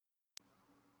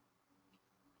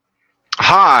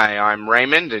Hi, I'm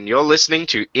Raymond, and you're listening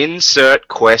to Insert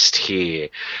Quest here.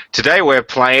 Today we're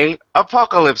playing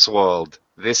Apocalypse World.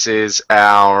 This is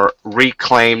our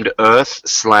Reclaimed Earth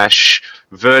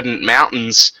 / Verdant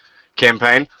Mountains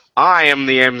campaign. I am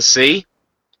the MC.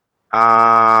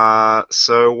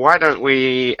 So why don't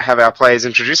we have our players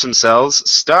introduce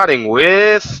themselves, starting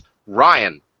with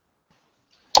Ryan.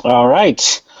 All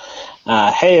right.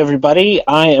 Hey, everybody.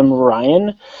 I am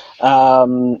Ryan.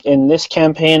 In this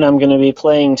campaign, I'm going to be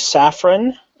playing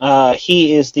Saffron.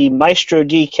 He is the Maestro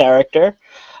D character.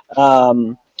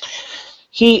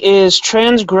 He is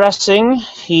transgressing.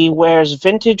 He wears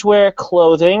vintage wear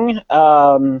clothing.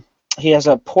 He has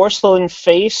a porcelain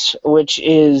face, which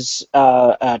is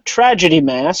a tragedy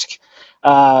mask,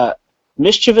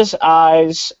 mischievous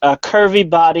eyes, a curvy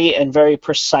body, and very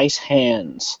precise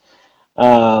hands.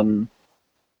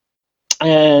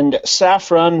 And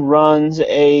Saffron runs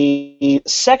a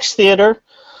sex theater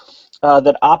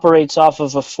that operates off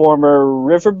of a former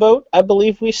riverboat, I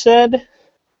believe we said.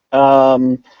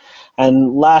 And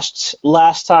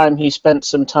last time he spent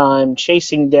some time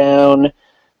chasing down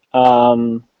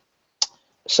some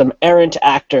errant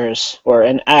actors, or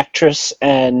an actress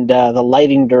and the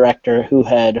lighting director who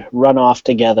had run off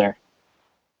together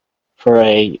for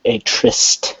a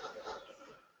tryst.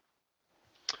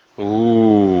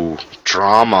 Ooh,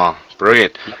 drama.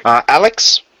 Brilliant.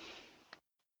 Alex?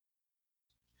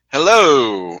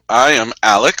 Hello, I am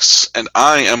Alex, and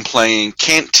I am playing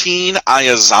Canteen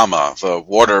Ayazama, the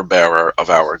water bearer of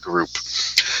our group.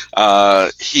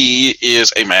 He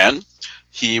is a man.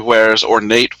 He wears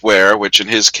ornate wear, which in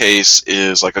his case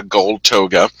is like a gold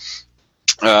toga.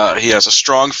 He has a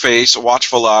strong face,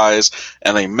 watchful eyes,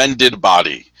 and a mended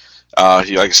body. Like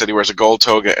I said, he wears a gold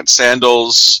toga and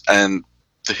sandals, and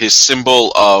his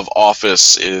symbol of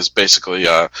office is basically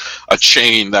a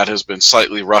chain that has been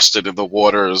slightly rusted in the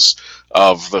waters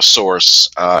of the source,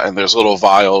 and there's little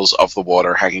vials of the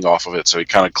water hanging off of it, so he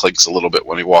kind of clinks a little bit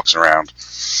when he walks around.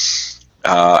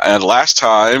 And last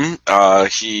time,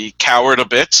 he cowered a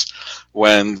bit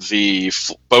when the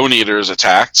Bone Eaters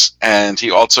attacked, and he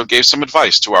also gave some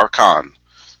advice to our Khan,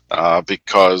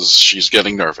 because she's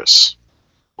getting nervous.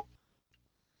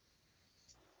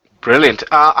 Brilliant.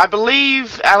 I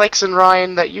believe, Alex and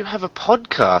Ryan, that you have a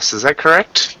podcast. Is that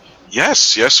correct?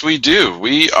 Yes, we do.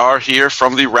 We are here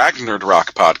from the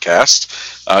Ragnerdrock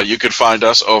podcast. You can find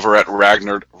us over at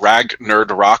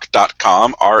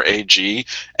ragnerdrock.com,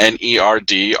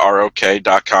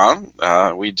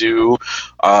 ragnerdrock.com. We do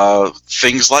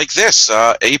things like this,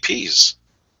 APs.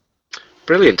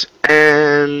 Brilliant.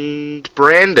 And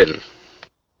Brandon?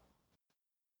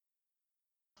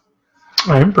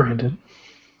 I'm Brandon.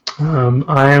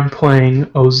 I am playing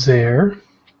Ozair.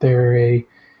 They're a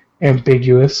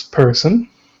ambiguous person.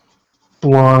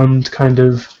 Blonde, kind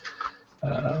of,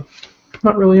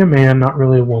 not really a man, not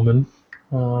really a woman.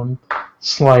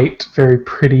 Slight, very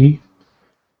pretty.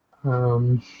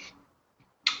 Wears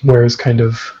kind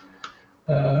of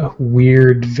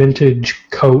weird vintage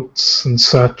coats and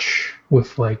such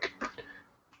with, like,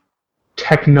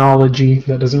 technology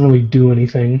that doesn't really do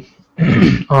anything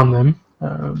on them.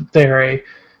 They're a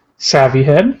savvy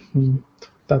head.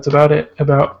 That's about it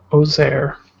about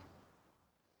Ozair.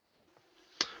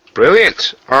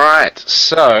 Brilliant. Alright,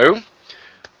 so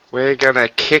we're going to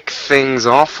kick things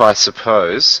off, I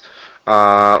suppose.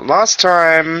 Last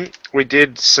time we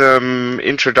did some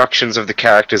introductions of the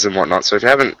characters and whatnot, so if you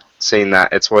haven't seen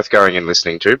that, it's worth going and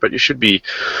listening to, but you should be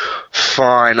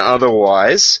fine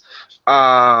otherwise.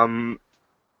 So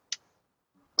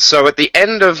at the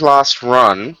end of last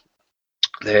run,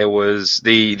 there was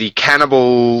the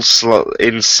cannibal,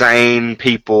 insane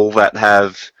people that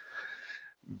have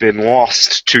been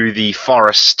lost to the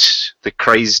forest, the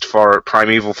crazed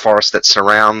primeval forest that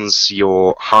surrounds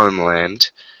your homeland,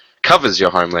 covers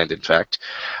your homeland, in fact.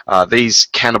 These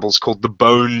cannibals, called the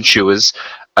Bone Chewers,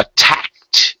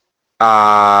 attacked. They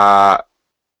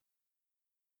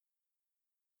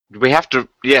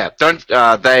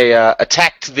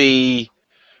attacked the,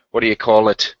 what do you call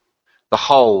it? The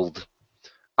hold.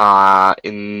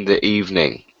 In the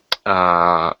evening.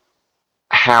 However,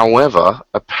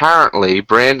 apparently,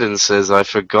 Brandon says I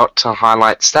forgot to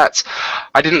highlight stats.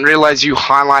 I didn't realize you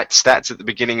highlight stats at the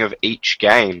beginning of each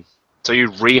game. So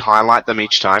you re-highlight them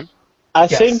each time? I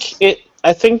think, isn't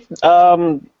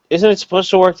it supposed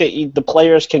to work that the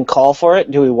players can call for it?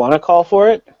 Do we want to call for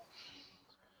it?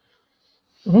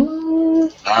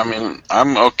 I mean,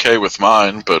 I'm okay with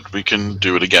mine, but we can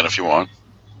do it again if you want.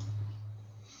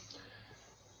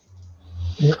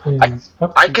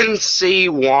 I can see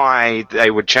why they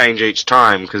would change each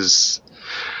time, because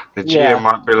The Yeah. GM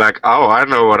might be like, oh, I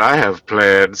know what I have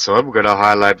planned, so I'm going to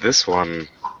highlight this one.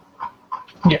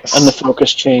 Yes. And the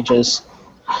focus changes.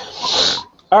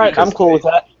 All right, Because I'm cool with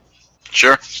that.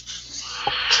 Sure.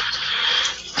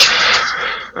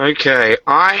 Okay,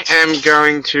 I am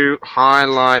going to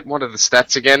highlight... What are the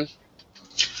stats again?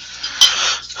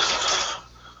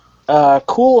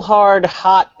 Cool, hard,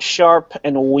 hot, sharp,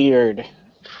 and weird.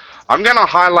 I'm going to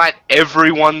highlight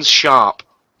everyone's sharp.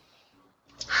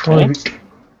 Sweet.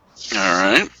 All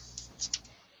right.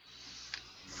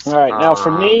 All right, now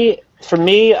for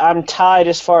me, I'm tied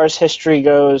as far as history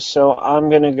goes, so I'm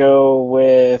gonna go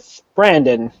with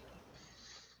Brandon.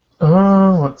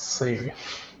 Let's see.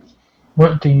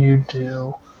 What do you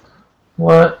do?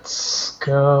 Let's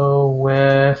go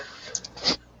with...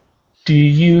 Do you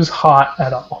use hot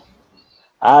at all?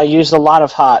 I used a lot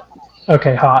of hot.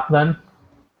 Okay, hot then.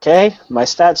 Okay, my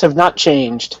stats have not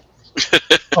changed.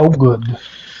 Oh, good.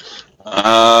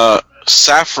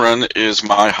 Saffron is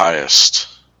my highest.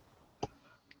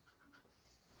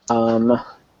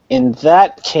 In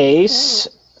that case,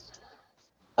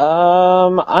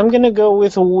 I'm gonna go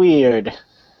with weird.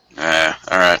 All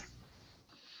right.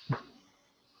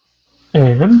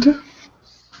 And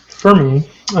for me,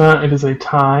 it is a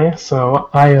tie, so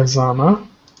Ayazama.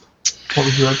 What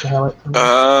would you like to highlight for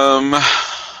me?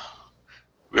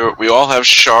 We all have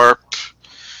sharp.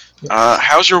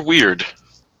 How's your weird?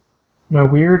 My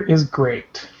weird is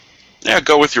great. Yeah,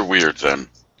 go with your weird then.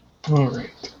 Alright.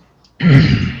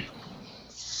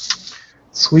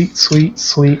 Sweet, sweet,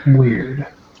 sweet weird.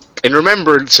 In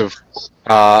remembrance of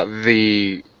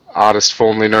the artist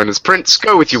formerly known as Prince,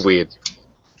 go with your weird.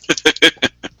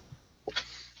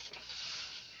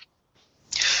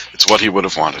 It's what he would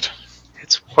have wanted.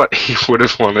 It's what he would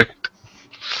have wanted.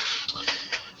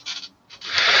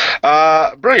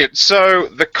 Brilliant. So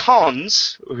the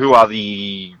cons, who are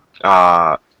the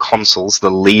consuls,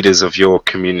 the leaders of your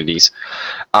communities,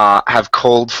 have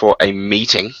called for a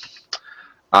meeting.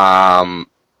 Probably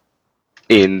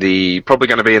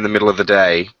going to be in the middle of the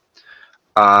day.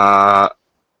 Now,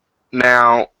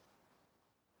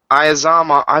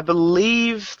 Ayazama, I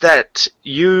believe that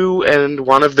you and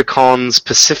one of the cons,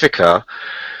 Pacifica,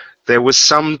 there was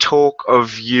some talk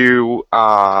of you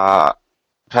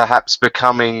perhaps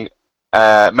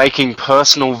making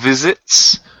personal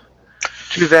visits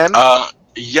to them.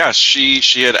 Yes,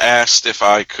 she had asked if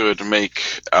I could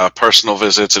make personal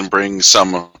visits and bring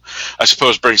some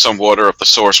water of the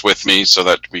source with me, so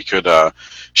that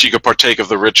she could partake of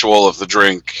the ritual of the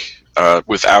drink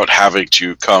without having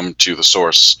to come to the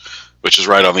source, which is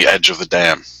right on the edge of the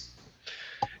dam.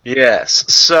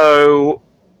 Yes. So,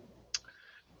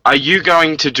 are you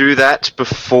going to do that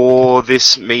before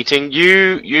this meeting?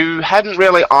 You hadn't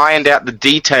really ironed out the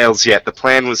details yet. The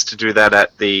plan was to do that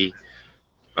at the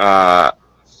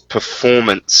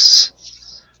performance,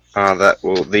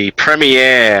 the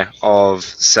premiere of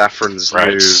Saffron's Right.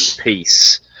 new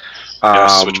piece.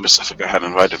 Yes, which Pacifica had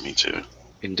invited me to.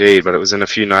 Indeed, but it was in a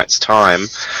few nights' time.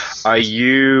 Are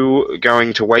you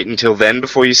going to wait until then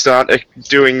before you start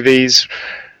doing these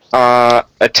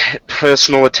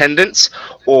personal attendance,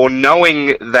 or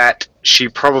knowing that she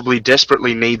probably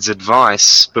desperately needs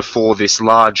advice before this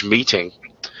large meeting,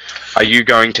 are you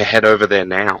going to head over there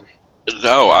now?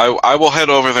 No, I will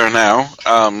head over there now.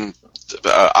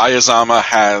 Ayazama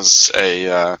has he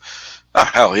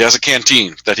has a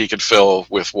canteen that he could fill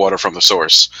with water from the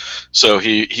source. So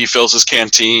he fills his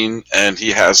canteen, and he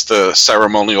has the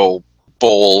ceremonial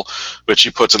bowl, which he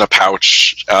puts in a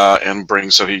pouch and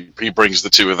brings. So he brings the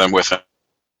two of them with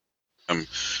him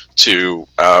to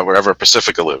wherever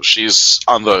Pacifica lives. She's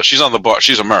on the bar.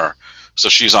 She's a mer, so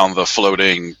she's on the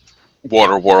floating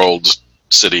water world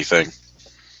city thing.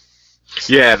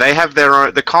 Yeah, they have their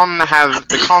own. The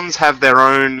cons have their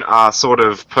own sort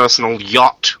of personal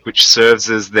yacht, which serves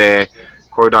as their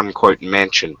quote unquote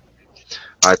mansion.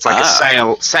 It's like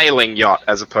a sailing yacht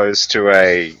as opposed to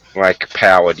a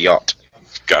powered yacht.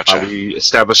 Gotcha. We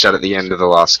established that at the end of the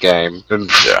last game, and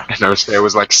Ostea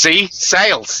was like, "See,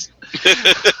 sails."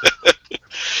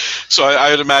 So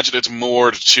I'd imagine it's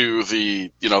moored to the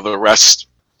rest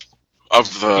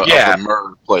of the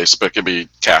mer place, but can be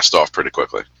cast off pretty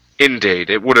quickly. Indeed,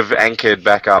 it would have anchored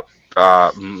back up,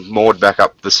 moored back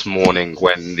up this morning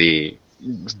when the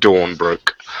dawn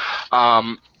broke.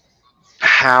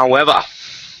 However,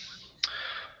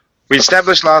 we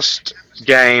established last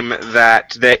game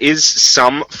that there is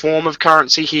some form of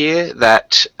currency here,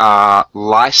 that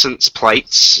license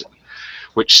plates,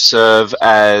 which serve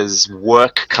as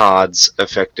work cards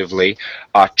effectively,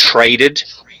 are traded,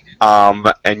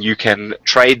 and you can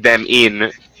trade them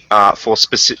in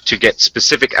to get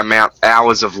specific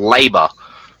hours of labor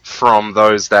from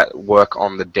those that work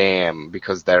on the dam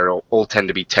because they're all tend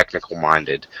to be technical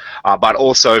minded, but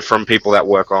also from people that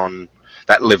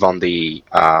live on the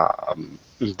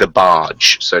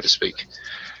barge, so to speak.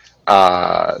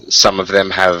 Some of them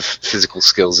have physical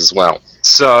skills as well.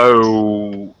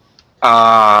 So,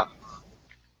 but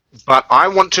I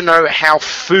want to know how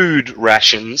food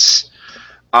rations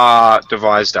are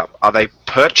devised up. Are they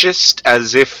purchased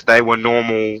as if they were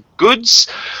normal goods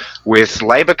with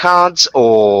labor cards,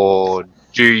 or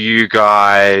do you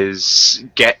guys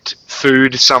get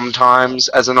food sometimes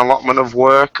as an allotment of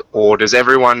work, or does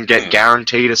everyone get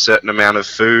guaranteed a certain amount of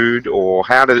food, or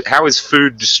how is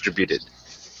food distributed?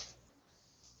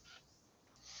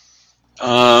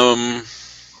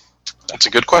 That's a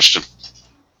good question.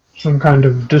 Some kind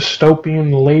of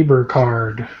dystopian labor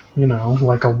card,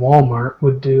 like a Walmart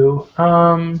would do.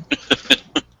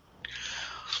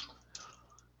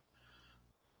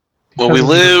 Well, we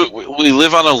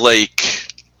live on a lake,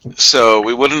 so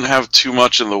we wouldn't have too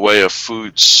much in the way of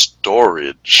food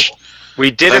storage.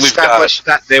 We did establish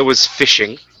that there was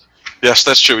fishing. Yes,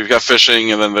 that's true. We've got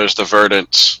fishing, and then there's the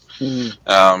verdant.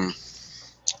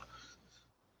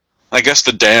 I guess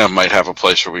the dam might have a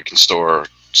place where we can store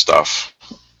stuff.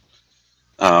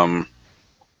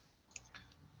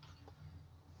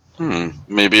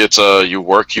 Maybe it's you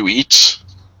work, you eat.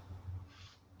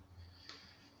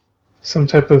 Some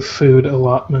type of food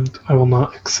allotment. I will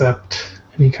not accept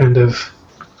any kind of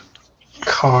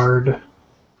card.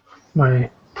 My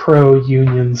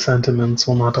pro-union sentiments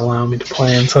will not allow me to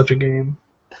play in such a game.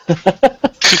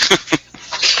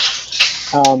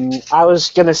 I was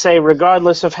gonna say,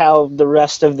 regardless of how the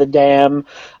rest of the dam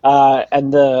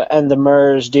and the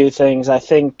MERS do things, I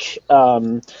think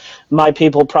my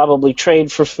people probably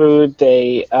trade for food.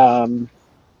 They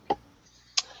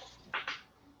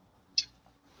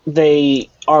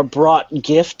are brought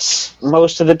gifts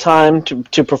most of the time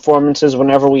to performances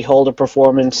whenever we hold a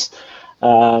performance.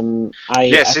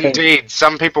 Yes, indeed.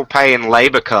 Some people pay in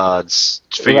labor cards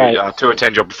to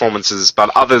attend your performances, but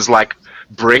others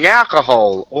bring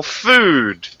alcohol or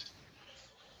food.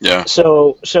 Yeah.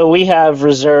 So we have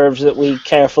reserves that we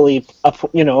carefully,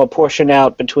 apportion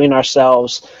out between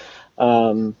ourselves,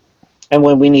 and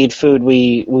when we need food,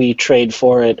 we trade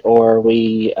for it, or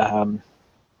we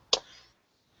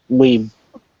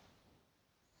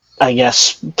I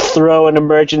guess throw an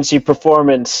emergency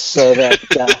performance so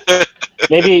that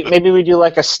maybe we do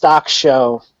like a stock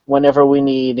show whenever we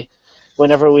need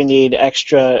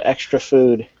extra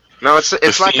food. No,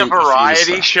 it's like a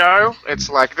variety show. It's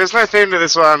like there's no theme to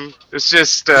this one. It's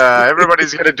just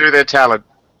everybody's going to do their talent.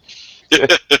 And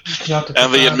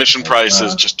the admission price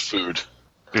is just food.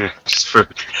 Yeah, just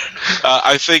food.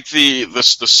 I think the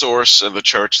source and the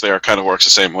church there kind of works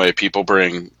the same way. People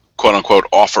bring quote unquote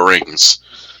offerings,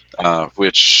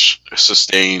 which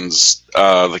sustains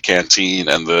the canteen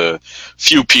and the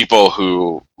few people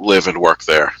who live and work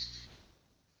there.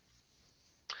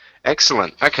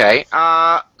 Excellent. Okay.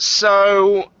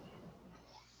 So,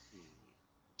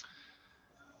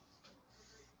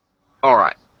 all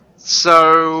right.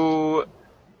 So,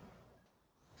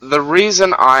 the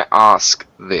reason I ask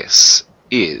this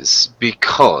is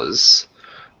because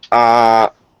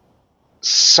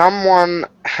someone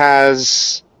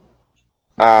has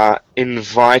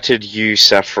invited you,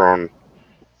 Saffron,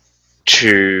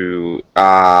 to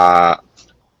a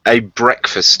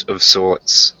breakfast of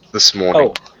sorts this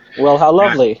morning. Oh. Well, how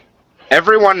lovely.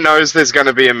 Everyone knows there's going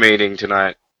to be a meeting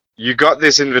tonight. You got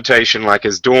this invitation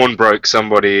as dawn broke,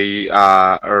 somebody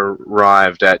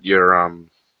arrived at your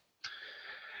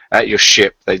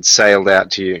ship. They'd sailed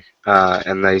out to you,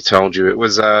 and they told you it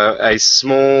was a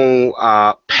small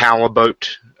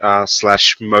powerboat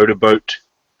 / motorboat.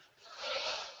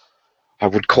 I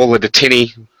would call it a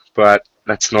tinny, but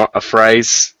that's not a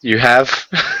phrase you have.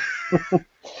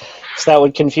 So that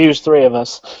would confuse three of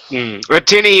us. A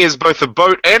tinny is both a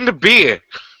boat and a beer,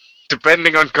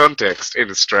 depending on context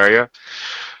in Australia.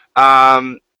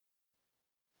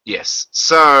 Yes.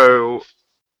 So,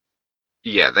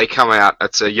 yeah, they come out.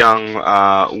 It's a young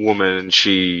woman, and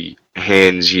she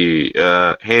hands you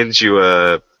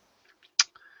a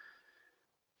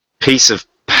piece of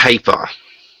paper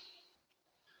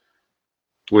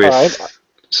with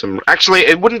some. Actually,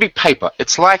 it wouldn't be paper.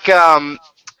 It's like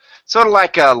sort of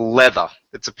like a leather.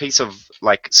 It's a piece of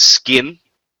skin.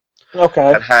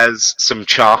 Okay. That has some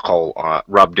charcoal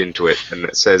rubbed into it, and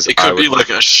it says. It could be like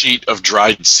a sheet of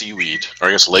dried seaweed, or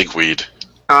I guess lakeweed.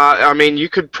 I mean, you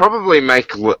could probably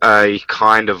make a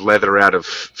kind of leather out of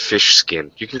fish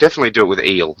skin. You can definitely do it with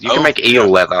eel. You can make eel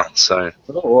leather. So.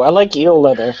 Oh, I like eel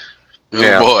leather.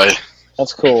 Oh boy.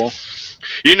 That's cool.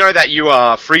 you know that you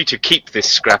are free to keep this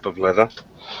scrap of leather.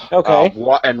 Okay.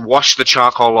 And wash the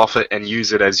charcoal off it and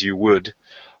use it as you would.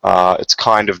 It's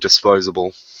kind of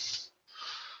disposable.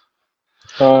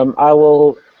 I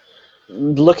will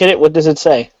look at it. What does it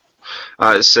say?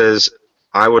 It says,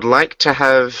 I would like to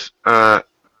have a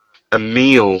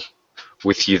meal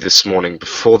with you this morning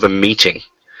before the meeting.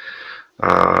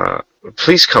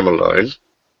 Please come alone.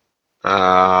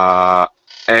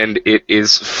 And it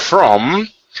is from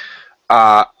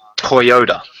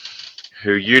Toyota,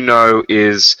 who you know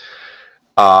is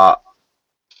Holland,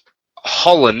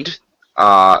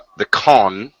 the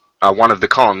con, one of the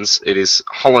cons. It is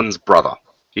Holland's brother.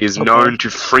 He is known to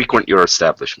frequent your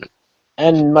establishment.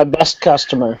 And my best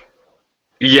customer.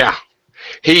 Yeah.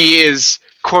 He is,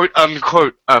 quote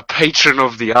unquote, a patron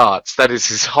of the arts. That is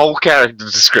his whole character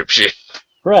description.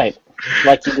 Right.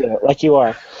 Like you do. Like you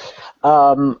are.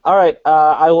 All right.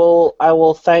 I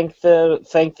will thank the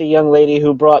young lady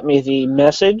who brought me the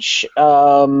message.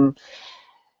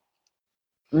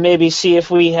 Maybe see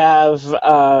if we have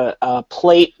a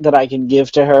plate that I can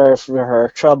give to her for her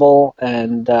trouble,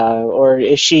 and or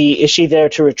is she there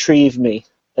to retrieve me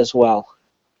as well?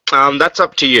 That's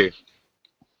up to you.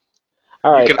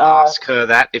 All right. You can ask her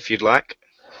that if you'd like.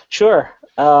 Sure.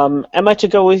 Am I to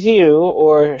go with you,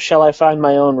 or shall I find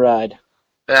my own ride?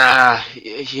 Yeah,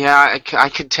 I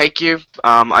could take you.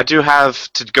 I do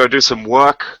have to go do some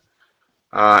work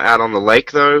out on the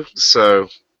lake, though. So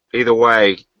either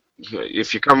way,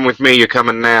 if you're coming with me, you're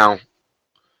coming now.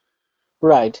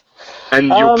 Right.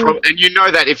 And and you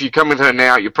know that if you come with her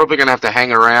now, you're probably going to have to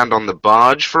hang around on the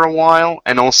barge for a while,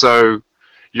 and also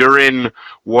you're in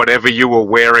whatever you were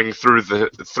wearing through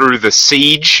the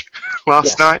siege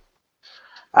last night.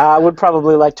 I would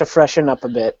probably like to freshen up a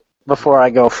bit before I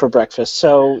go for breakfast.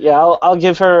 So yeah, I'll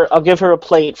give her a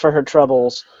plate for her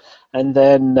troubles, and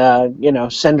then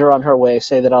send her on her way.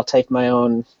 Say that I'll take my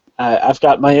own. I've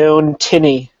got my own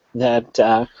tinny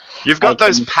that. You've got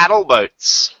those paddle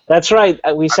boats. That's right.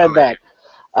 We said that.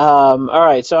 All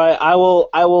right. So I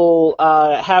will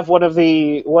have one of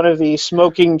the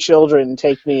smoking children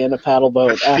take me in a paddle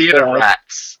boat. The theater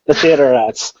rats. The theater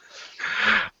rats.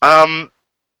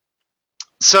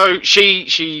 So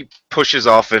she pushes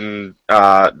off and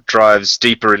drives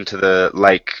deeper into the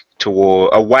lake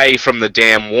away from the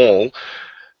dam wall.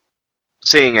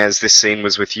 Seeing as this scene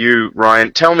was with you,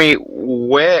 Ryan, tell me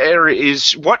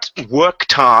what work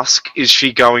task is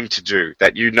she going to do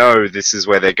that you know this is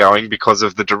where they're going because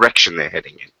of the direction they're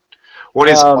heading in? What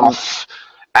is off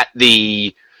at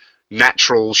the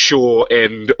natural shore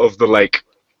end of the lake?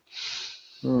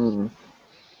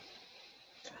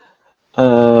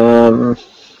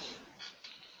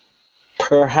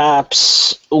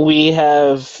 Perhaps we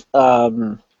have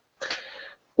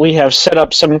set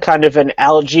up some kind of an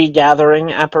algae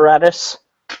gathering apparatus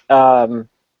that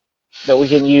we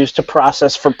can use to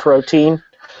process for protein.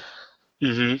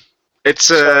 Mm-hmm. It's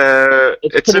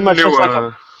pretty much just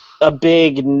like a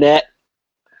big net.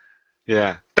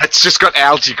 Yeah, that's just got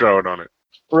algae growing on it.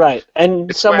 Right,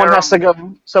 and someone has to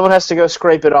go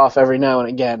scrape it off every now and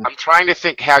again. I'm trying to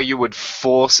think how you would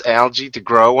force algae to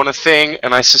grow on a thing,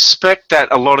 and I suspect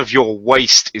that a lot of your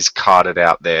waste is carted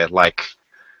out there, like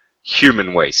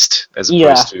human waste, as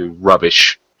opposed to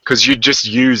rubbish. Because you just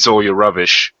use all your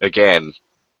rubbish again.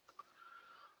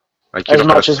 Like, as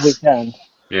much as we can.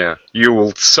 Yeah, you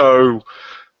will sew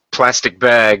plastic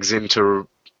bags into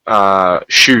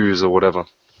shoes or whatever.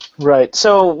 Right,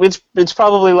 so it's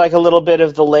probably like a little bit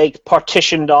of the lake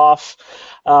partitioned off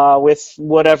with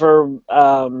whatever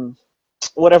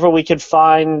we could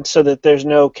find, so that there's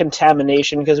no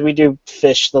contamination, because we do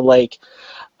fish the lake.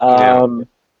 And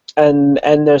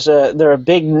there are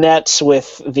big nets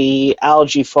with the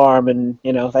algae farm, and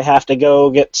they have to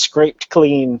go get scraped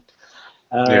clean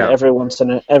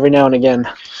every now and again.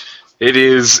 It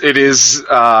is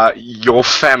your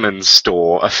famine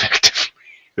store, effectively.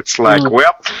 It's like,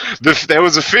 well, there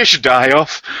was a fish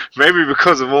die-off, maybe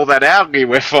because of all that algae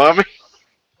we're farming.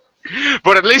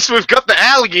 But at least we've got the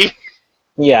algae.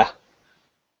 Yeah.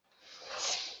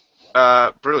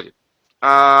 Brilliant.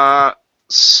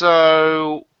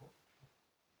 So,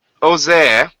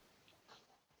 Ozair,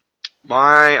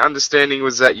 my understanding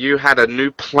was that you had a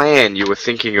new plan you were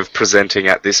thinking of presenting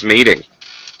at this meeting.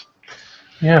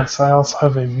 Yes, I also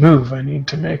have a move I need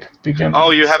to make at the beginning. Oh,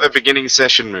 you have a beginning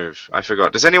session move. I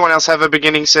forgot. Does anyone else have a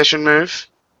beginning session move?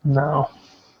 No.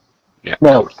 Yeah.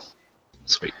 No.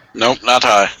 Sweet. Nope, not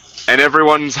I. And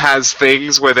everyone has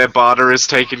things where their barter is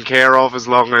taken care of as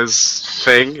long as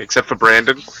thing, except for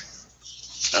Brandon?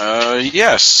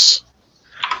 Yes.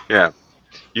 Yeah.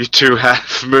 you two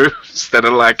have moves that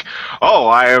are like, oh,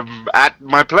 I am at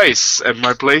my place, and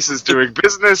my place is doing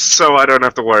business, so I don't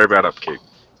have to worry about upkeep.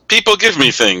 People give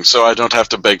me things, so I don't have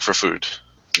to beg for food.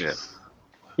 Yeah.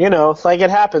 You know, like it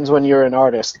happens when you're an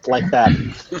artist like that.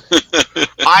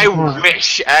 I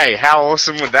wish. Hey, how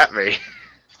awesome would that be?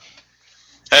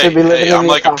 Should be living in I'm the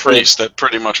like a apocalypse. priest. That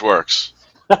pretty much works.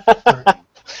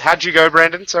 How'd you go,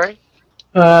 Brandon? Sorry.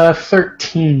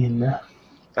 13.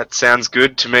 That sounds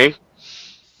good to me.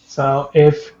 So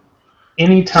if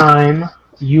any time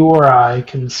you or I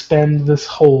can spend this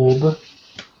hold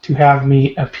to have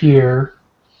me appear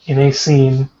in a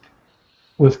scene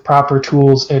with proper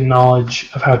tools and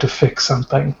knowledge of how to fix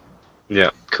something.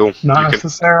 Yeah, cool. Not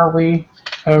necessarily,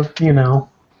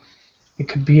 it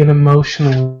could be an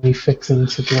emotionally fixing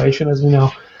situation. As we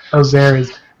know, Ozair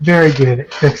is very good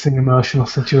at fixing emotional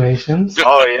situations.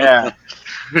 Oh, yeah.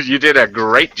 You did a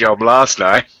great job last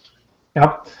night.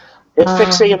 Yep. If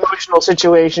fixing emotional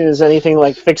situation is anything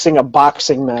like fixing a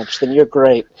boxing match, then you're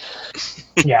great.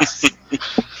 Yes.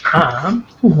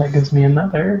 That gives me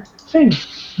another thing.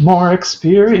 More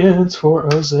experience for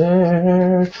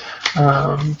Ozair.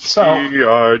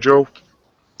 G.I. Joe.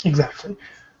 Exactly.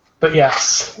 But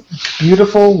yes,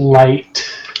 beautiful light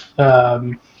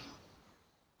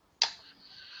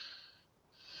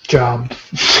job.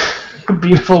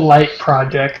 Beautiful light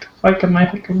project. Why can I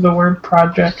think of the word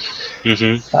project?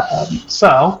 Mm-hmm.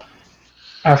 So,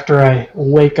 after I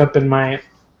wake up in my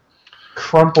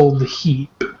crumpled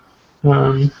heap,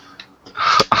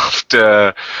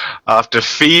 After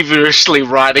feverishly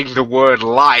writing the word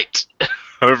light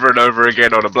over and over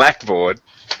again on a blackboard.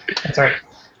 that's right.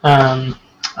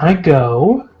 I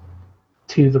go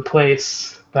to the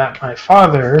place that my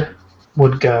father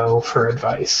would go for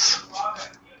advice.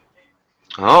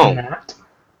 Oh. And that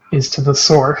is to the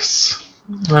source.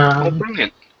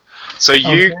 Brilliant. So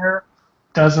you... Ozair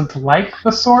doesn't like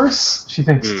the source. She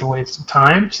thinks it's a waste of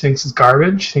time. She thinks it's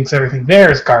garbage. She thinks everything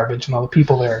there is garbage and all the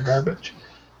people there are garbage.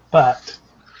 But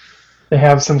they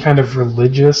have some kind of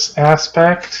religious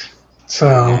aspect,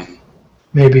 so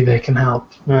maybe they can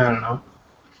help. I don't know.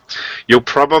 You'll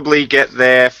probably get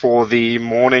there for the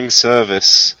morning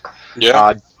service.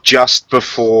 Yeah. Just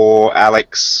before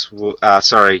Alex...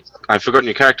 sorry, I've forgotten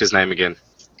your character's name again.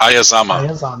 Ayazama.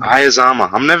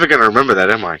 Ayazama. I'm never going to remember that,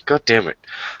 am I? God damn it.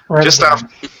 Right Just then. after...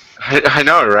 I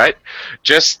know, right?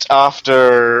 Just as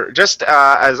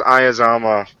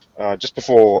Ayazama... just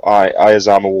before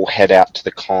Ayazama will head out to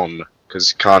the con,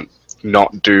 because you can't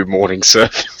not do morning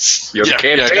service. You're the Yeah,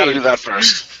 canteen. gotta do that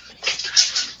first.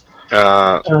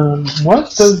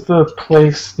 What does the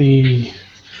place the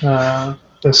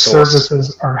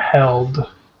services are held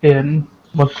in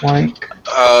look like?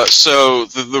 So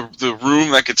the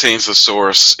room that contains the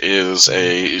source is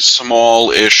a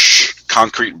small-ish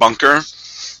concrete bunker.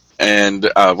 And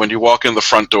when you walk in the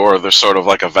front door, there's sort of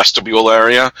like a vestibule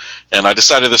area. And I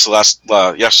decided this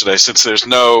yesterday, since there's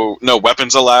no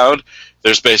weapons allowed,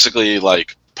 there's basically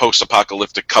like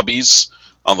post-apocalyptic cubbies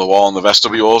on the wall in the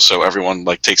vestibule. So everyone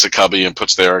like takes a cubby and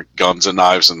puts their guns and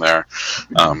knives in there.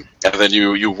 And then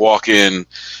you walk in.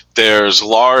 There's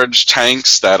large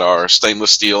tanks that are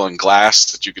stainless steel and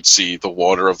glass that you could see the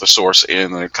water of the source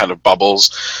in, and it kind of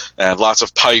bubbles. And lots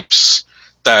of pipes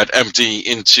that empty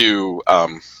into a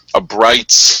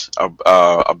bright platinum.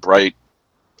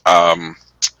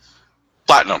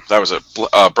 That was a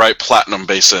bright platinum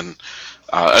basin,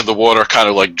 and the water kind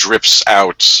of like drips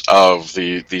out of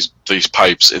these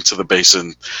pipes into the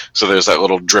basin. So there's that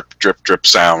little drip, drip, drip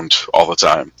sound all the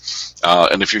time.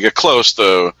 And if you get close,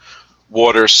 the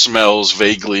water smells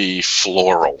vaguely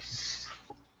floral.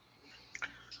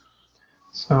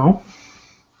 So,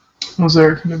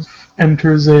 Ozair kind of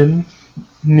enters in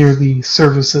near the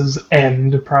service's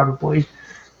end, probably.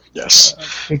 Yes.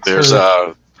 Takes There's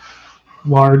her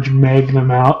large magnum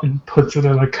out and puts it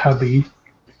in a cubby.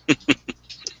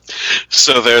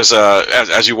 So there's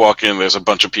as you walk in, there's a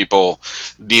bunch of people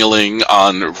kneeling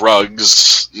on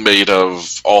rugs made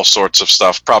of all sorts of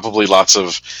stuff, probably lots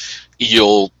of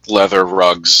eel leather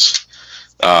rugs,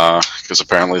 because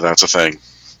apparently that's a thing.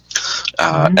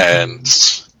 And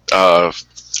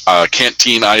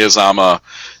Canteen Ayazama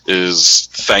is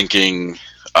thanking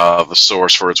the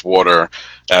source for its water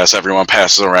as everyone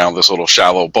passes around this little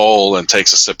shallow bowl and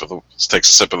takes a sip of the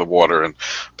water and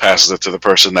passes it to the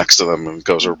person next to them, and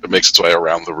it makes its way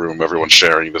around the room. Everyone's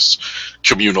sharing this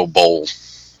communal bowl.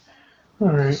 All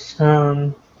right.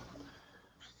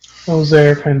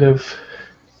 Ozair kind of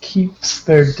keeps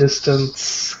his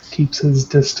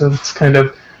distance, kind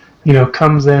of,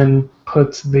 comes in,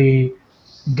 puts the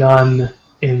gun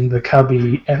in the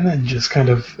cubby, and then just kind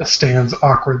of stands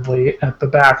awkwardly at the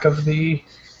back of the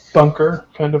bunker,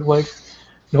 kind of like,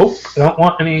 nope, I don't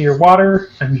want any of your water.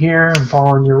 I'm here. I'm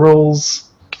following your rules,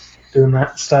 doing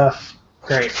that stuff.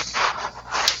 Great.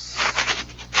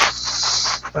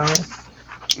 So,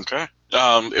 Okay.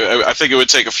 I think it would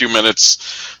take a few minutes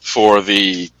for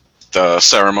the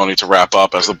ceremony to wrap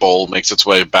up as the bowl makes its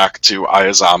way back to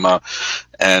Ayazama,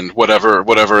 and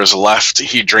whatever is left,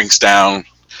 he drinks down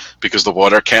because the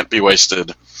water can't be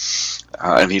wasted.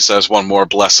 And he says one more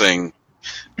blessing,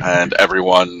 and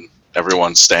everyone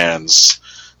stands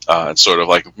and sort of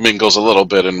like mingles a little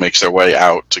bit and makes their way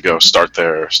out to go start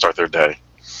their day.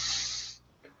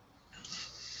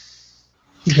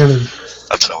 kind of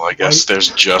Until I guess there's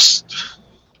just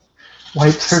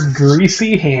wipes her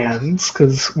greasy hands,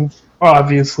 because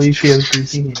obviously she has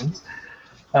greasy hands.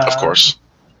 of course.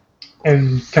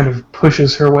 And kind of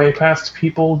pushes her way past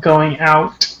people going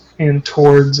out and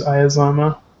towards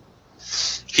Ayazama.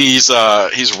 He's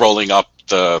rolling up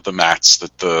the mats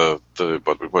that the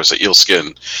what was it,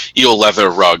 eel leather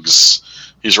rugs.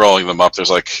 He's rolling them up.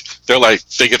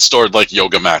 They get stored like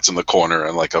yoga mats in the corner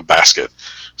in like a basket.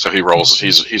 So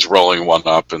he's rolling one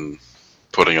up and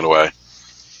putting it away.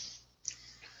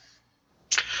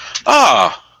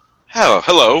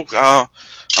 Hello.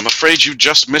 I'm afraid you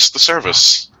just missed the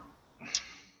service.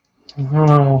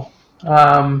 Oh,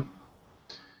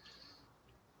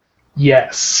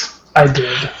 yes, I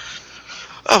did.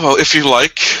 Oh, well, if you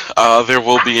like, there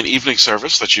will be an evening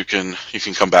service that you can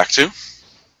come back to.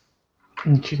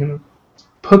 And she kind of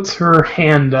puts her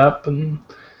hand up and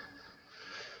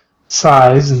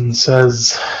sighs and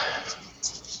says,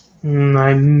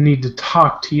 I need to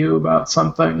talk to you about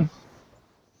something.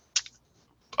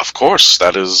 Of course,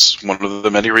 that is one of the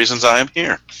many reasons I am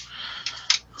here.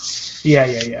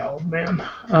 Yeah, old man.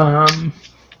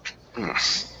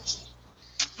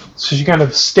 So she kind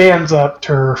of stands up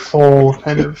to her full,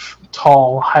 kind of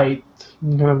tall height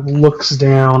and kind of looks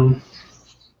down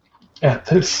at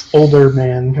this older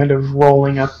man kind of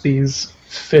rolling up these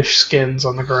fish skins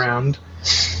on the ground.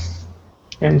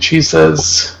 And she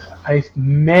says, I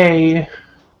may...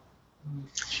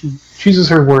 She chooses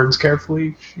her words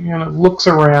carefully. She kind of looks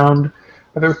around.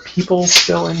 Are there people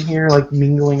still in here, like,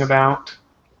 mingling about?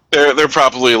 They're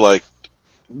probably like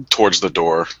towards the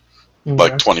door, Okay.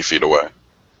 like 20 feet away.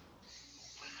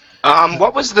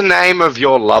 What was the name of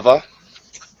your lover?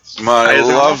 My Ayazama?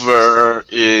 lover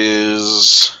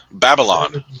is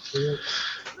Babylon.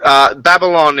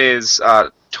 Babylon is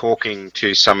talking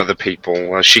to some of the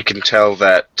people. She can tell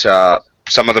that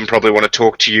some of them probably want to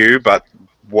talk to you, but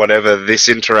whatever this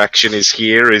interaction is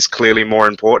here is clearly more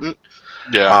important.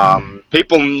 Yeah.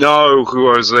 People know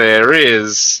who Ozair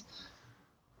is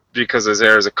because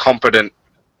Ozair is a competent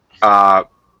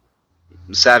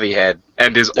savvy head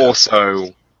and is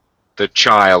also the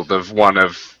child of one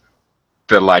of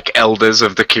the elders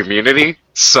of the community.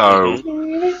 So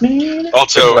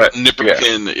Also, But-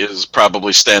 Nipperkin is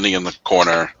probably standing in the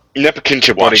corner. Nipperkin's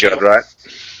your Watch bodyguard, it. right?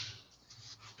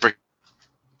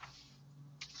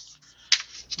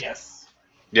 Yes.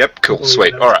 Yep, cool, I believe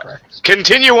sweet. that is Alright. correct.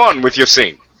 Continue on with your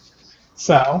scene.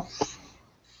 So,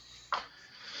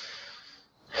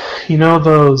 you know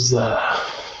those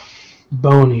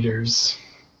bone eaters,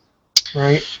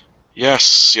 right?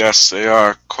 Yes, they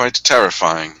are quite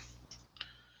terrifying.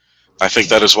 I think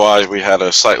that is why we had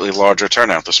a slightly larger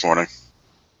turnout this morning.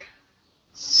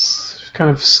 Kind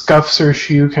of scuffs her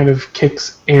shoe, kind of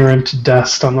kicks errant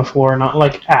dust on the floor, not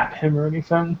like at him or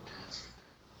anything.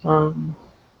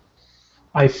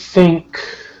 I think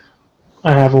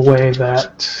I have a way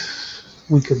that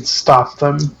we could stop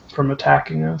them from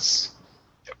attacking us.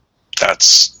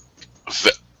 That's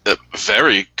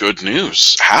very good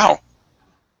news. How?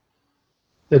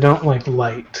 They don't like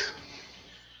light.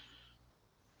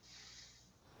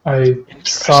 I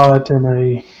saw it in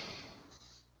a...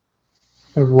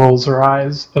 It rolls her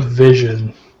eyes. A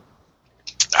vision.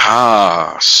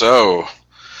 So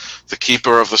the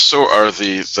keeper of the sword, or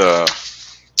the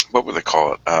what would they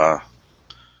call it?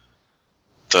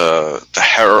 The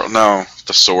herald? No,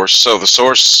 the source. So the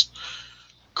source,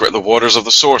 the waters of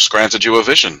the source granted you a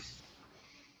vision.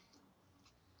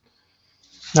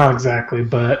 Not exactly,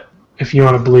 but if you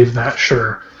want to believe that,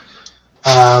 sure.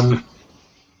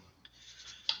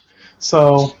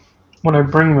 So when I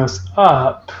bring this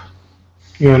up,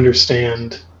 you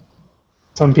understand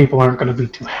some people aren't going to be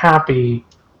too happy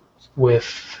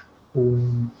with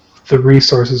the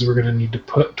resources we're going to need to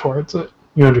put towards it.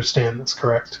 You understand this,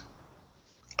 correct?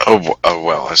 Oh,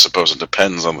 well, I suppose it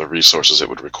depends on the resources it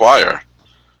would require.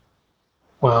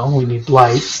 Well, we need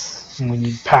lights, and we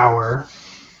need power,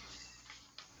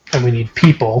 and we need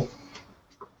people.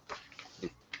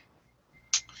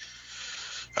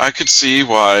 I could see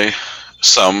why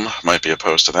some might be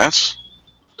opposed to that.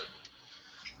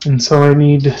 And so I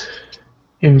need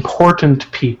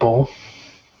important people,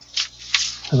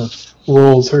 kind of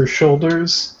rolls her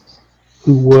shoulders,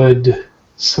 who would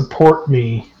support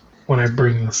me when I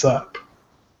bring this up.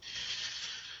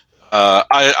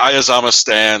 Ayazama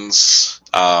stands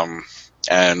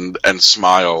and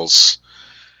smiles.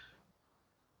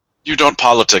 You don't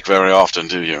politic very often,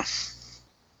 do you?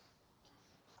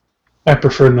 I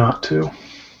prefer not to.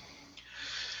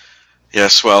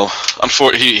 Yes, well,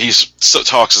 he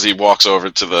talks as he walks over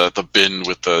to the bin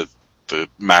with the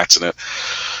mats in it.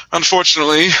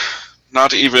 Unfortunately,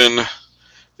 not even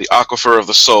the aquifer of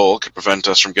the soul can prevent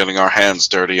us from getting our hands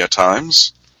dirty at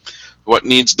times. What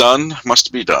needs done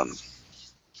must be done.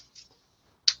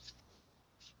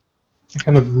 I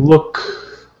kind of look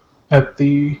at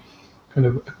the kind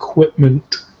of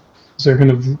equipment. So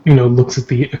kind of, looks at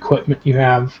the equipment you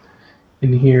have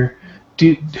in here.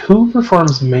 Who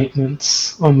performs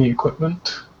maintenance on the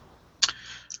equipment?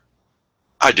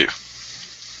 I do.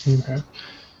 Okay.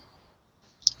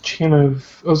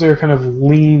 Ozir kind of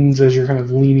leans as you're kind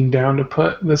of leaning down to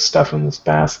put this stuff in this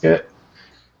basket.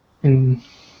 And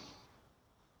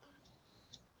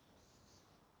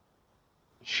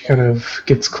she kind of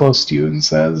gets close to you and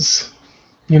says,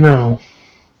 we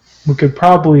could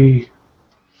probably,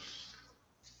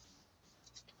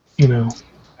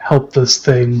 help this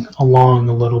thing along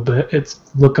a little bit. It's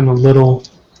looking a little,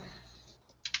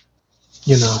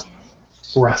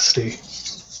 rusty.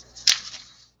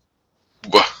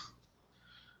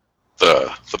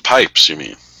 The pipes, you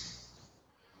mean?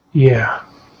 Yeah.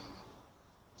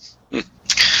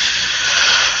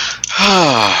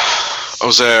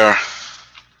 Ozair,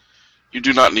 you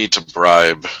do not need to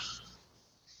bribe.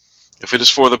 If it is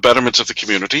for the betterment of the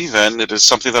community, then it is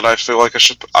something that I feel like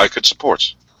I could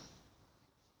support.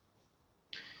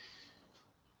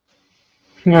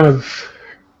 Kind of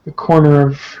the corner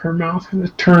of her mouth kind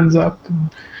of turns up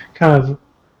and kind of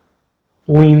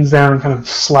leans down and kind of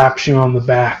slaps you on the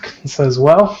back and says,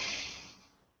 well,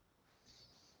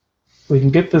 if we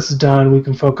can get this done, we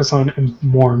can focus on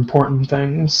more important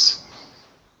things.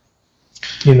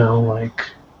 Like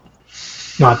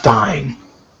not dying.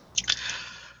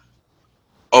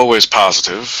 Always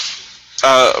positive.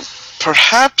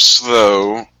 Perhaps,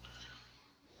 though,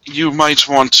 you might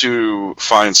want to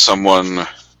find someone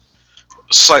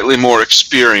slightly more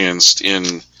experienced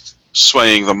in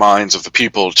swaying the minds of the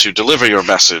people to deliver your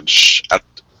message at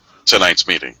tonight's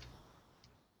meeting.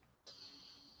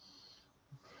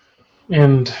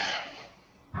 And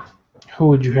who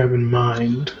would you have in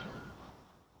mind?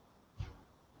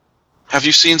 Have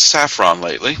you seen Saffron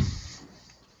lately?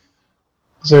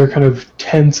 Zara kind of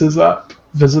tenses up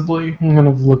visibly and kind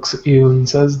of looks at you and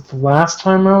says, the last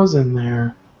time I was in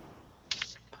there,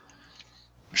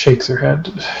 shakes her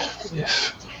head.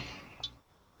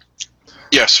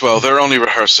 Yes, well, they're only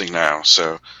rehearsing now,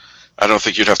 so I don't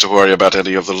think you'd have to worry about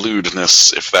any of the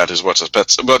lewdness if that is what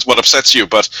upsets you.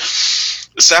 But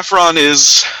Saffron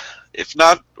is, if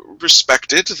not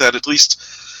respected, then at least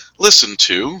listened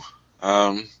to.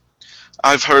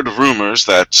 I've heard rumors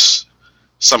that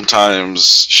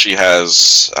sometimes she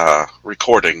has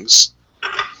recordings,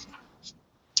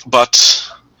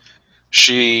 but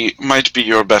she might be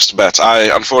your best bet.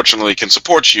 I, unfortunately, can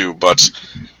support you, but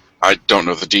I don't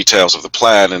know the details of the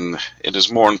plan, and it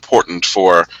is more important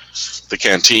for the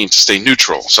canteen to stay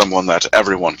neutral, someone that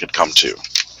everyone could come to,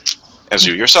 as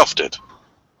you yourself did.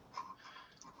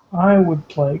 I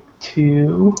would like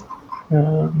to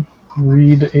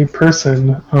read a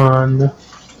person on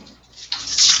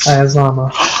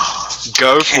Ayazama.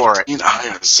 Go for it.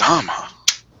 Ayazama.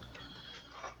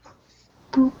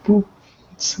 Boop, boop.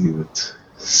 Let's see, it's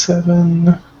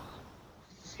 7,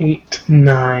 8,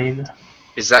 9.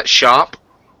 Is that sharp?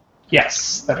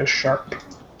 Yes, that is sharp.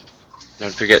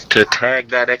 Don't forget to tag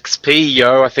that XP,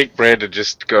 yo. I think Brandon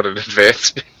just got an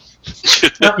advancement.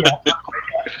 Not yet.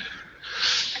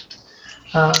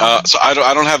 So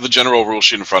I don't have the general rule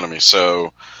sheet in front of me,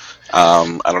 so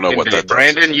I don't know what that does.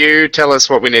 Brandon, you tell us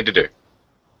what we need to do.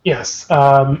 Yes,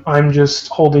 I'm just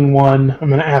holding one. I'm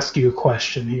going to ask you a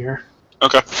question here.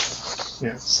 Okay.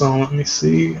 Yeah, so let me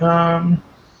see.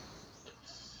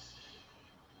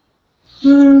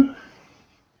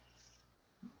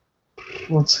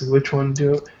 Let's see, which one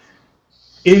do it?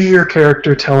 Is your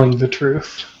character telling the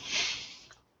truth?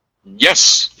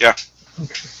 Yes. Yeah.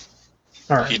 Okay.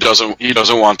 All right. He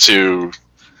doesn't want to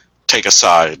take a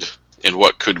side in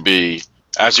what could be,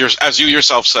 as you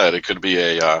yourself said, it could be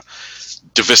a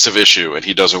divisive issue, and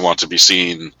he doesn't want to be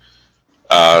seen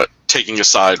taking a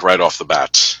side right off the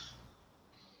bat.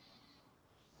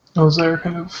 Ozair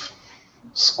kind of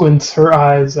squints her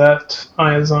eyes at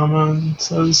Ayazama and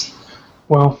says,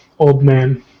 "Well, old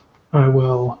man, I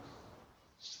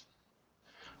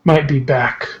might be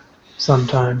back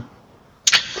sometime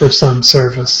for some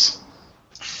service."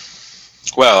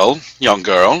 Well, young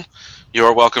girl, you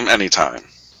are welcome anytime.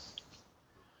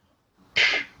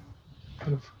 Kind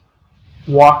of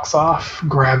walks off,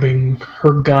 grabbing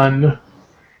her gun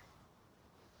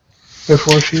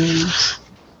before she leaves.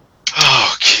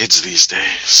 Oh, kids these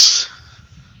days.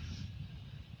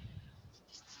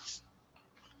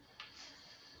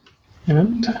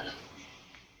 And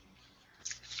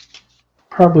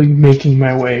probably making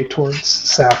my way towards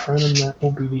Saffron, and that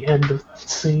will be the end of that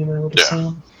scene, I would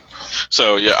assume.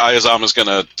 So yeah, Ayazama's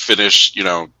gonna finish,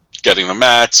 getting the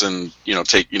mats and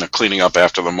cleaning up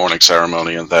after the morning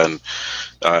ceremony, and then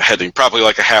heading probably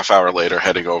like a half hour later,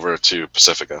 heading over to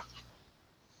Pacifica.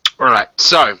 All right.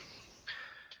 So,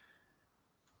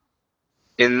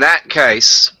 in that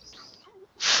case,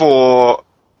 for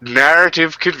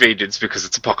narrative convenience, because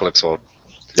it's Apocalypse World,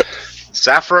 Yep.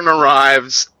 Saffron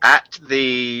arrives at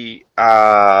the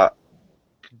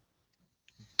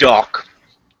dock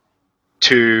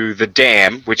to the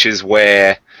dam, which is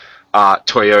where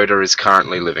Toyota is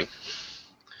currently living.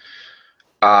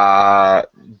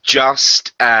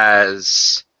 Just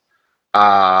as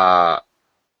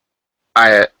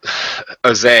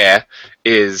Ozair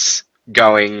is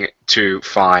going to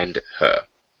find her.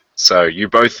 So you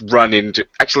both run into...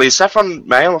 Actually, is Saffron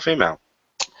male or female?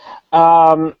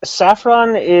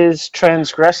 Saffron is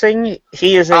transgressing.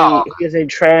 He is a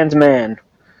trans man.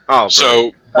 Oh,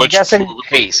 So which guessing pronoun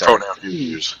do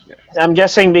you use? I'm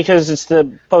guessing because it's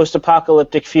the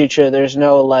post-apocalyptic future, there's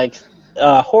no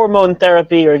hormone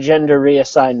therapy or gender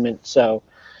reassignment. So,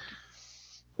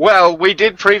 well, we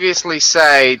did previously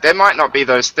say there might not be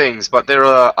those things, but there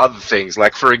are other things.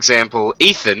 Like, for example,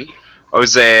 Ethan,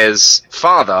 Ozair's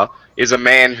father, is a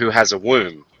man who has a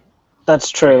womb. that's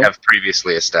true. We have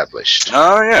previously established.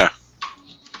 Oh yeah.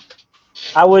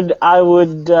 I would.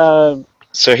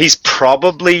 So he's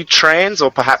probably trans,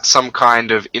 or perhaps some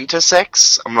kind of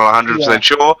intersex. I'm not 100% Yeah.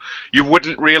 sure. You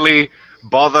wouldn't really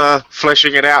bother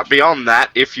fleshing it out beyond that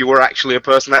if you were actually a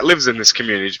person that lives in this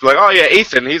community. You'd be like, oh yeah,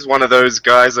 Ethan, he's one of those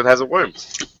guys that has a womb.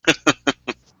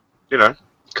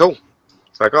 Cool.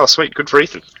 It's like, oh sweet, good for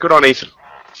Ethan. Good on Ethan.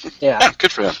 Yeah,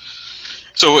 good for him.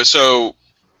 So Saffron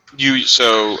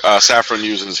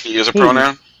uses he as a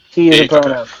pronoun? He is He- a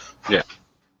pronoun.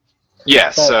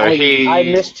 Yeah, But so I he...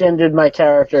 misgendered my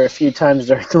character a few times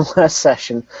during the last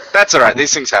session. That's alright,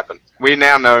 these things happen. We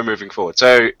now know moving forward.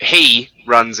 So he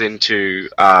runs into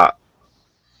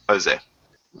Ozair.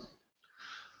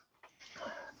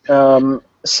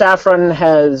 Saffron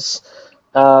has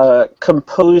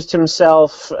composed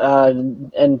himself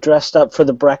and dressed up for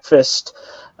the breakfast.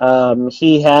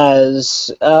 He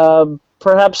has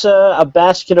perhaps a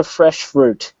basket of fresh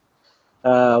fruit,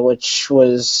 which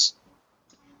was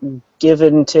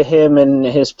given to him and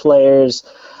his players,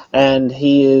 and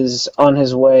he is on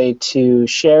his way to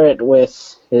share it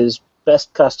with his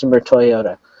best customer,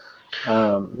 Toyota.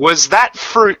 Was that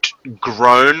fruit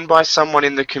grown by someone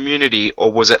in the community,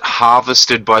 or was it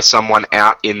harvested by someone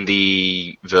out in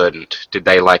the Verdant? Did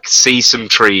they see some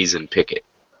trees and pick it?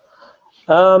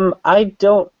 I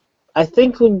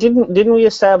think we didn't we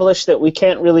establish that we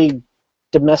can't really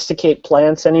domesticate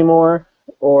plants anymore,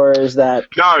 or is that...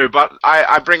 No, but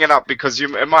I bring it up because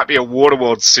it might be a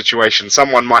Waterworld situation.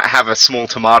 Someone might have a small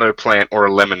tomato plant or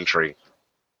a lemon tree,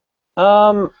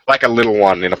 like a little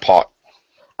one in a pot.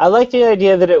 I like the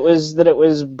idea that it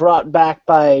was brought back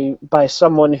by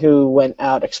someone who went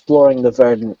out exploring the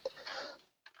Verdant.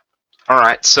 All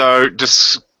right, so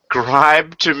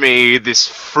describe to me this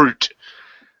fruit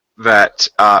that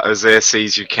Ozair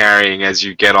sees you carrying as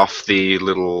you get off the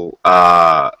little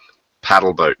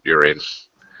paddle boat you're in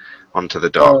onto the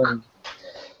dock.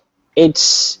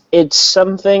 It's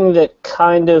something that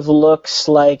kind of looks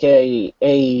like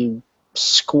a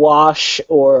squash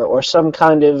or some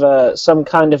kind of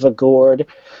a gourd,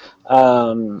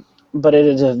 but it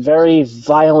is a very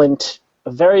violent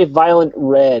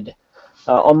red,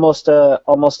 almost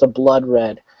a blood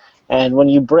red. And when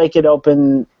you break it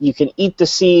open, you can eat the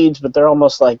seeds, but they're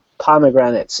almost like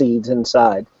pomegranate seeds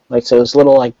inside, like those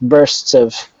little bursts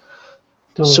of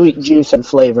sweet juice and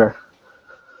flavor.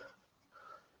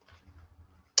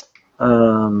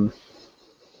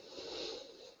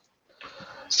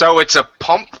 So it's a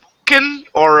pumpkin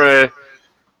or a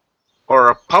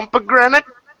pomegranate?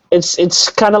 It's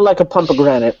kind of like a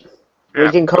pomegranate. Yeah.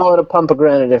 We can call it a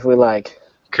pomegranate if we like.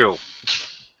 Cool.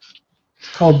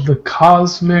 Called the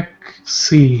Cosmic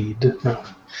Seed. No.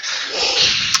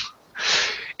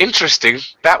 interesting.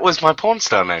 That was my porn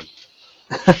star name.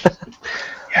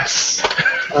 Yes.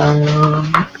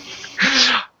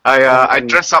 I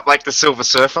dress up like the Silver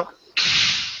Surfer.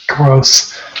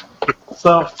 Gross.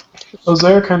 So,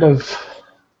 Ozair kind of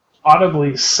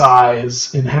audibly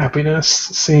sighs in happiness,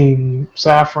 seeing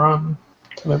Saffron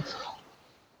kind of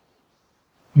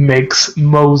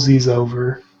moseys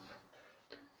over,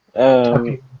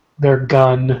 tucking their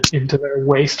gun into their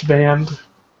waistband.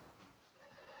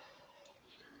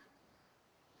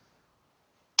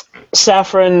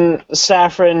 Saffron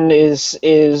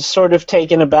is sort of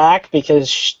taken aback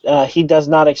because he does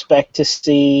not expect to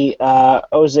see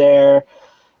Ozair,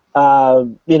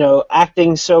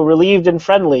 acting so relieved and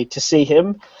friendly to see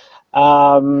him.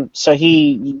 So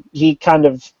he kind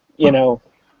of,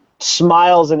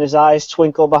 smiles and his eyes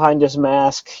twinkle behind his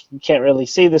mask. You can't really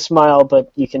see the smile,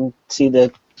 but you can see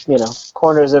the,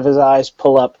 corners of his eyes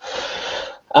pull up.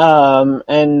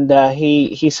 And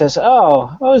he says,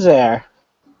 "Oh, Ozair,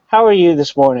 how are you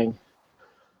this morning?"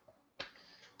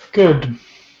 Good.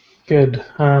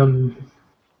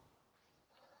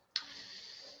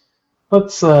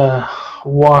 Let's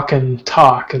walk and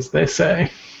talk, as they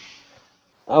say.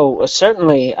 Oh,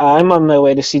 certainly. I'm on my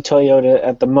way to see Toyota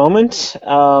at the moment.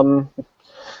 Are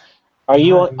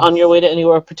you on your way to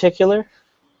anywhere particular?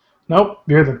 Nope,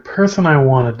 you're the person I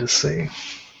wanted to see.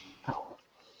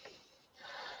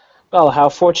 Well, how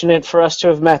fortunate for us to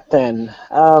have met then.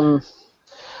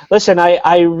 Listen,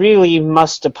 I really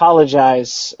must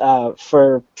apologize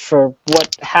for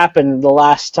what happened the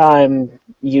last time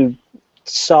you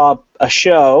saw a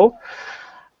show.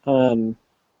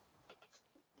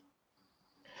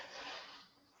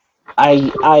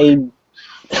 I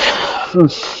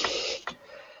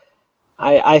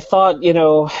thought,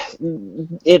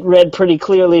 it read pretty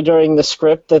clearly during the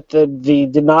script that the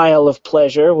denial of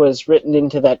pleasure was written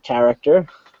into that character.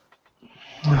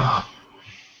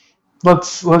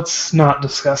 Let's not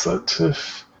discuss it,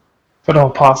 if at all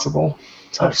possible.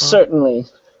 Oh, certainly.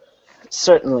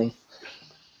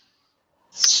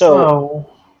 So,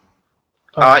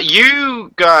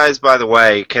 you guys, by the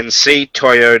way, can see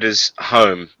Toyota's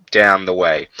home down the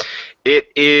way. It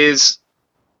is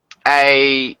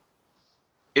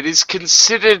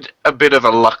considered a bit of a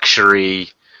luxury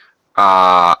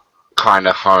kind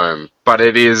of home, but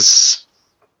it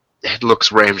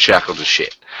looks ramshackle to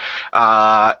shit.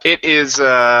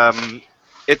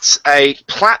 It's a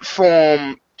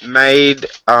platform made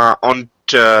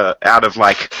out of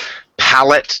like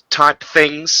pallet type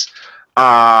things,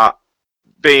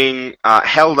 being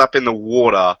held up in the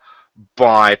water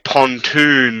by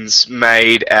pontoons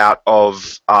made out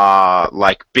of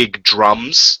like big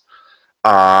drums,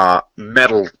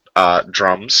 metal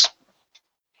drums,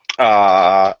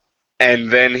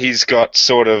 and then he's got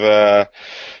sort of a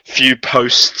few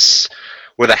posts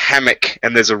with a hammock,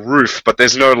 and there's a roof, but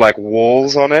there's no like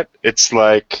walls on it. It's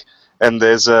like, and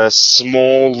there's a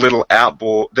small little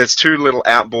outboard. There's two little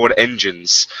outboard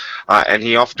engines, and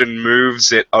he often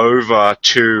moves it over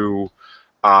to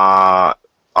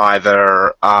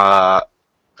either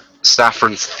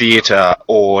Saffron's theater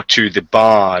or to the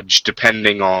barge,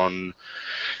 depending on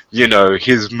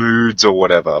his moods or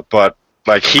whatever. But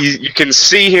like you can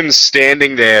see him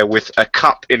standing there with a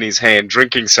cup in his hand,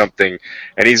 drinking something,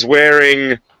 and he's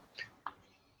wearing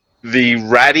the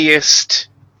rattiest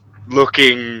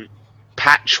looking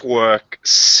patchwork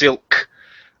silk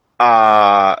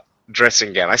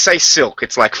dressing gown. I say silk,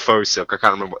 it's like faux silk. I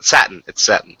can't remember what. Satin. It's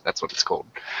satin. That's what it's called.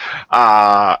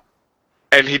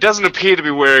 And he doesn't appear to be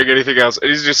wearing anything else. And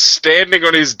he's just standing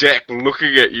on his deck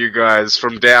looking at you guys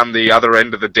from down the other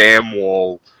end of the dam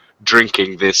wall,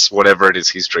 drinking this, whatever it is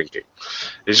he's drinking.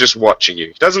 He's just watching you.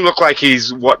 He doesn't look like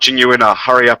he's watching you in a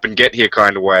hurry up and get here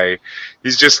kind of way.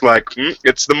 He's just like,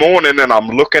 it's the morning and I'm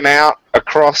looking out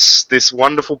across this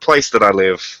wonderful place that I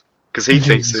live. Because he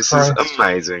thinks this is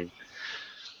amazing.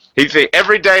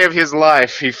 Every day of his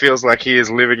life, he feels like he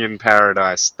is living in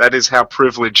paradise. That is how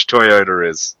privileged Toyota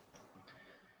is.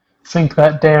 Sink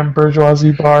that damn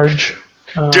bourgeoisie barge.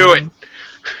 Do it!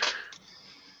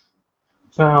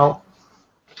 Now,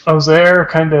 Ozair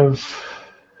kind of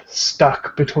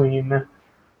stuck between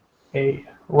a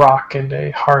rock and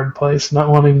a hard place, not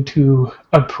wanting to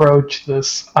approach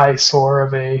this eyesore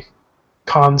of a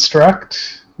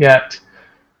construct, yet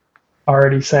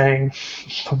already saying,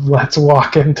 let's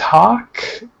walk and talk.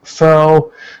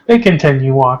 So they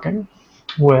continue walking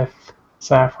with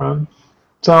Saffron.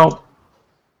 So,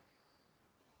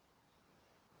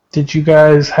 did you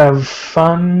guys have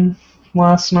fun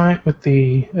last night with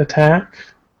the attack?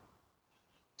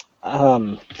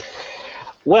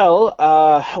 Well,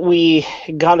 we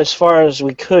got as far as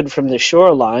we could from the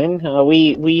shoreline.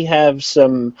 We have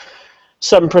some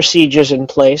procedures in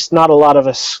place. Not a lot of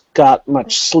us got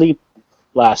much sleep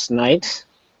last night.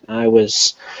 I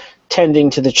was tending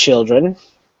to the children.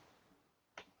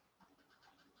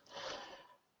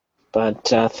 But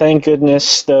thank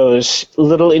goodness those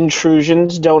little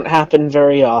intrusions don't happen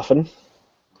very often.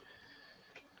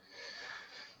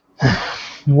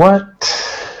 What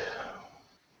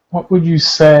would you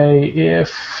say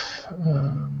if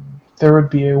there would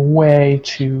be a way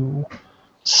to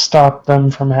stop them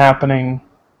from happening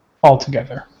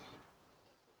altogether?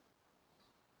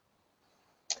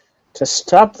 To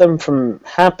stop them from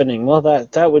happening, well,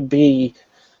 that would be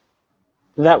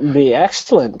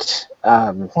excellent.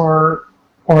 Or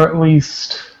at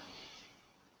least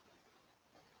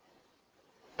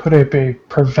put up a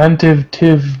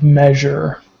preventative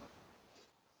measure.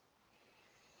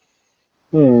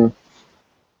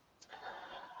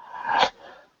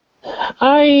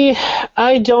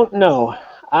 I don't know.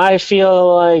 I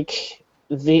feel like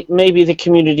maybe the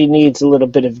community needs a little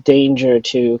bit of danger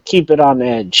to keep it on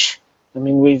edge. I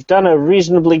mean, we've done a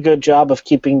reasonably good job of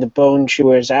keeping the bone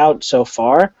chewers out so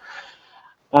far.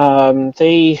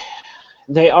 They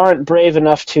aren't brave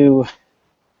enough to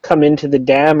come into the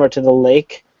dam or to the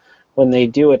lake when they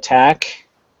do attack.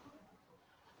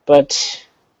 But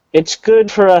it's good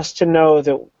for us to know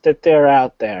that they're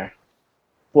out there,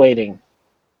 waiting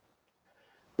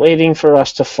for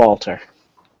us to falter.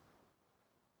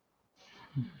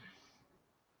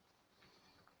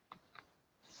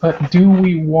 But do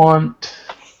we want,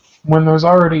 when there's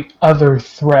already other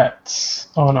threats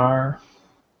on our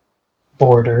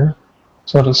border,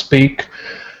 so to speak,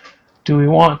 do we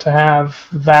want to have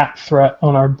that threat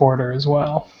on our border as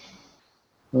well?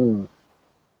 Well,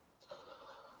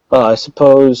 I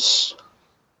suppose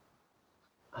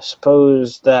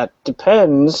that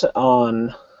depends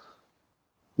on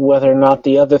whether or not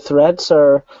the other threats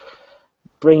are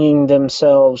bringing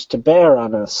themselves to bear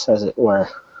on us, as it were.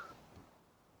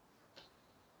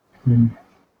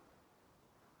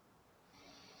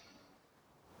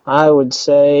 I would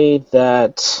say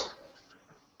that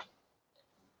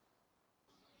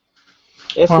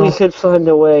if we could find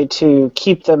a way to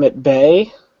keep them at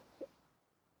bay,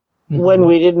 when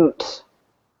we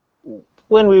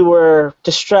were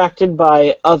distracted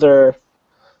by other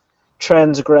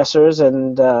transgressors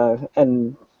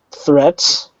and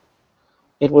threats,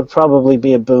 it would probably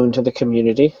be a boon to the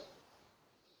community.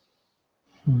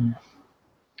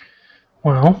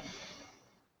 Well,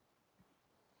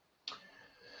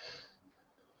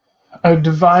 I've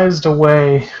devised a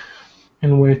way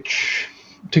in which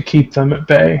to keep them at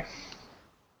bay.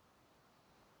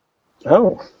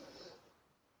 Oh.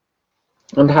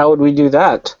 And how would we do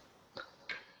that?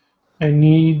 I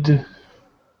need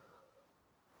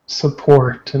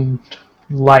support and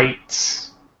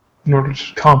lights in order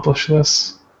to accomplish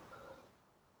this.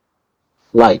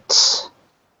 Lights.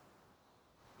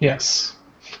 Yes.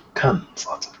 Guns,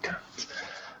 lots of guns.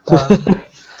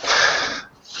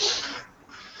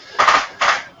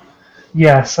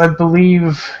 Yes, I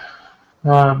believe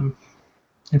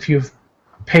if you've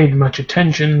paid much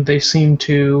attention, they seem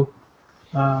to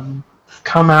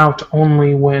come out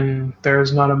only when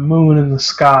there's not a moon in the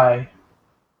sky.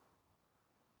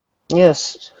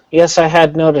 Yes, I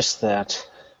had noticed that.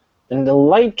 And the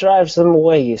light drives them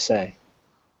away, you say?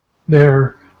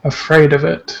 They're afraid of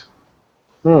it,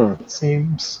 it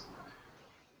seems.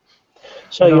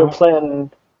 So your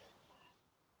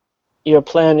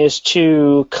plan is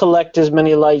to collect as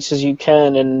many lights as you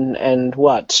can and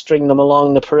what? String them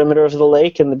along the perimeter of the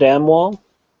lake and the dam wall?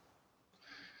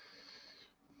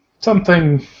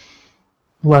 Something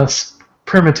less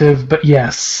primitive, but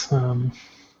yes.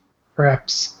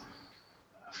 Perhaps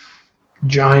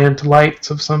giant lights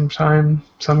of some kind.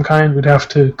 We'd have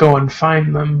to go and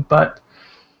find them, but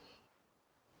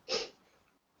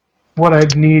what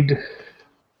I'd need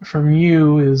from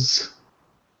you is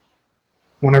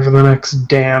whenever the next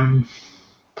dam...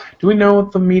 Do we know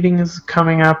if the meeting is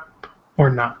coming up or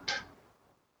not?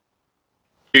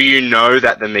 Do you know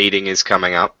that the meeting is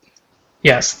coming up?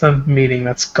 Yes, the meeting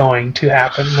that's going to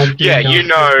happen. Yeah,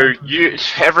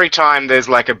 every time there's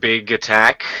like a big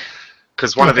attack,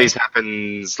 because one of these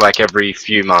happens like every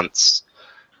few months,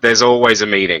 there's always a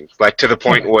meeting. Like to the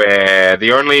point where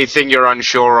the only thing you're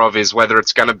unsure of is whether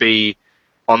it's going to be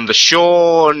on the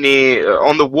shore,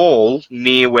 on the wall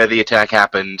near where the attack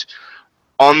happened,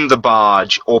 on the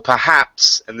barge, or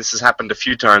perhaps, and this has happened a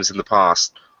few times in the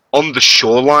past, on the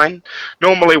shoreline.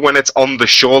 Normally when it's on the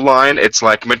shoreline, it's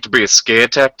like meant to be a scare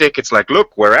tactic. It's like,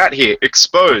 look, we're out here,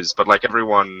 exposed, but like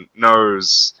everyone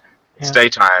knows it's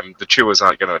daytime, the chewers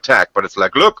aren't going to attack. But it's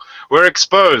like, look, we're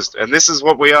exposed, and this is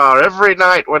what we are every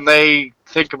night when they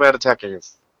think about attacking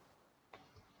us.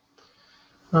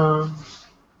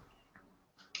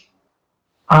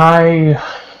 I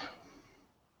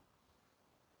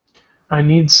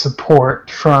need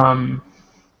support from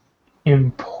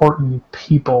important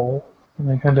people,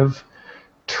 and I kind of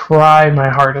try my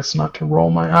hardest not to roll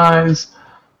my eyes.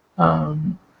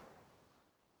 And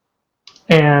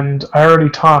I already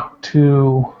talked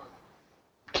to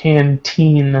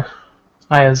Canteen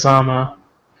Ayazama,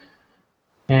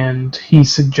 and he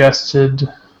suggested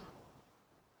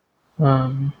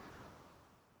coming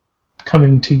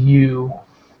to you,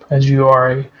 as you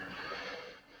are a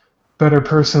better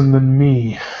person than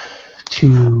me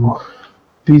to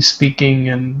be speaking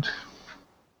and,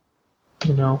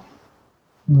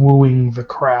 wooing the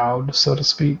crowd, so to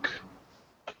speak.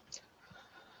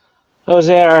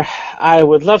 Ozair, I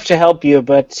would love to help you,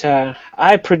 but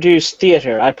I produce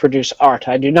theater, I produce art,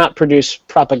 I do not produce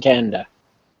propaganda.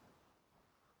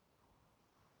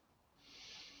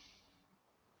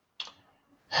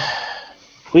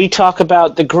 We talk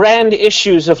about the grand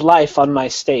issues of life on my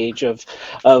stage, of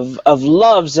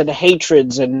loves and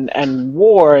hatreds and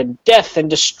war and death and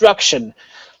destruction.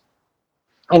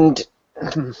 And,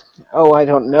 I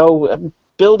don't know,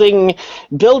 building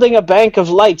a bank of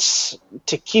lights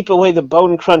to keep away the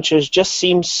bone crunchers just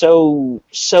seems so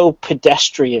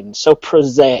pedestrian, so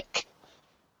prosaic.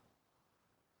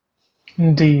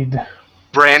 Indeed.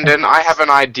 Brandon, I have an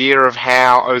idea of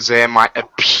how Ozair might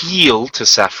appeal to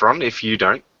Saffron, if you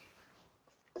don't.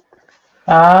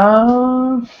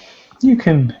 You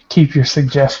can keep your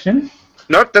suggestion.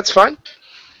 Nope, that's fine.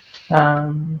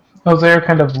 Ozair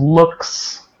kind of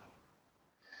looks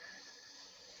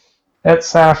at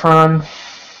Saffron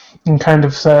and kind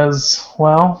of says,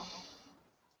 well,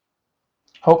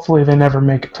 hopefully they never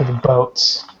make it to the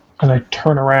boats. And I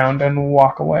turn around and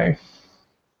walk away.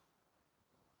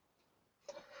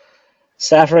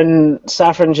 Saffron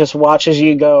just watches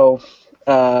you go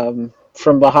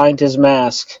from behind his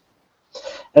mask,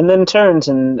 and then turns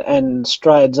and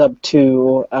strides up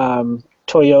to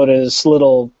Toyota's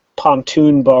little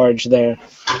pontoon barge there.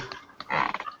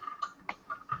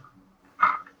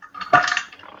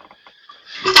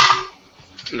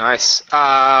 Nice.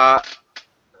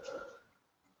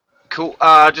 Cool.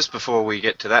 Just before we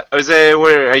get to that, Ozair,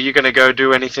 where are you going to go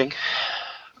do anything?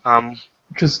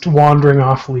 Just wandering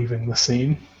off, leaving the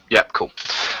scene. Yep, cool.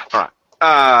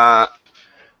 Alright.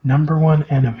 Number one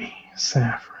enemy,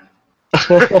 Saffron.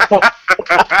 Sorry,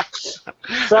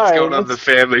 What's going on the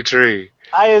family tree?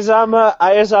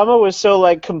 Ayazama was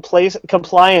so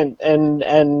compliant and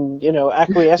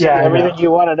acquiescent to everything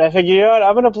you wanted. I figured, you know what,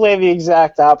 I'm going to play the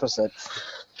exact opposite.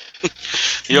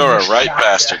 You're a right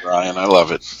bastard, Ryan. I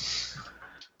love it.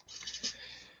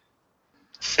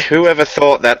 Whoever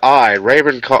thought that I,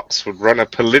 Raven Cox, would run a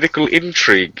political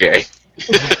intrigue game?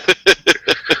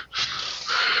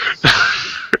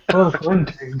 Political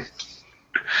intrigue.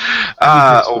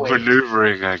 Or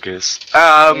maneuvering, I guess.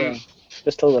 Yeah,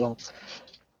 just a little.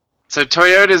 So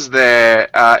Toyota's there.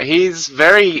 He's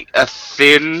very a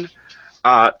thin,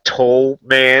 tall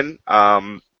man.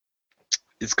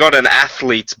 He's got an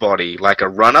athlete's body, like a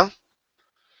runner.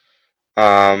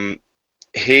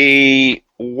 He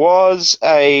was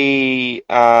a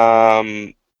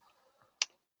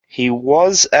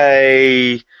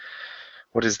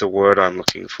what is the word I'm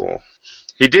looking for?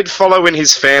 He did follow in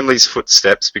his family's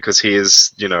footsteps because he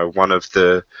is, one of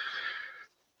the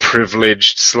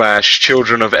privileged /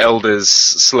 children of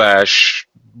elders /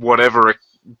 whatever it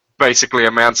basically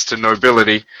amounts to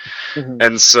nobility. Mm-hmm.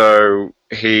 And so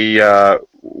he,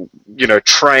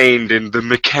 trained in the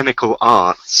mechanical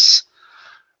arts,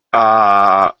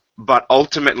 but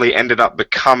ultimately ended up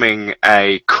becoming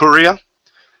a courier.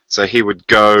 So he would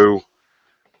go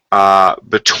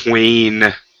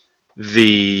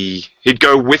he'd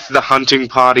go with the hunting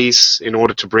parties in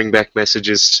order to bring back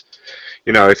messages,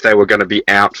 if they were going to be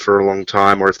out for a long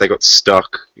time or if they got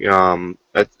stuck or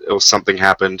something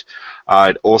happened.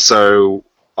 It also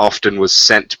often was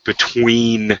sent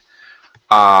between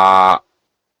as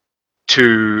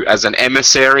an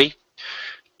emissary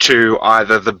to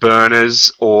either the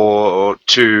Burners or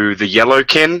to the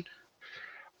Yellowkin.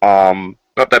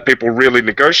 Not that people really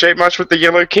negotiate much with the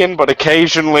Yellowkin, but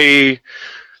occasionally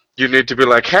you need to be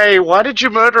like, hey, why did you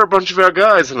murder a bunch of our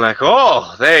guys? And like,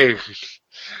 oh, they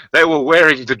were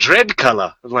wearing the dread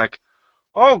color. And like,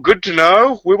 oh, good to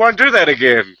know. We won't do that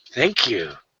again. Thank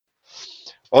you.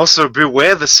 Also,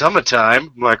 beware the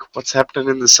summertime. I'm like, what's happening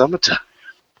in the summertime?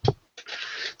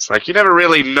 It's like you never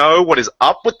really know what is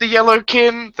up with the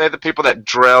Yellowkin. They're the people that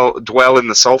dwell in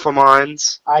the sulfur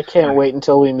mines. I can't wait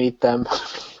until we meet them.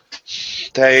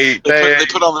 They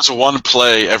put on this one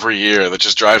play every year that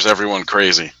just drives everyone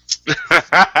crazy.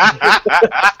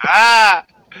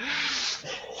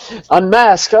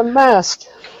 Unmask, unmask.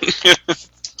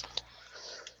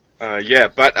 Yeah,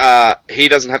 but he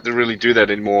doesn't have to really do that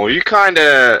anymore. You kind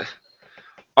of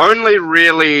only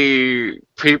really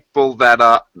people that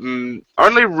are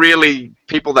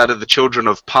the children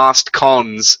of past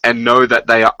cons and know that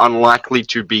they are unlikely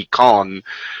to be con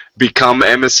become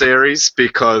emissaries,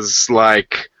 because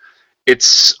like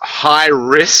it's high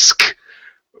risk,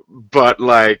 but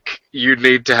like you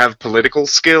need to have political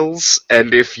skills,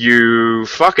 and if you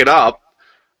fuck it up,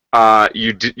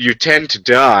 you tend to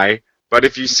die. But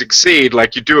if you succeed,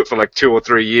 like you do it for like 2 or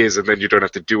 3 years, and then you don't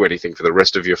have to do anything for the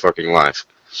rest of your fucking life.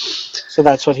 So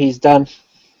that's what he's done.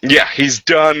 Yeah, he's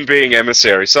done being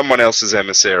emissary. Someone else is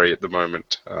emissary at the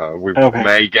moment. We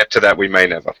may get to that, we may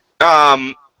never.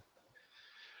 But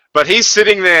he's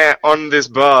sitting there on this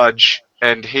barge,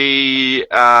 and he's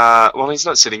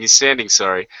not sitting, he's standing,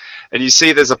 sorry. And you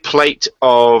see there's a plate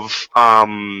of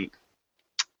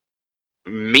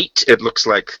meat. It looks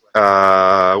like,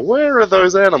 where are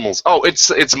those animals? Oh, it's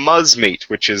muzz meat,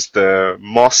 which is the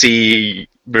mossy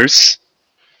moose.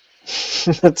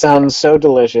 That sounds so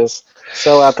delicious.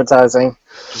 So appetizing.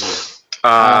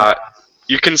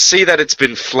 You can see that it's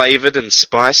been flavored and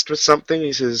spiced with something.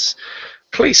 He says,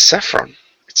 "Please, Saffron,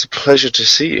 it's a pleasure to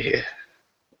see you here."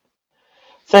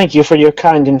 Thank you for your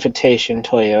kind invitation,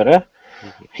 Toyota.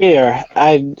 Here,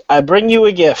 I bring you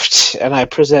a gift, and I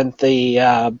present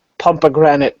the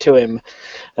pomegranate to him,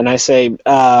 and I say,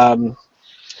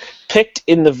 picked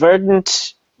in the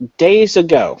verdant days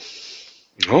ago.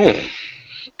 Oh,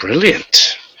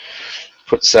 brilliant.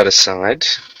 Puts that aside.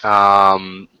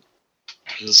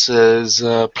 Says,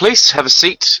 please have a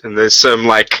seat. And there's some,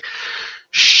 like,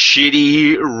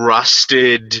 shitty,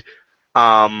 rusted,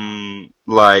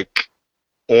 like,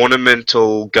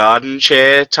 ornamental garden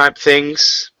chair type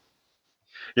things.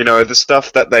 You know, the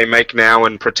stuff that they make now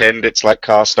and pretend it's like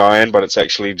cast iron, but it's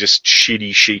actually just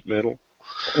shitty sheet metal.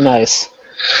 Nice.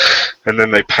 And then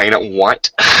they paint it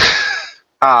white.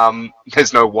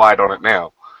 There's no white on it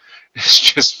now. It's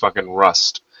just fucking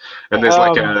rust. And there's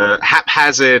like a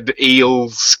haphazard eel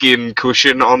skin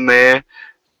cushion on there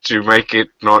to make it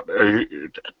not a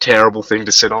terrible thing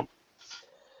to sit on.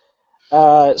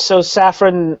 So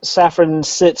Saffron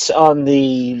sits on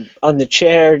the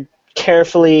chair,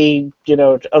 carefully,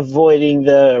 avoiding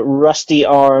the rusty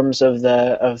arms of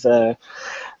the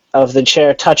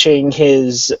chair touching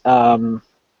his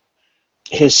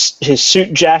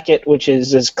suit jacket, which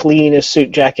is as clean as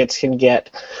suit jackets can get,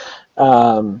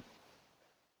 and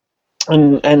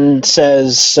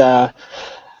says,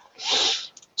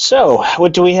 "So,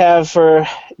 what do we have for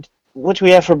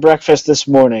breakfast this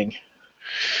morning?"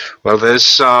 Well, there's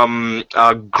some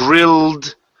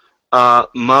grilled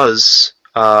muzz.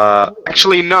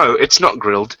 Actually, no, it's not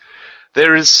grilled.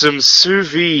 There is some sous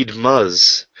vide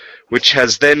muzz, which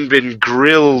has then been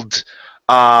grilled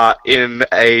in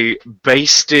a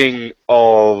basting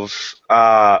of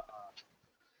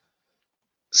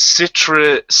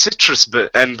citrus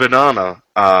and banana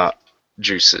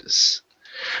juices.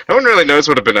 No one really knows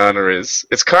what a banana is.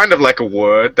 It's kind of like a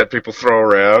word that people throw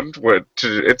around.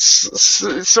 It's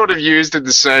sort of used in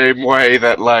the same way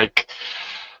that, like,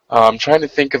 I'm trying to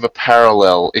think of a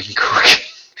parallel in cooking.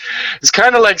 It's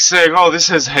kind of like saying, "Oh, this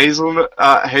has hazelnut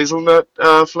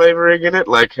flavoring in it."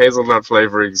 Like hazelnut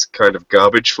flavoring is kind of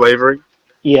garbage flavoring.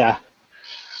 Yeah.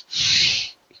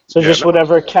 So just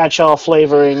whatever catch-all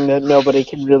flavoring that nobody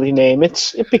can really name,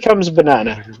 it becomes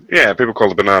banana. Yeah, people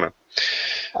call it banana.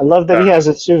 I love that he has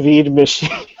a sous vide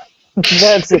machine.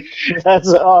 That's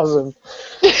awesome.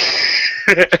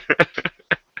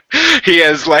 He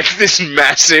has like this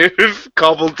massive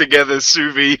cobbled together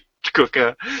sous vide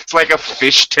cooker. It's like a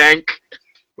fish tank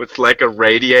with like a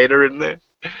radiator in there.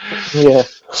 Yeah.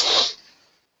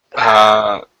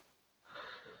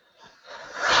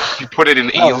 You put it in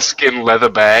eelskin leather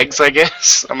bags, I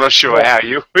guess. I'm not sure how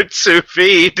you would sous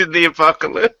vide in the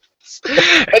apocalypse.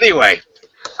 Anyway,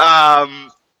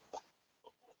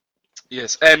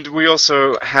 yes, and we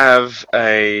also have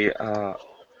a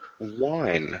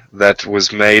wine that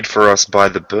was made for us by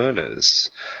the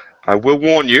Burners. I will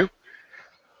warn you,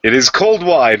 it is cold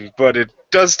wine, but it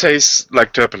does taste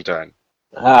like turpentine.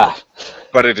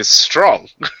 But it is strong.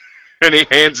 And he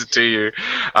hands it to you,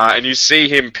 and you see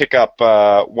him pick up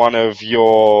one of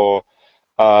your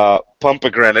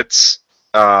pomegranates,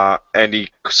 and he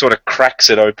sort of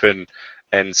cracks it open,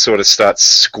 and sort of starts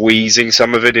squeezing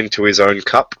some of it into his own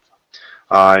cup.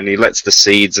 And he lets the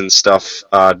seeds and stuff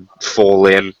fall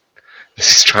in.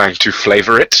 He's trying to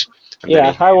flavor it. And then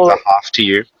Yeah, he I hands will. a half to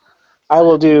you. I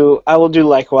will do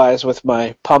likewise with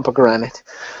my pomegranate.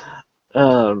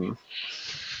 So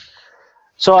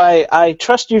I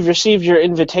trust you've received your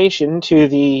invitation to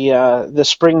the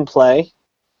spring play.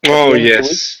 Oh, the end of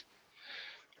the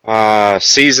yes.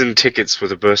 Season tickets were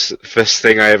the first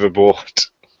thing I ever bought.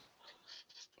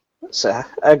 It's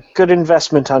a good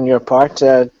investment on your part.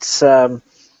 It's a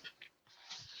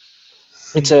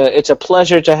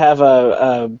pleasure to have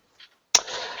a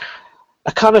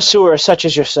connoisseur such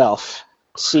as yourself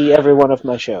see every one of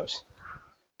my shows.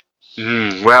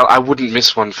 Well, I wouldn't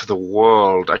miss one for the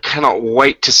world. I cannot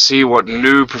wait to see what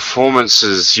new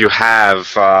performances you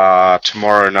have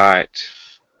tomorrow night.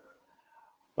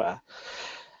 Well,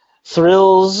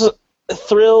 thrills,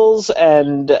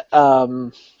 and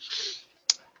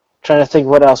trying to think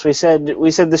what else we said.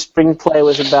 We said the spring play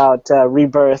was about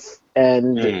rebirth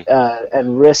and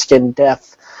risk and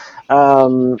death.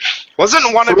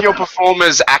 Wasn't one of your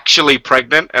performers actually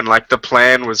pregnant, and like the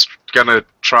plan was gonna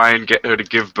try and get her to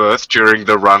give birth during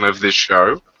the run of this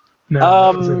show?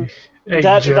 No,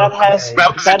 that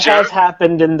has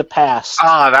happened in the past.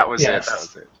 That was Yes. it. That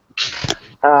was it.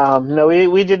 No,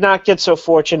 we did not get so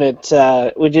fortunate.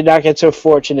 We did not get so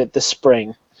fortunate this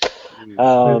spring.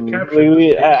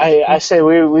 I say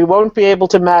we won't be able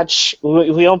to match.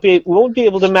 We won't be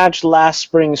able to match last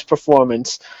spring's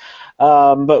performance.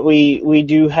 But we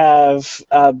do have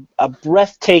a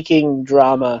breathtaking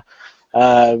drama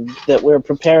that we're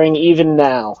preparing even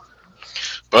now.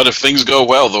 But if things go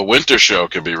well, the winter show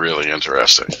could be really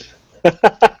interesting.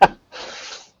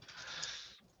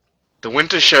 The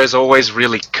winter show is always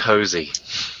really cozy.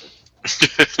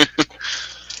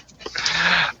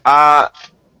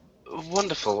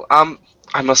 Wonderful. I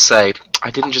must say,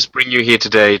 I didn't just bring you here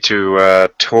today to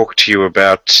talk to you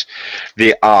about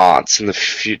the arts and the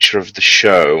future of the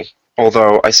show.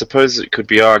 Although I suppose it could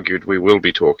be argued we will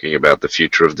be talking about the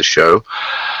future of the show.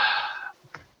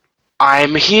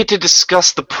 I'm here to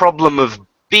discuss the problem of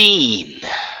Bean.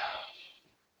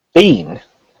 Bean.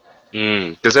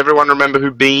 Does everyone remember who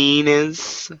Bean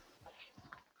is?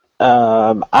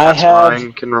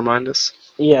 Ryan can remind us.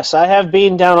 Yes, I have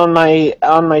Bean down on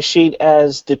my sheet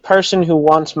as the person who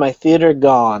wants my theater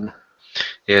gone.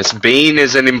 Yes, Bean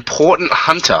is an important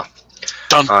hunter.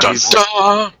 Dun, dun,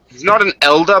 dun. He's not an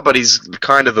elder, but he's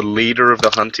kind of the leader of the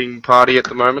hunting party at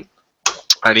the moment.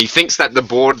 And he thinks that the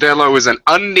bordello is an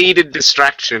unneeded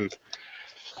distraction,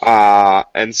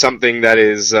 and something that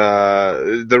is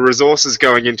the resources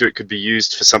going into it could be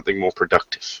used for something more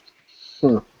productive.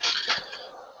 In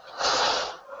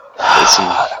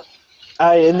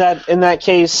that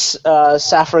case,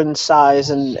 Saffron sighs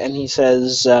and he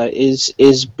says,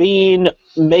 "Is Bean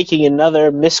making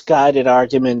another misguided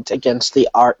argument against the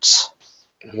arts?"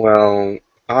 Well,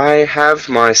 I have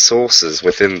my sources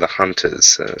within the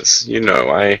hunters. As you know,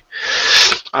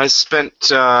 I spent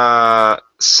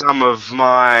some of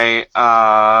my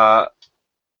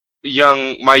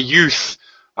youth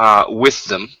with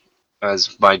them,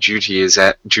 as my duties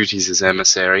as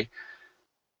emissary.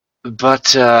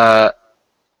 But I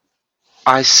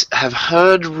have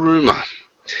heard rumor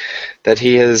that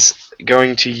he is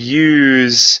going to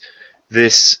use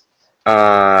this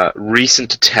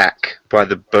recent attack by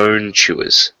the Bone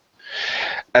Chewers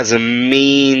as a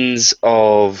means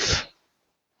of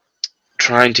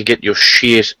trying to get your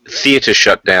theater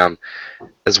shut down,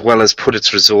 as well as put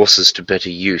its resources to better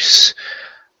use.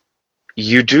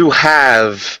 You do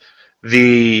have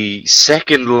the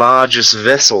second largest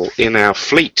vessel in our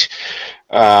fleet,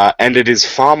 and it is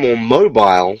far more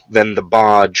mobile than the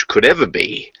barge could ever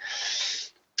be.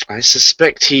 I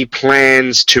suspect he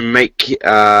plans to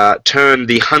turn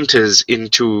the hunters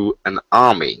into an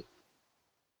army,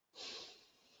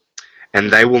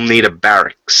 and they will need a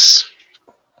barracks.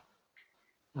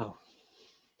 Oh,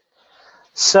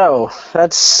 so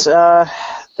that's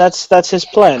his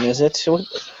plan, is it?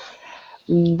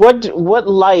 What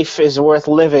life is worth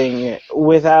living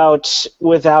without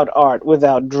art,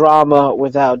 without drama,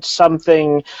 without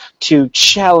something to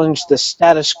challenge the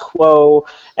status quo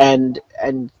and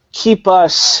keep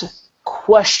us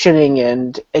questioning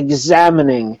and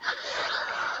examining?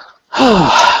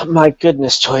 My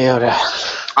goodness, Toyota.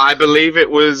 I believe it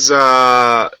was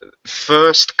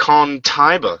First Con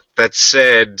Tiber that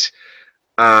said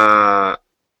art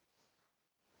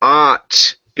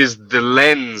is the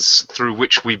lens through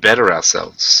which we better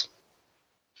ourselves.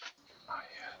 Oh,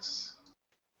 yes.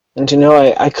 And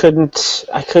I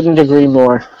couldn't agree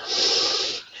more.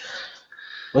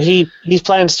 Well, he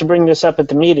plans to bring this up at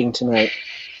the meeting tonight.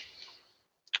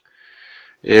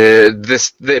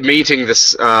 The meeting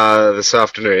this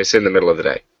afternoon. It's in the middle of the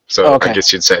day, so Okay. I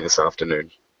guess you'd say this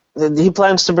afternoon. He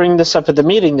plans to bring this up at the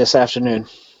meeting this afternoon.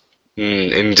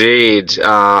 Indeed.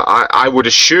 I would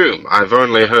assume. I've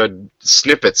only heard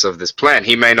snippets of this plan.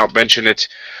 He may not mention it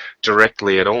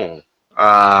directly at all.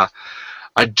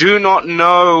 I do not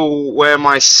know where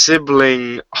my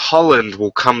sibling Holland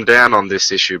will come down on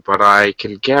this issue, but I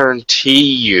can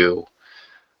guarantee you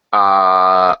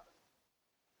that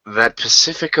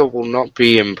Pacifica will not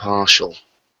be impartial.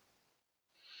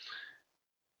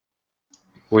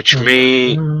 Which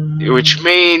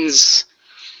means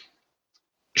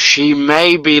she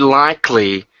may be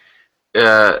likely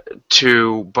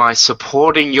to, by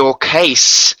supporting your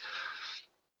case,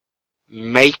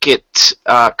 make it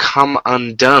come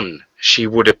undone. She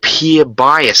would appear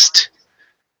biased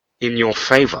in your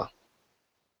favor.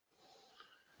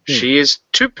 She is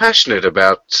too passionate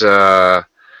about the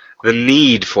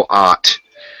need for art.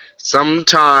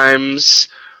 Sometimes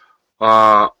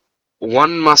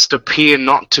one must appear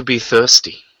not to be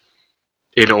thirsty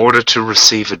in order to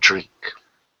receive a drink.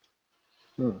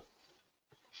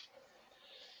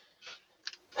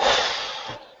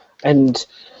 And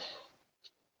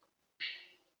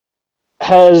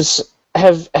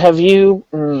have you?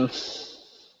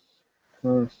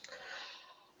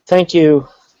 Thank you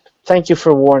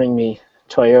for warning me,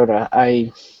 Toyota.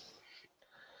 I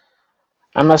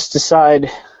must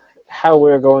decide how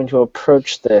we're going to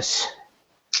approach this.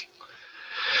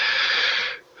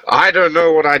 I don't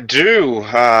know what I'd do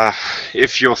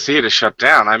if your theater shut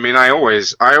down. I mean, I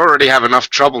already have enough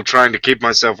trouble trying to keep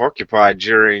myself occupied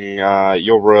during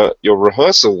your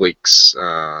rehearsal weeks.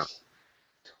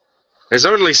 There's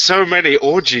only so many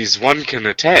orgies one can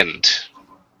attend.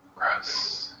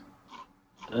 Gross.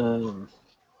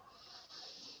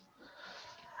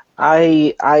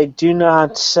 I do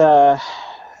not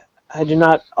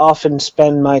often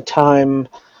spend my time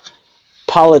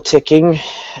politicking.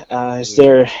 Is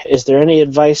there any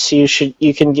advice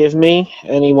you can give me?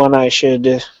 Anyone I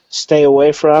should stay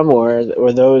away from,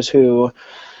 or those who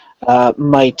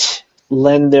might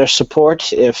lend their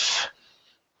support if?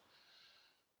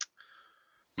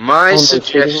 My Only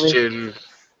suggestion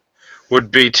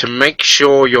would be to make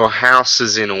sure your house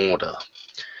is in order.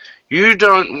 You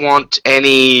don't want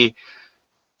anyone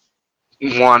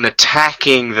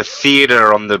attacking the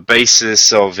theater on the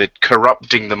basis of it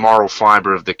corrupting the moral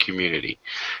fiber of the community.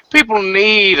 People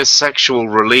need a sexual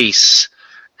release,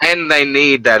 and they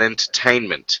need that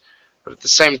entertainment. But at the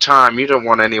same time, you don't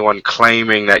want anyone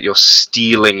claiming that you're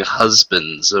stealing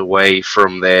husbands away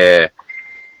from their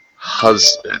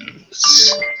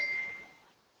husbands.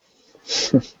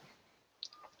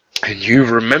 And you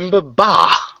remember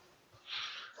Bar?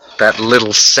 That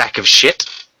little sack of shit?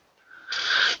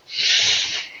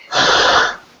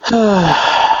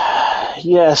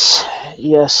 Yes,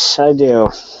 I do.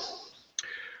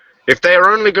 If they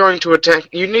are only going to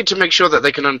attack, you need to make sure that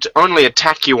they can only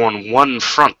attack you on one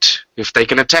front. If they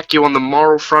can attack you on the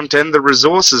moral front and the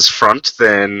resources front,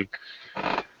 then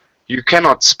you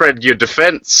cannot spread your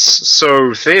defense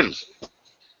so thin.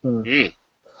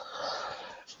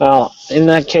 Well, in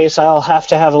that case, I'll have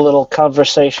to have a little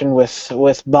conversation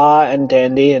with Ba and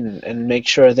Dandy and make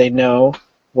sure they know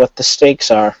what the stakes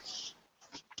are.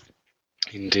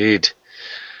 Indeed.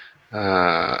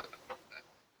 And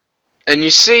you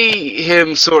see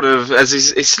him sort of, as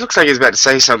it looks like he's about to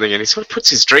say something, and he sort of puts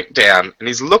his drink down, and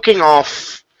he's looking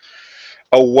off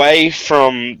away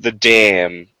from the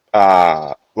dam,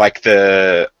 like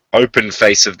the open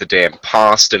face of the dam,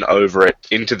 past and over it,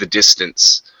 into the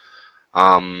distance.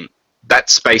 That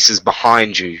space is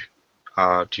behind you.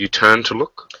 Do you turn to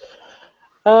look?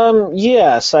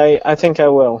 Yes, I think I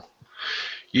will.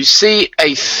 You see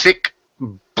a thick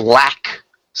black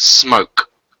smoke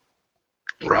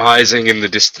rising in the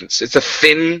distance. It's a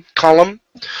thin column,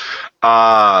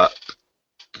 but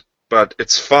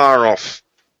it's far off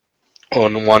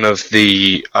on one of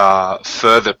the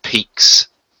further peaks.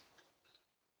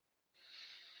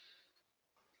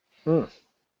 I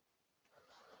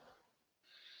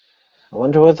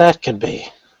wonder what that could be.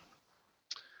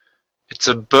 It's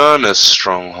a burner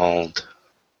stronghold,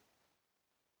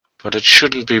 but it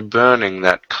shouldn't be burning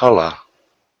that color.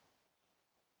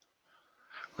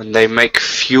 When they make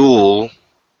fuel,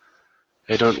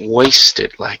 they don't waste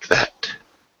it like that.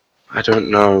 I don't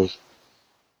know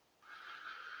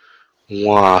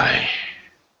why.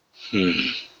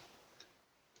 And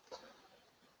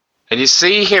you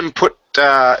see him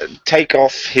take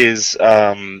off his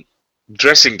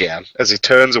dressing gown as he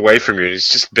turns away from you. He's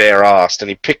just bare-assed, and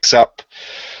he picks up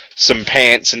some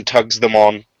pants and tugs them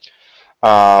on.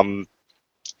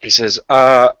 He says,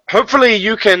 hopefully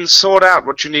you can sort out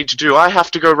what you need to do. I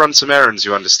have to go run some errands,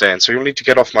 you understand, so you'll need to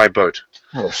get off my boat.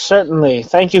 Oh, certainly.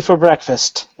 Thank you for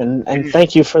breakfast, and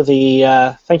thank you for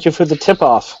the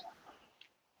tip-off.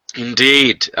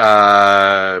 Indeed.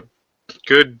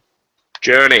 Good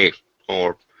journey,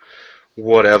 or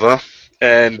whatever.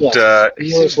 And Yes,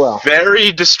 he's you as well.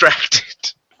 very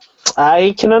distracted.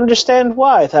 I can understand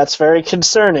why. That's very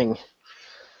concerning.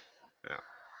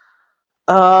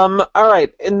 All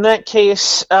right. In that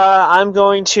case, I'm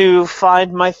going to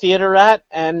find my theater rat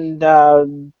and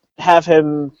have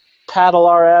him paddle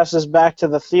our asses back to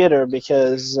the theater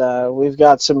because we've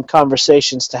got some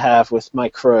conversations to have with my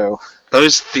crew.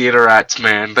 Those theater rats,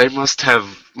 man, they must have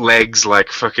legs like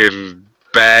fucking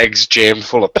bags jammed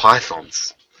full of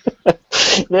pythons.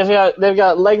 They've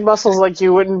got leg muscles like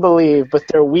you wouldn't believe, but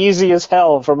they're wheezy as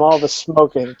hell from all the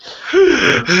smoking.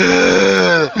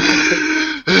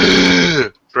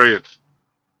 Brilliant.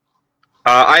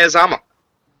 Ayazama,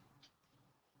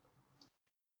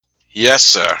 Yes,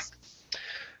 sir.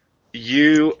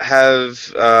 you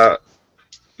have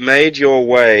made your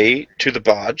way to the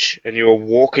barge, and you are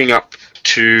walking up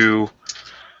to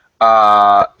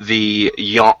the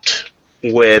yacht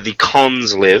where the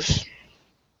cons live.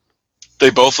 They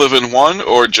both live in one,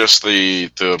 or just the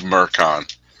Mercon?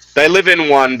 They live in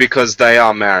one because they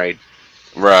are married.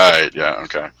 Right, yeah,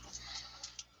 okay.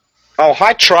 Oh,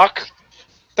 hi, truck.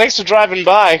 Thanks for driving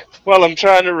by while I'm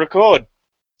trying to record.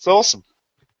 It's awesome.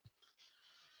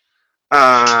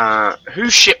 Who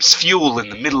ships fuel in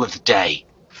the middle of the day?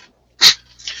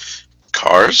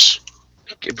 Cars?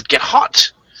 It would get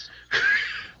hot.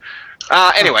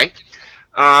 Anyway,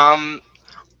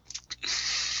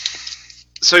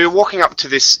 so you're walking up to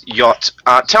this yacht.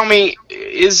 Tell me,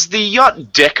 is the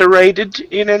yacht decorated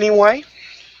in any way?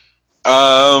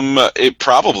 It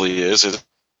probably is. It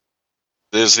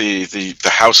is the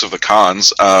House of the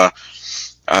Cons.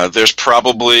 There's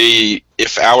probably,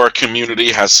 if our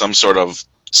community has some sort of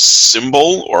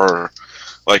symbol, or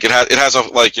like it has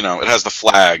the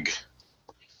flag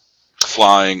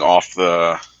flying off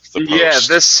the post. Yeah,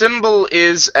 the symbol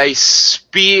is a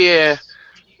spear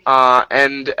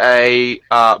and a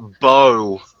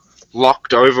bow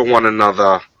locked over one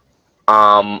another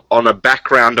on a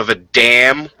background of a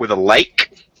dam with a lake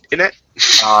in it,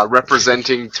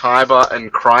 representing Tiber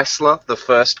and Chrysler, the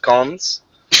first cons.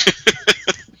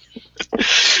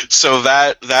 So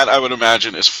that I would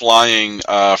imagine is flying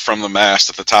from the mast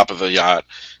at the top of the yacht,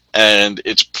 and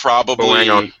it's probably. Oh, hang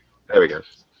on. There we go.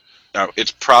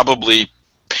 It's probably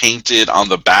painted on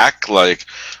the back, like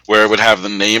where it would have the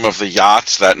name of the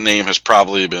yacht. That name has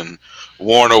probably been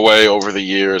worn away over the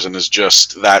years, and is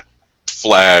just that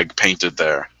flag painted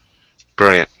there.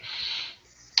 Brilliant.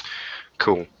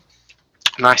 Cool.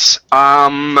 Nice.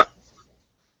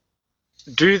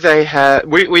 Do they have...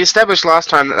 We established last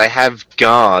time that they have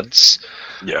guards.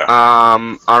 Yeah.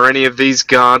 Are any of these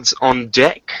guards on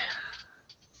deck?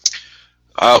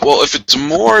 Well, if it's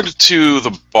moored to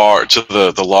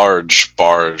the large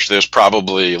barge, there's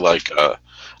probably like a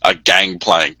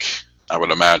gangplank, I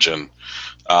would imagine.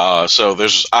 So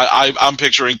I'm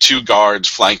picturing 2 guards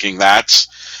flanking that,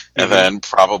 and then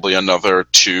probably another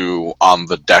 2 on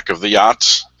the deck of the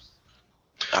yacht.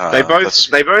 They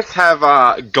both have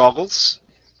goggles.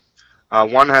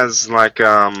 One has like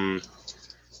the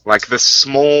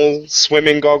small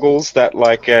swimming goggles that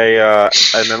like an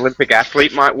Olympic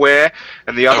athlete might wear,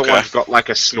 and the other one's got like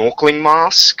a snorkeling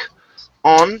mask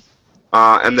on,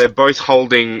 and they're both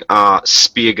holding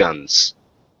spear guns.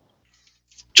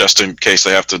 Just in case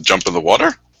they have to jump in the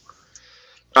water?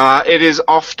 It is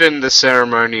often the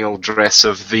ceremonial dress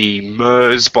of the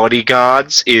MERS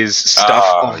bodyguards is stuff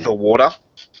off the water.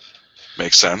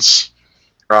 Makes sense.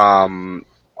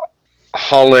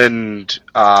 Holland,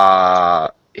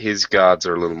 his guards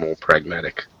are a little more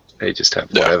pragmatic. They just have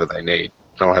whatever they need.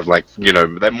 They'll have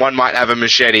then one might have a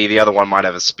machete, the other one might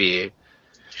have a spear.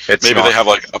 Maybe they have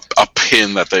like a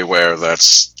pin that they wear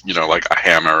that's, like a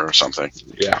hammer or something.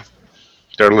 Yeah.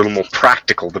 They're a little more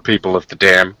practical, the people of the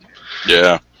dam.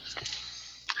 Yeah.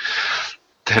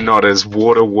 They're not as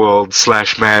Waterworld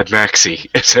 / Mad Maxi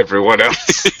as everyone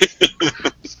else.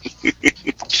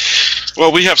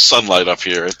 Well, we have sunlight up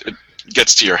here. It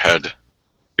gets to your head.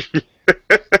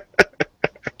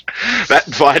 That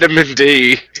vitamin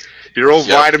D. You're all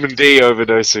vitamin D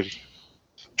overdosing.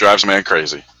 Drives man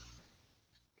crazy.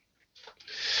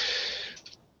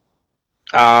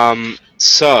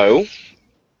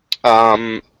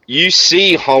 You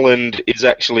see Holland is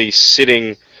actually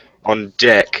sitting on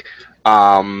deck,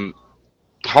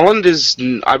 Holland is,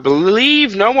 I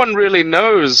believe, no one really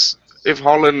knows if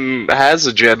Holland has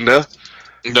a gender.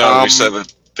 No, we said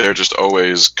that they're just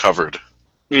always covered.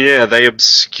 Yeah, they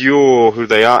obscure who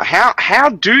they are. How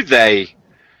do they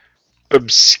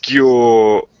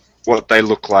obscure what they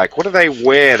look like? What do they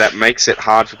wear that makes it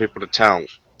hard for people to tell?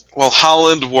 Well,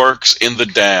 Holland works in the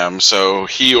dam, so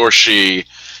he or she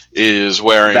is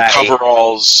wearing They.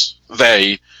 coveralls.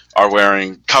 They are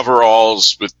wearing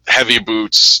coveralls with heavy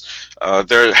boots.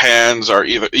 Their hands are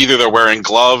either they're wearing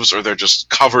gloves or they're just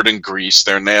covered in grease.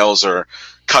 Their nails are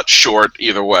cut short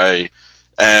either way,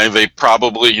 and they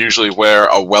probably usually wear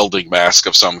a welding mask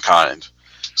of some kind.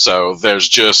 So there's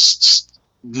just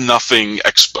nothing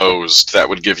exposed that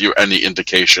would give you any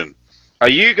indication. Are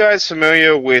you guys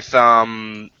familiar with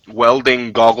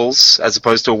welding goggles as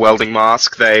opposed to a welding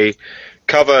mask? They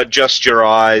cover just your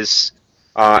eyes,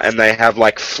 and they have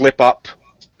like flip-up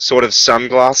sort of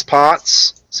sunglass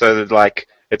parts. So that like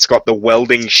it's got the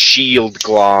welding shield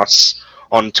glass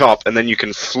on top, and then you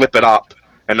can flip it up,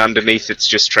 and underneath it's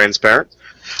just transparent.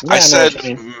 Yeah, I know said what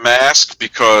you mean. mask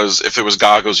because if it was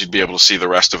goggles, you'd be able to see the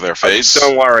rest of their face.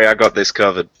 Don't worry, I got this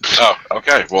covered. Oh,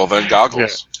 okay. Well, then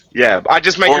goggles. Yeah, I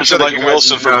just make Or is sure it that like you guys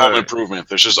Wilson from know. Home Improvement?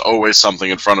 There's just always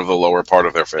something in front of the lower part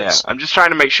of their Yeah, face. I'm just trying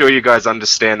to make sure you guys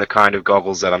understand the kind of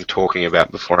goggles that I'm talking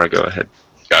about before I go ahead.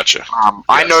 Gotcha.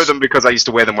 I Yes. know them because I used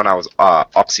to wear them when I was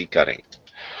oxy cutting.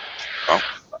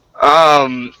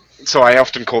 Oh. So I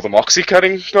often call them oxy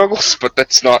cutting goggles, but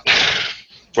that's not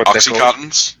what they're called.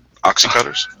 Oxycontins?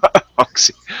 Oxycutters?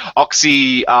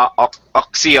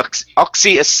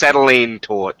 Oxyacetylene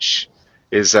torch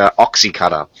is oxy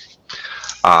cutter.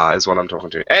 Is what I'm talking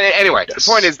to. Anyway, Yes.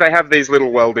 the point is they have these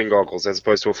little welding goggles as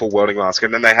opposed to a full welding mask,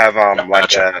 and then they have like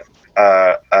gotcha.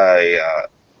 a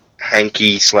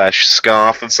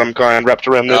hanky/scarf of some kind wrapped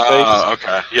around their face.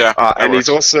 Okay. Yeah. And he's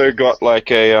also got like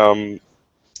a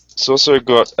he's also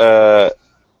got a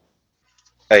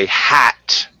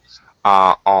hat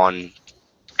on.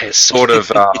 It's sort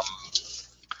of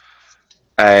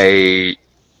a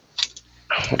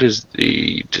what is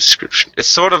the description? It's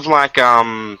sort of like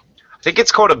I think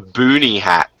it's called a boonie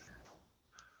hat.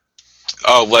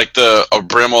 Oh, like a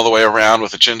brim all the way around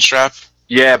with a chin strap?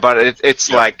 Yeah, but it's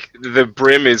Yep. like the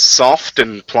brim is soft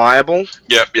and pliable.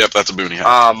 Yep, that's a boonie hat.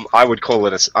 I might call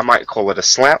it a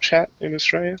slouch hat in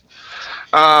Australia.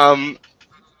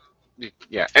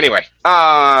 Yeah. Anyway,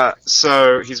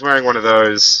 so he's wearing one of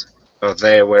those. Or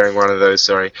they're wearing one of those.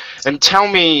 Sorry. And tell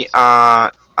me,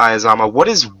 Ayazama, what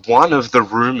is one of the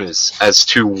rumors as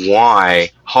to why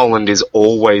Holland is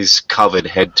always covered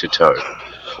head to toe?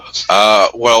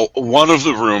 Well, one of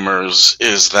the rumors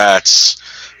is that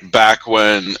back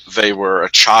when they were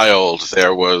a child,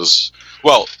 there was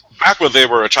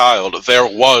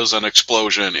an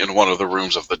explosion in one of the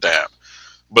rooms of the dam.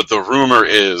 But the rumor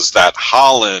is that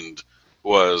Holland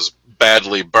was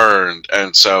badly burned,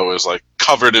 and so is like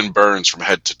covered in burns from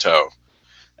head to toe,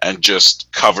 and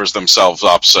just covers themselves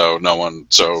up so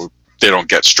they don't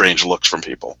get strange looks from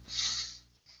people.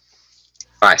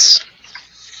 Nice.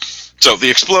 So the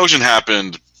explosion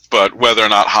happened, but whether or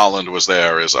not Holland was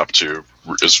there is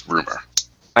rumor.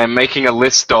 I'm making a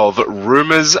list of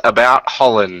rumors about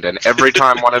Holland, and every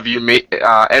time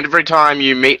every time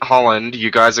you meet Holland,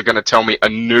 you guys are going to tell me a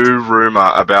new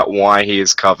rumor about why he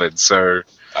is covered. So,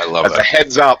 I love as a that.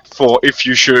 heads up for if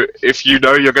you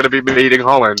know you're going to be meeting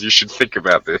Holland, you should think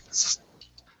about this.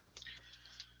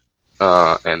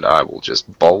 And I will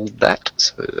just bold that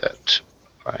so that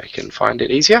I can find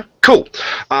it easier. Cool.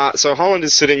 So Holland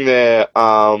is sitting there.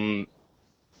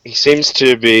 He seems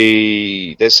to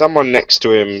be... There's someone next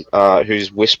to him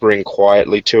who's whispering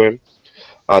quietly to him.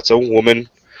 It's a woman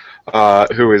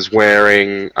who is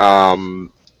wearing...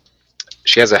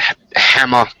 she has a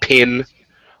hammer pin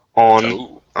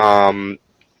on. Oh.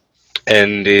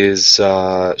 And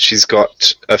she's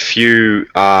got a few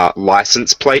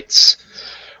license plates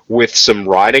with some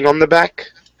writing on the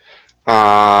back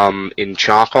in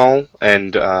charcoal,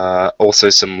 and also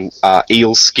some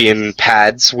eel skin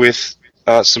pads with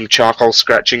some charcoal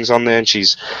scratchings on there, and she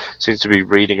seems to be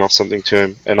reading off something to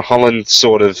him. And Holland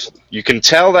you can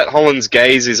tell that Holland's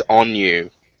gaze is on you,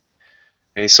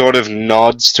 and he sort of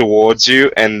nods towards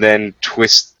you, and then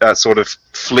sort of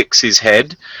flicks his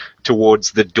head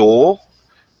towards the door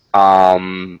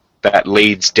that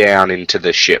leads down into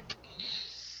the ship.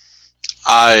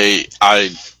 I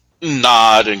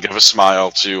nod and give a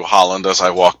smile to Holland as I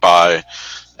walk by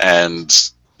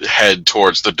and head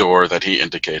towards the door that he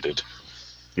indicated.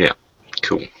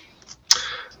 Cool.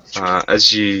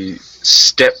 As you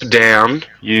step down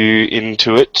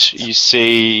into it, you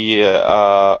see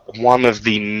one of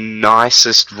the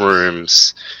nicest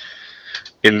rooms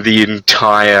in the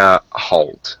entire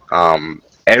hold.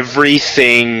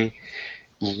 Everything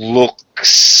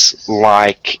looks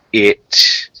like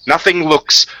it. Nothing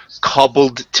looks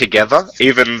cobbled together,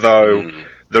 even though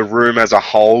the room as a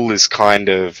whole is kind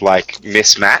of like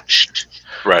mismatched.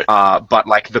 Right. But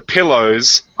like the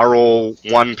pillows are all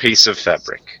one piece of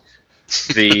fabric.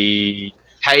 The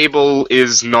table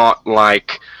is not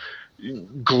like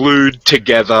glued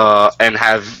together and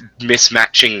have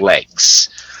mismatching legs.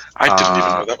 I didn't even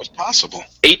know that was possible.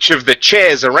 Each of the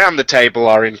chairs around the table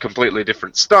are in completely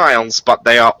different styles, but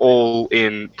they are all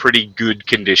in pretty good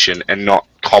condition and not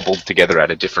cobbled together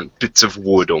out of different bits of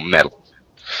wood or metal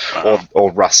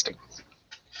or rusting.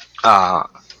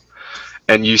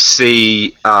 And you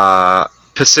see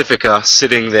Pacifica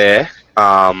sitting there.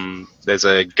 There's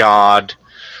a guard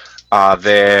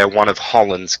there, one of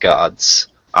Holland's guards,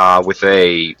 with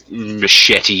a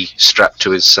machete strapped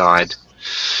to his side.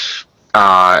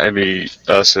 And he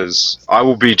says, "I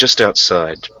will be just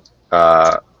outside,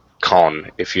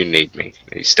 Con, if you need me."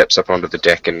 He steps up onto the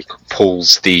deck and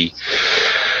pulls the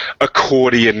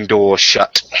accordion door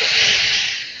shut.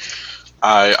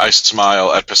 I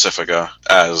smile at Pacifica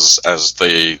as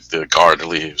the guard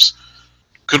leaves.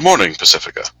 Good morning,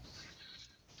 Pacifica.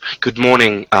 Good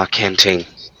morning, Canteen.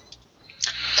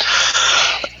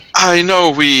 I know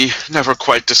we never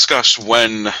quite discussed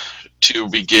when to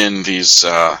begin these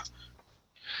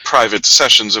private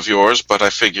sessions of yours, but I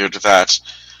figured that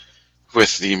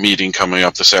with the meeting coming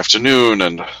up this afternoon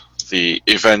and the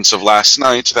events of last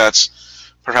night, that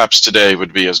perhaps today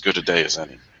would be as good a day as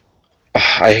any.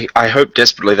 I hope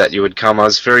desperately that you would come. I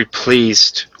was very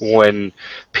pleased when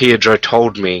Pietro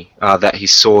told me that he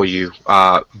saw you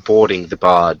boarding the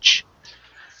barge.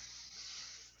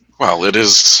 Well, it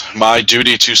is my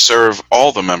duty to serve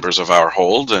all the members of our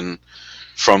hold, and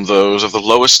from those of the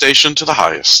lowest station to the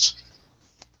highest.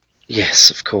 Yes,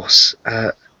 of course.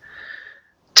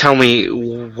 Tell me,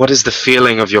 what is the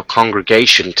feeling of your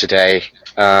congregation today?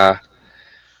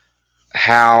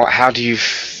 How do you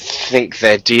think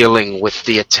they're dealing with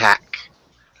the attack?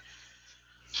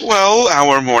 Well,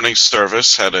 our morning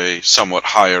service had a somewhat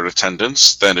higher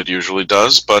attendance than it usually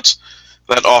does, but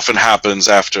that often happens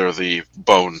after the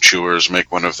bone chewers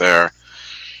make one of their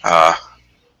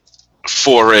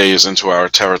forays into our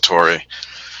territory.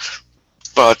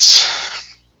 But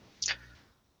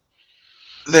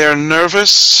they're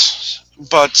nervous,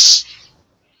 but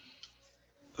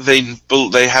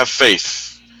they have faith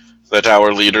that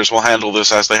our leaders will handle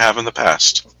this as they have in the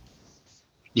past.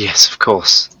 Yes, of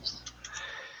course.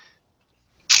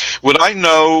 Would I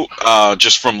know,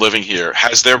 just from living here,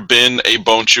 has there been a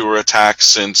bone chewer attack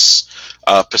since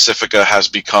Pacifica has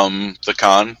become the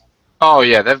Khan? Oh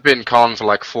yeah, they've been Khan for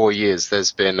like 4 years.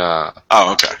 There's been Oh,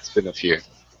 okay. There's been a few.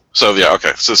 So yeah,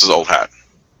 okay. So this is old hat.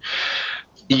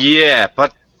 Yeah,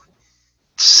 but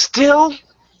still,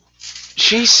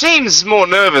 she seems more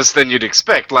nervous than you'd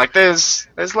expect. Like there's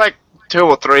like 2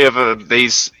 or 3 of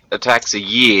these attacks a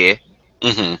year.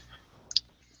 Mm-hmm.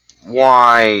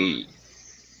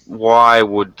 Why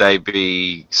would they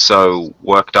be so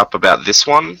worked up about this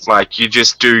one? Like, you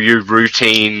just do your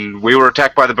routine, we were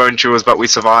attacked by the bone chewers, but we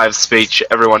survived speech,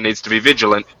 everyone needs to be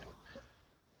vigilant.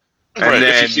 And Right,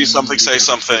 then, if you see something, say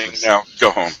something, now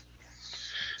go home.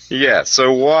 Yeah,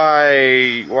 so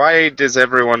why does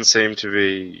everyone seem to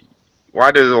be...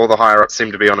 Why do all the higher-ups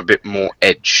seem to be on a bit more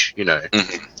edge, you know?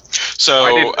 Mm-hmm.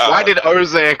 So, why did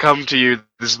Ozair come to you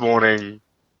this morning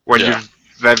when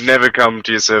they've never come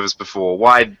to your service before?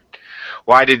 Why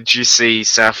did you see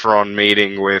Saffron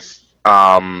meeting with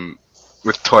Toyota?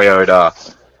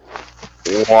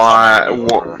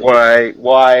 Why?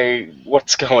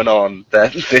 What's going on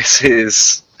that this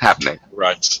is happening?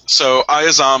 Right. So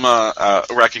Ayazama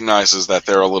recognizes that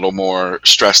they're a little more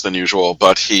stressed than usual,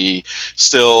 but he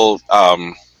still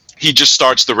he just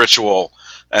starts the ritual,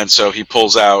 and so he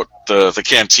pulls out the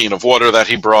canteen of water that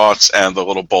he brought and the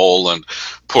little bowl and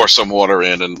pours some water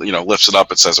in, and lifts it up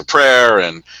and says a prayer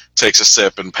and takes a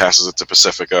sip and passes it to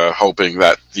Pacifica, hoping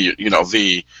that the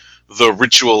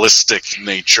ritualistic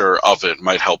nature of it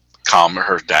might help calm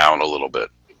her down a little bit.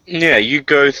 Yeah, you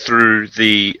go through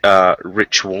the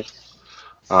ritual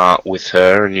with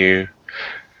her, and you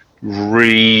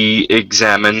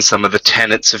re-examine some of the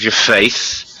tenets of your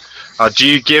faith. Do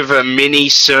you give a mini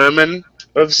sermon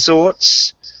of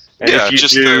sorts? And Yeah,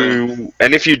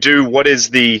 if you do, what is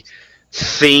the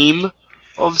theme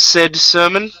of said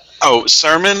sermon? Oh,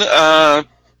 sermon?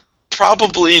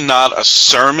 Probably not a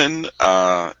sermon,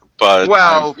 but...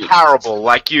 Well, parable,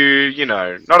 like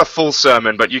not a full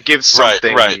sermon, but you give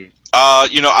something... Right.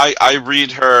 I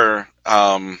read her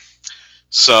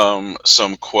some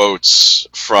quotes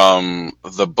from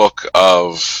the book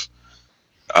of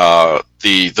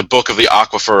the book of the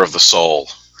Aquifer of the Soul.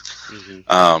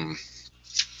 Mm-hmm.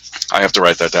 I have to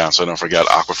write that down so I don't forget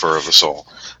Aquifer of the Soul.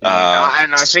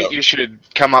 And I think you should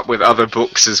come up with other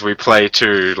books as we play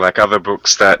too, like other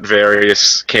books that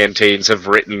various canteens have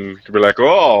written. To be like,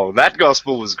 oh, that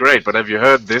gospel was great, but have you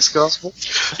heard this gospel?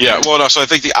 Yeah, well, no, so I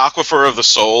think the Aquifer of the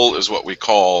Soul is what we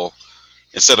call,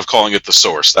 instead of calling it the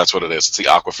source, that's what it is. It's the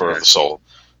Aquifer of the Soul.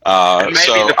 And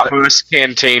maybe the first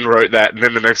canteen wrote that, and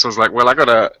then the next one's like, well, I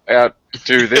gotta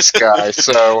outdo this guy,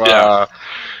 so Yeah.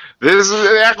 This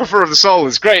the Aquifer of the Soul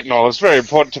is great and all. It's very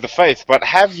important to the faith. But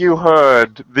have you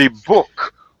heard the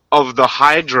book of the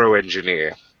Hydro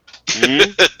Engineer?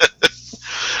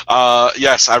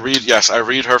 Yes, I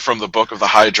read her from the book of the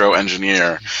Hydro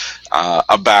Engineer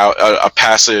about a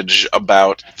passage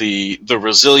about the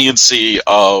resiliency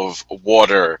of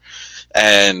water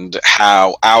and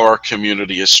how our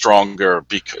community is stronger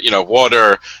because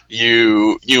water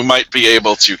you might be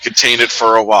able to contain it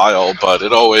for a while, but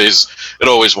it always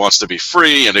wants to be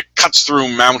free, and it cuts through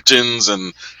mountains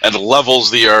and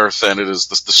levels the earth, and it is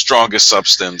the strongest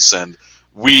substance, and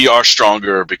we are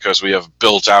stronger because we have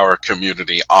built our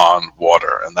community on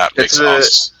water, and that makes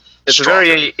us It's stronger. a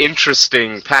very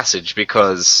interesting passage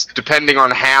because depending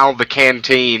on how the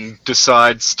canteen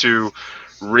decides to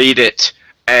read it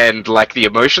and like the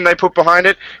emotion they put behind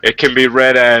it, it can be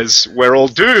read as we're all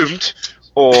doomed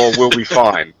or we'll be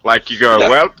fine. Like you go,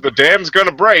 well, the dam's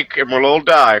gonna break and we'll all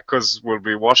die because we'll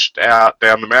be washed out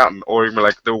down the mountain, or you can be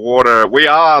like the water, we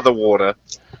are the water,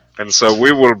 and so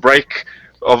we will break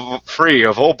free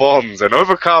of all bonds and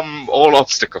overcome all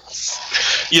obstacles.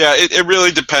 Yeah, it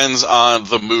really depends on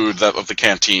the mood of the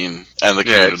canteen and the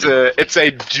community. It's a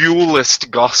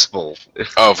dualist gospel.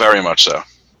 Oh, very much so.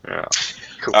 Yeah.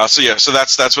 So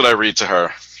that's what I read to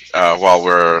her while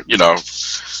we're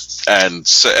and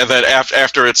then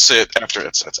after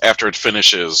it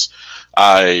finishes,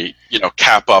 I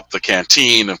cap up the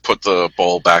canteen and put the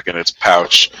bowl back in its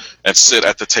pouch and sit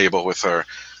at the table with her.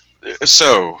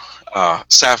 So,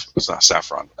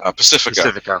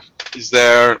 Pacifica, is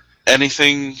there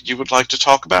anything you would like to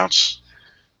talk about?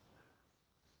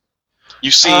 You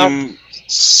seem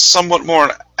somewhat more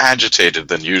agitated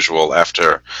than usual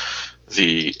after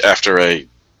a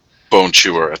bone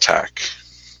chewer attack.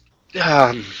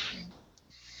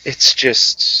 It's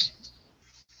just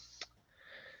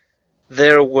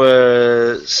there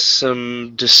were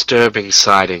some disturbing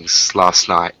sightings last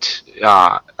night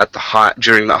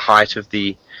during the height of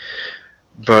the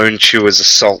bone chewer's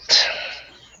assault.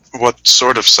 What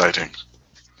sort of sighting?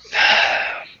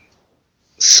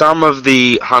 Some of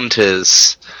the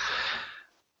hunters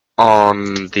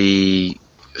on the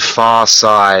far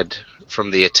side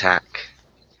from the attack,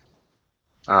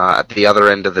 at the other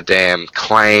end of the dam,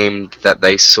 claimed that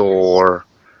they saw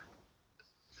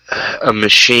a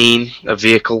machine, a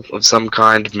vehicle of some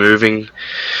kind, moving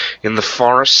in the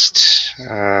forest.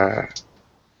 We're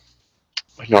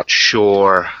not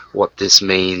sure what this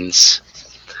means.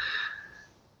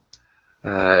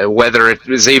 Whether it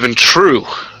is even true.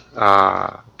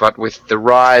 But with the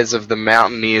rise of the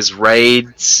Mountaineers'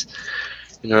 raids,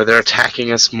 they're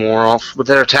attacking us more often.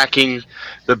 They're attacking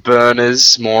the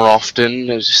Burners more often.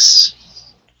 You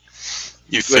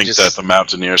think that the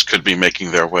Mountaineers could be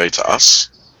making their way to us?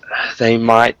 They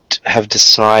might have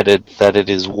decided that it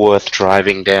is worth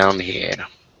driving down here.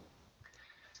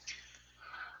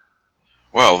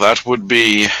 Well, that would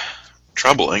be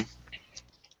troubling.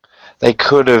 They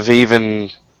could have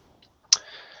even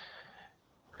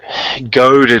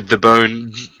goaded the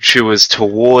bone chewers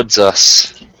towards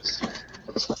us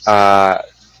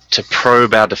to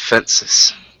probe our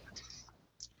defenses.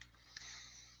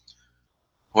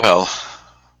 Well,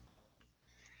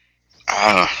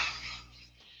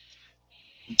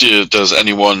 does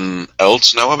anyone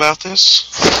else know about this?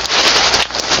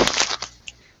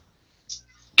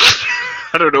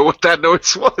 I don't know what that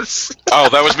noise was. Oh,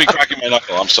 that was me cracking my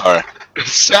knuckle. I'm sorry. It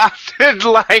sounded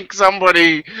like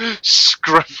somebody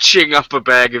scrunching up a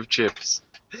bag of chips.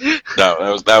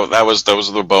 No, those are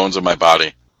the bones of my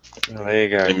body. Oh, there you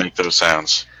go. They make those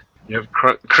sounds. You have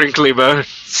crinkly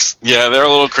bones. Yeah, they're a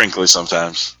little crinkly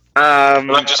sometimes. I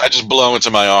just blow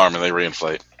into my arm and they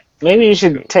reinflate. Maybe you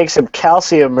should take some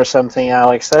calcium or something,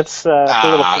 Alex. That's No,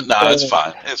 it's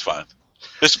fine. It's fine.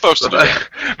 It's supposed to be.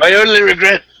 My only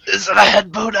regret is that I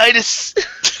had bonitis.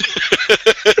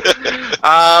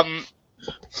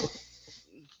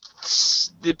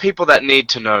 The people that need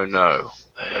to know.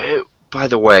 By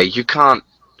the way, you can't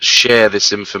share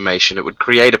this information. It would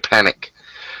create a panic.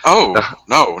 Oh,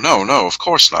 no, of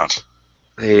course not.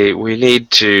 We need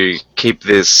to keep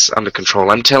this under control.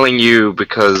 I'm telling you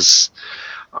because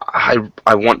I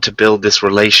want to build this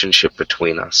relationship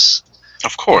between us.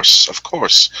 Of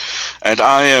course. And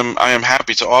I am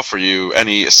happy to offer you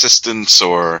any assistance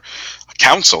or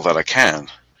counsel that I can.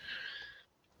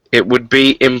 It would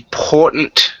be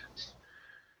important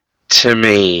to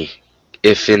me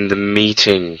if in the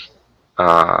meeting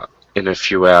in a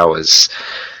few hours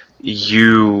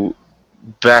you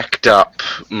backed up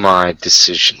my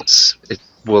decisions. It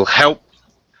will help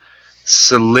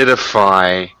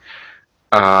solidify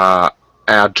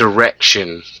our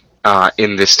direction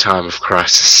in this time of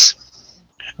crisis.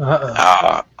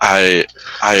 I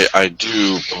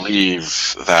do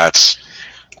believe that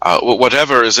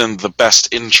whatever is in the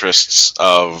best interests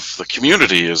of the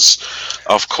community is,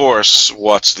 of course,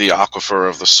 what the Aquifer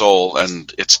of the Soul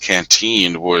and its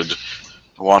canteen would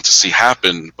want to see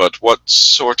happen. But what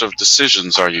sort of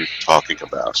decisions are you talking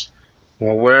about?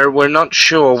 Well, we're not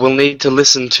sure. We'll need to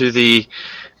listen to the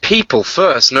people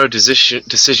first. No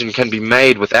decision can be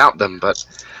made without them, but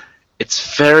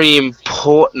it's very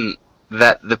important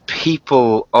that the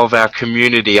people of our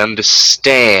community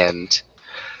understand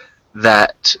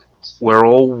that we're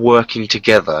all working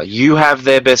together. You have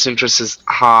their best interests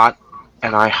at heart,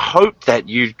 and I hope that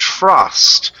you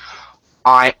trust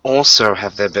I also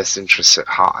have their best interests at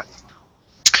heart.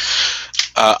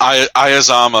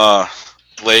 Ayazama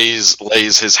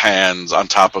lays his hands on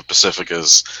top of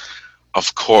Pacifica's.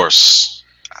 Of course,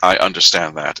 I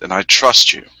understand that, and I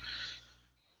trust you.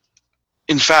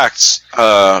 In fact,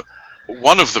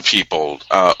 one of the people,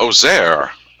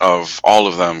 Ozair, of all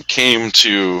of them, came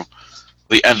to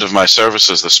the end of my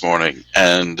services this morning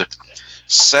and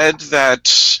said that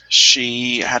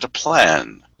she had a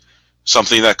plan,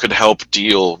 something that could help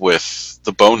deal with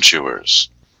the Bone Chewers.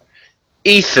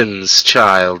 Ethan's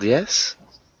child, yes?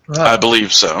 I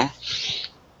believe so.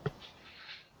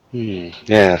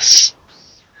 Yes.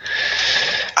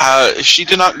 She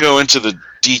did not go into the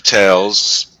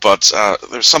details, but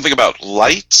there's something about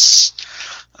lights.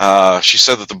 She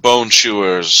said that the Bone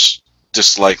Chewers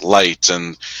dislike light,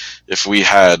 and if we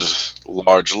had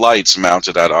large lights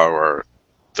mounted at I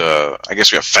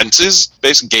guess we have fences,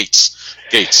 basically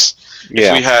gates.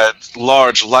 Yeah. If we had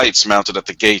large lights mounted at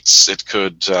the gates, it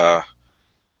could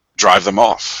drive them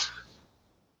off.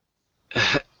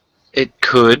 It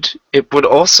could. It would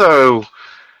also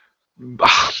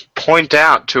point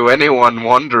out to anyone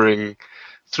wandering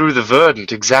through the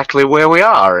Verdant exactly where we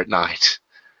are at night.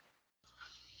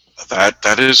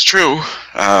 That is true.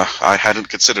 I hadn't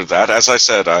considered that. As I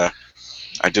said, I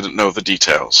didn't know the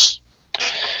details.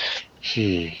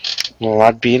 Well,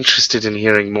 I'd be interested in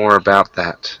hearing more about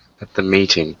that at the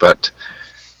meeting, but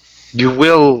you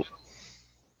will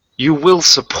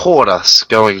support us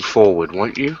going forward,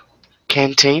 won't you,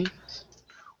 Canteen?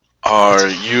 Are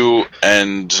you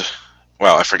and...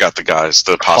 Well, I forgot the guys,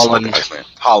 the possible Holland. guy's name.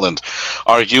 Holland.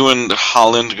 Are you and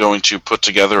Holland going to put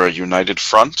together a united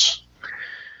front?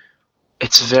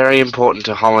 It's very important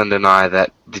to Holland and I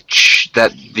that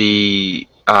the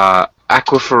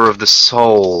Aquifer of the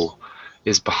Soul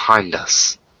is behind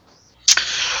us.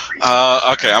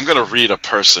 Okay, I'm going to read a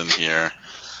person here.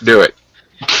 Do it.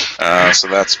 So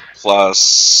that's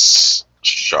plus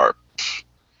sharp.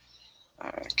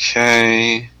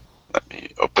 Okay. Let me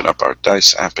open up our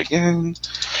dice app again.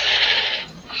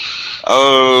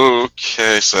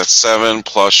 Okay, so that's 7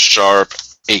 plus sharp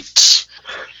 8.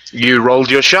 You rolled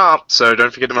your sharp, so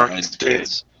don't forget to mark I it. did.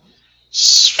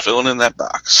 Filling in that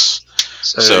box.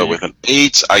 So So with an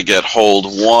 8, I get hold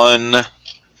 1.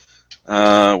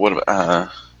 What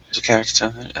about the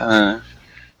character?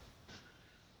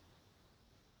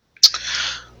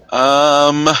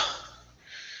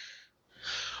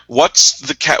 What's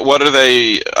the cat? What are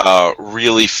they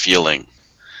really feeling?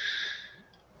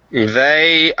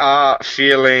 they are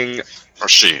feeling. Or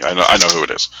she? I know who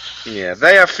it is. Yeah,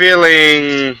 they are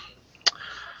feeling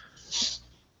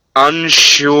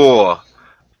unsure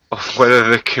of whether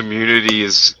the community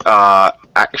is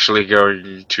actually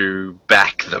going to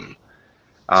back them.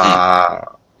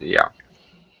 Yeah.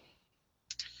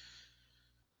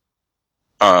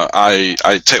 I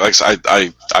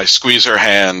squeeze her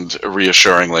hand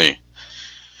reassuringly.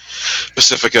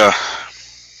 Pacifica,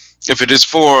 if it is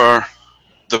for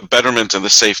the betterment and the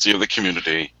safety of the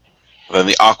community, then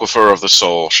the Aquifer of the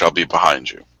Soul shall be behind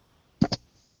you.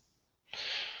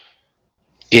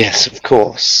 Yes, of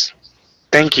course.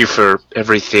 Thank you for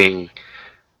everything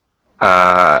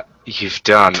you've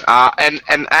done.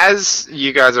 And as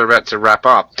you guys are about to wrap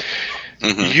up,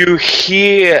 you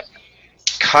hear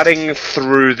cutting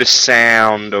through the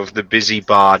sound of the busy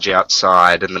barge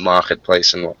outside and the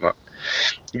marketplace and whatnot.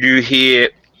 you hear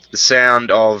the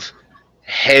sound of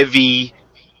heavy,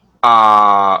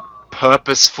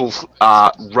 purposeful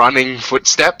running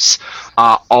footsteps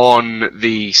on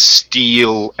the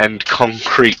steel and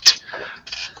concrete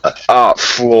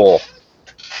floor,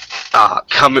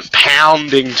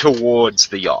 pounding towards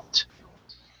the yacht.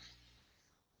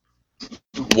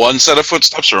 One set of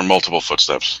footsteps or multiple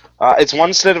footsteps? It's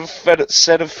one set of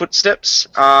footsteps.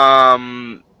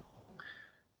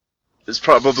 It's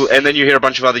probably, and then you hear a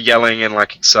bunch of other yelling and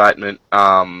like excitement.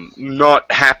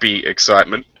 Not happy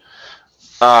excitement.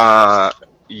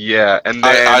 Yeah, and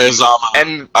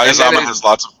then Ayazama has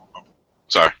lots of.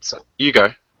 Sorry. So, you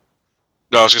go.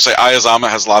 No, I was gonna say Ayazama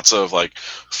has lots of like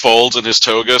folds in his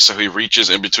toga, so he reaches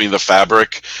in between the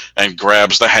fabric and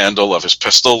grabs the handle of his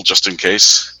pistol just in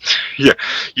case. Yeah,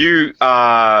 you.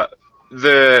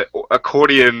 The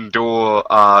accordion door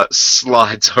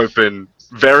slides open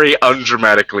very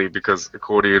undramatically because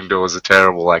accordion doors are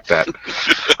terrible like that.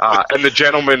 And the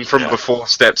gentleman from before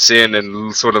steps in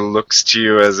and sort of looks to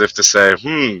you as if to say,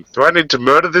 do I need to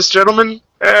murder this gentleman?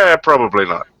 Probably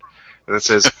not. And it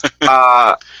says,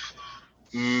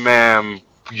 ma'am,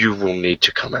 you will need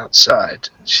to come outside.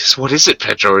 She says, what is it,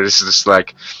 Pedro? It's just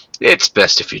like, it's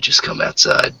best if you just come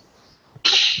outside.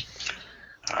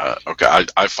 Okay,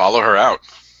 I follow her out.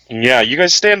 Yeah, you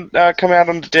guys come out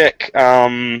on the deck,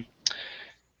 and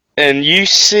you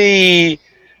see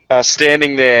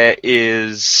standing there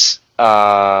is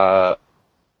Toyota,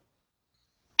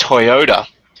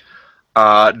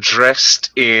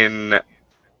 dressed in.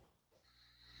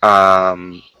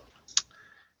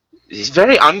 He's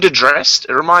very underdressed.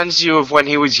 It reminds you of when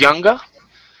he was younger.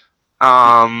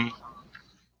 And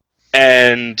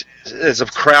there's a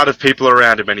crowd of people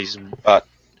around him, and he's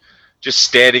just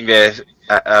standing there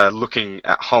looking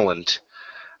at Holland.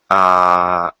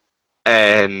 And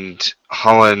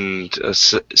Holland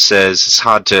says it's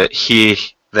hard to hear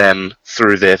them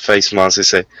through their face masks. They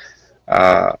say,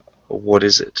 what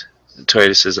is it?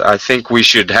 Toyota says, I think we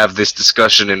should have this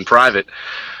discussion in private.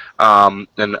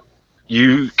 And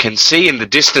you can see in the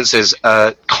distance there's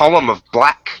a column of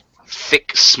black,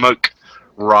 thick smoke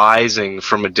rising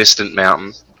from a distant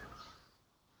mountain.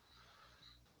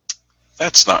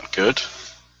 That's not good.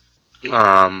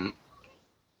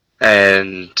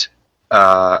 And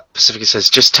Pacifica says,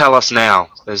 just tell us now.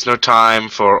 There's no time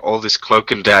for all this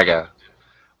cloak and dagger.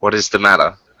 What is the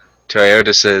matter?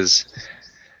 Toyota says,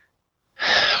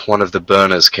 one of the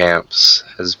burners' camps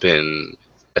has been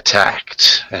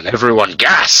attacked, and everyone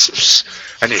gasps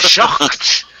and is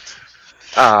shocked.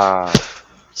 And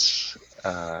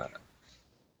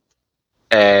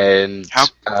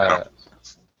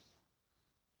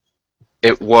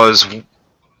it wasn't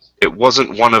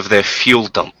one of their fuel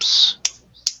dumps.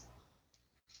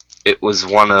 It was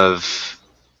one of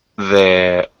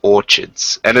their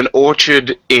orchards. And an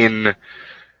orchard in...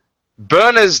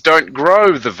 Burners don't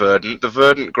grow the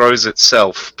verdant grows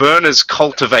itself. Burners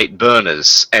cultivate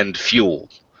burners and fuel.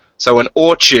 So an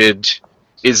orchard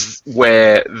is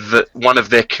where one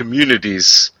of their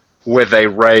communities where they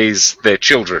raise their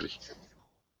children.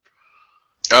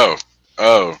 Oh.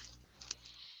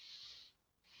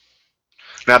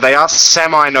 Now they are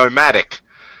semi-nomadic,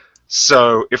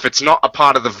 so if it's not a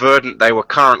part of the verdant they were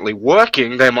currently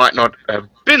working, they might not have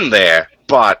been there,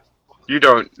 but you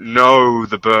don't know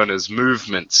the burners'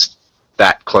 movements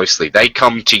that closely. They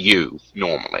come to you,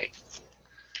 normally.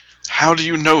 How do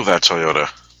you know that, Toyota?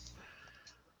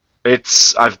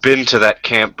 I've been to that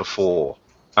camp before.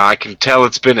 I can tell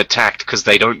it's been attacked because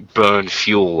they don't burn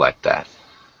fuel like that.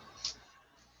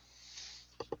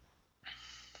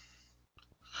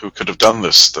 Who could have done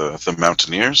this? The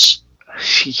Mountaineers?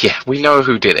 Yeah, we know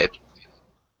who did it.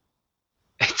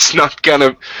 It's not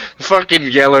gonna... Fucking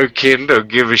Yellowkin don't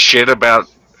give a shit about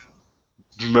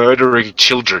murdering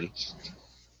children.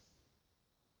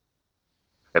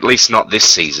 At least not this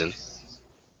season.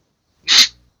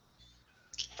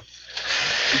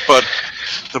 But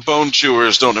the Bone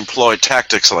Chewers don't employ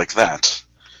tactics like that.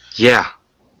 Yeah,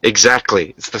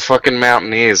 exactly. It's the fucking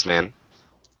Mountaineers, man.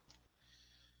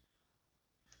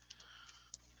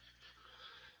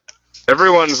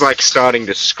 Everyone's like starting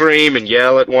to scream and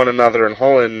yell at one another, and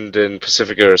Holland and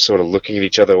Pacifica are sort of looking at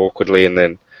each other awkwardly, and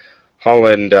then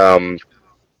Holland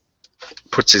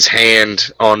puts his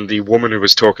hand on the woman who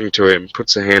was talking to him,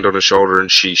 puts her hand on her shoulder,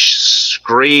 and she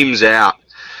screams out,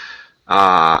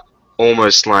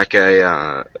 almost like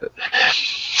a...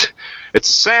 it's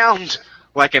a sound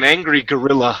like an angry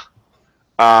gorilla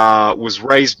was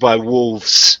raised by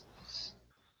wolves.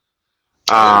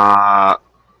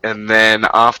 And then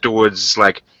afterwards,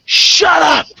 like, shut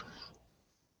up!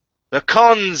 The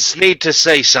cons need to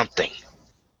say something.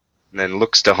 and then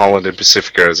looks to Holland and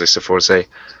Pacifica as they step forward and say,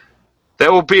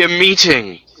 "There will be a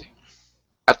meeting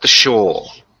at the shore.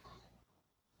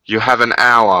 You have an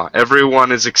hour.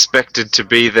 Everyone is expected to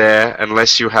be there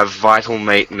unless you have vital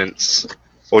maintenance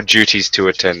or duties to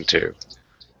attend to."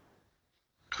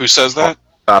 Who says that?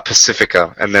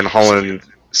 Pacifica. And then Holland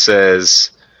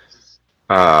says,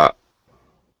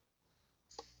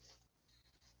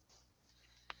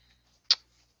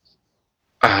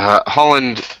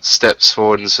 Holland steps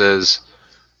forward and says,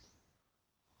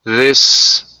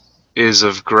 "This is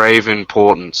of grave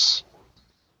importance."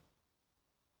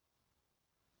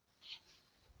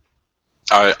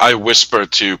 I whisper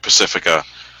to Pacifica,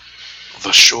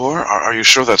 "The shore? Are you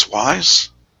sure that's wise?"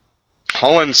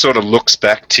 Holland sort of looks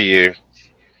back to you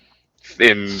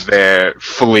in their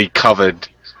fully covered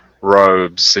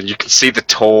robes, and you can see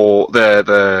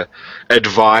the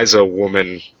advisor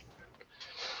woman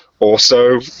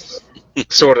also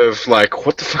sort of like,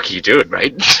 "What the fuck are you doing,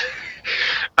 mate?"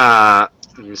 And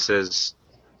he says,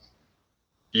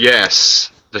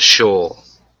 "Yes, the shore.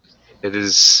 It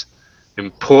is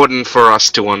important for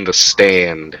us to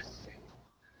understand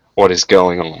what is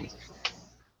going on.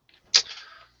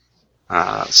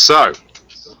 So,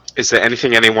 is there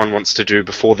anything anyone wants to do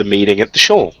before the meeting at the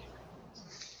shore?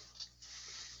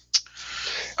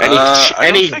 I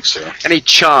don't think so. Any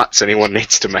charts anyone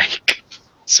needs to make?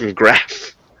 Some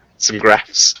graphs.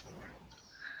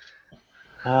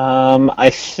 I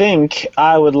think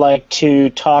I would like to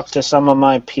talk to some of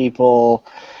my people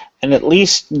and at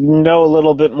least know a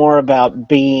little bit more about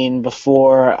Bean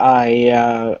before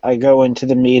I go into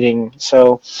the meeting.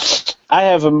 So I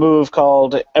have a move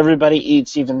called Everybody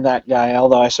Eats, Even That Guy,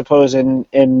 although I suppose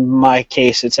in my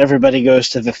case it's Everybody Goes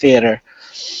to the Theater.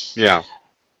 Yeah.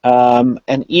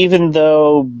 And even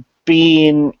though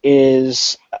Bean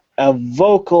is a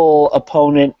vocal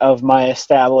opponent of my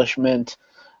establishment,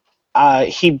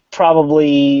 he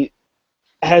probably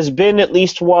has been at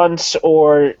least once,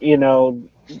 or,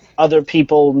 other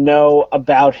people know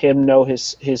about him, know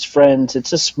his friends.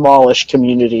 It's a smallish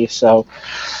community, so...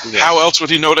 How else would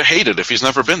he know to hate it if he's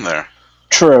never been there?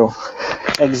 True.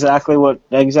 Exactly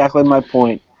my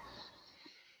point.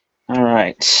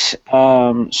 Alright.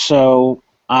 So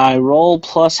I roll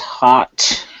plus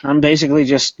hot. I'm basically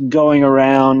just going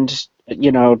around,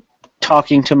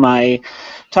 talking to my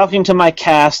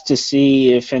cast to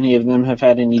see if any of them have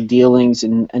had any dealings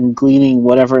and gleaning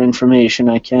whatever information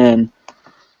I can.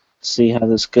 See how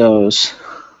this goes.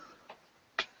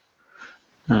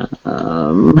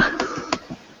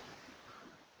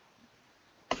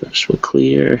 First we'll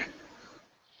clear.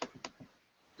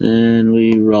 Then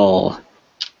we roll.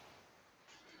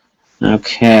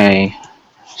 Okay.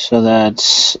 So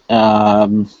that's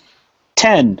 10.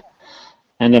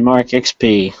 And a mark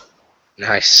XP.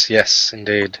 Nice. Yes,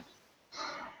 indeed.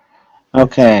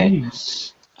 Okay.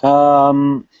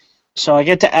 So I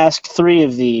get to ask 3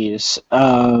 of these.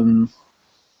 All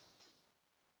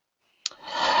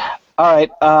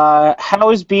right. How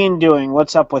is Bean doing?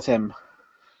 What's up with him?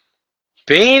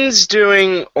 Bean's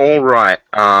doing all right.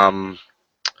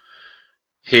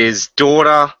 His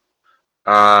daughter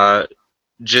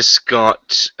just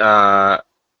got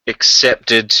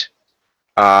accepted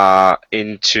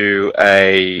into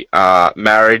a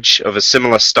marriage of a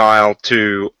similar style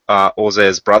to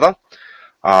Orzer's brother.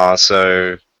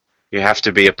 So you have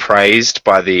to be appraised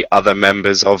by the other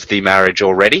members of the marriage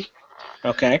already.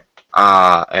 Okay.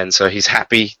 And so he's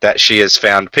happy that she has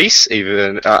found peace,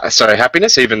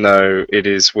 happiness, even though it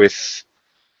is with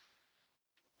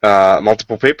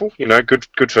multiple people.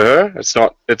 Good for her.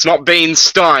 It's not Bean's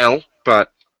style,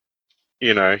 but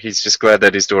he's just glad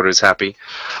that his daughter is happy.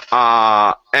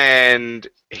 And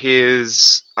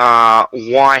his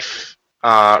wife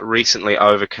recently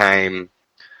overcame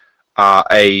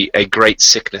a great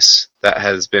sickness that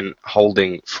has been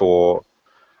holding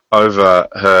over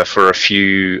her for a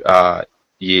few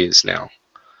years now.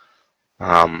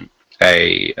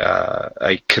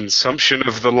 A consumption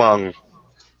of the lung.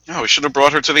 Oh, we should have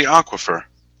brought her to the aquifer.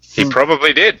 He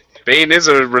probably did. Bean is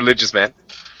a religious man.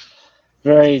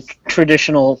 Very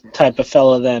traditional type of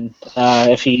fella then.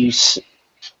 If he's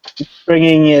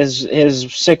bringing his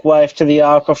sick wife to the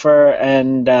aquifer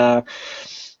and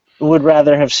would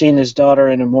rather have seen his daughter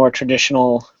in a more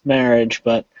traditional marriage,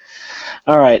 but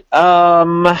all right.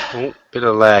 Bit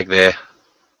of lag there.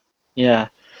 Yeah.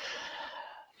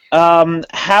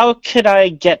 How could I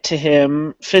get to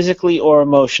him physically or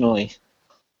emotionally?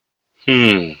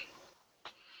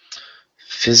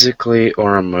 Physically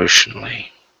or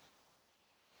emotionally?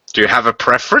 Do you have a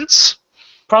preference?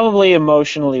 Probably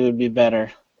emotionally would be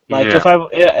better. Like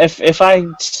Yeah. if I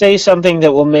say something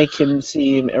that will make him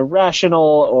seem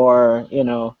irrational, or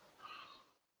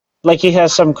like he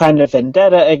has some kind of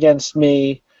vendetta against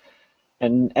me,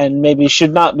 and maybe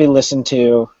should not be listened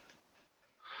to.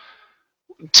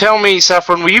 Tell me,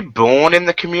 Saffron, were you born in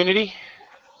the community?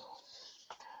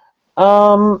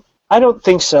 I don't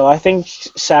think so. I think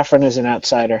Saffron is an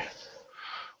outsider.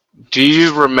 Do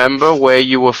you remember where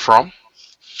you were from?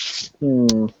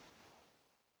 Hmm.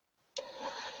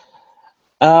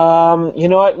 You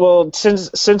know what? Well,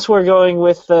 since we're going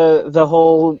with the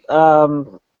whole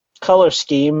color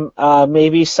scheme,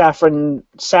 maybe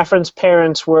Saffron's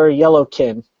parents were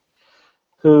Yellowkin,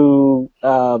 who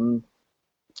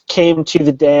came to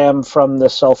the dam from the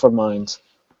sulfur mines.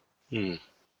 Hmm.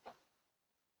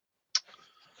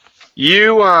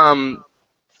 You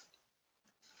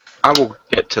I will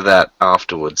get to that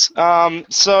afterwards.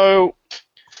 So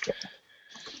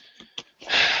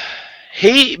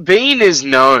Bean is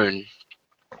known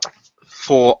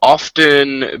for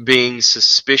often being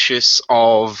suspicious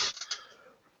of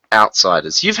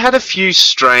outsiders. You've had a few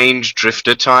strange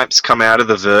drifter types come out of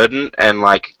the Verdant and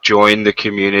join the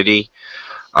community.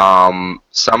 Some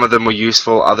of them were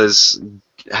useful, others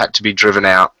had to be driven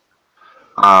out.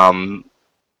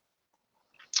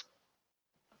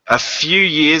 A few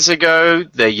years ago,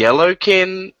 the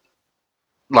Yellowkin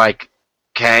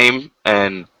came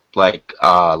and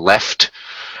left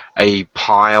a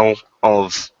pile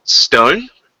of stone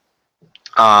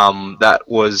that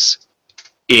was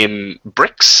in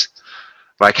bricks,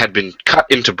 had been cut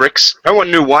into bricks. No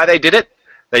one knew why they did it.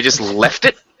 They just left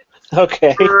it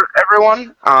Okay. for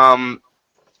everyone.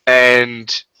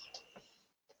 And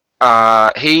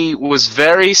he was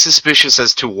very suspicious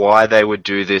as to why they would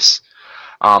do this.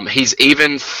 He's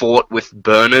even fought with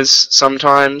burners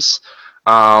sometimes.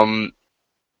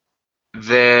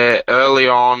 There, early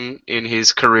on in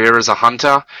his career as a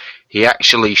hunter, he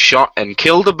actually shot and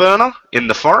killed a burner in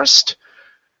the forest.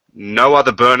 No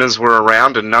other burners were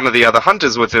around, and none of the other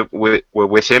hunters were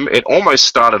with him. It almost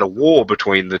started a war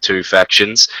between the two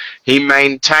factions. He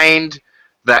maintained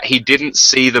that he didn't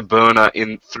see the burner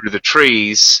through the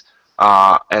trees,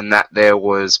 and that there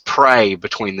was prey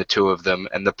between the two of them,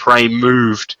 and the prey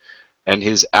moved, and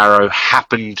his arrow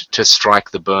happened to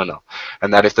strike the burner.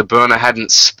 And that if the burner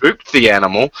hadn't spooked the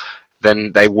animal,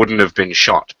 then they wouldn't have been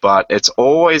shot. But it's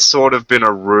always sort of been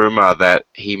a rumor that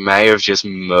he may have just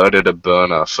murdered a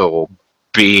burner for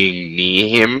being near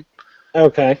him.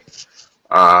 Okay.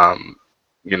 Some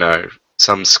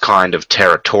kind of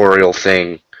territorial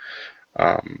thing.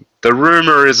 The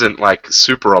rumor isn't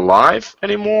super alive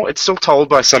anymore. It's still told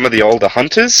by some of the older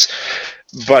hunters,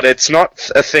 but it's not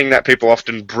a thing that people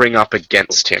often bring up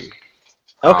against him.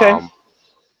 Okay.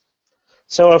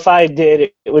 So if I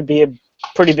did, it would be a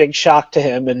pretty big shock to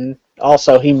him, and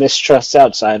also he mistrusts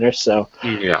outsiders, so...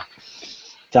 Yeah.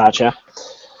 Gotcha.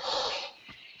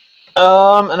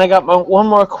 And I got one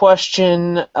more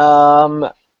question.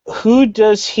 Who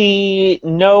does he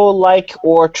know, like,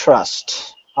 or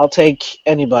trust? I'll take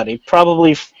anybody.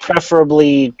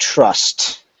 Preferably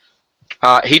trust.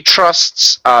 He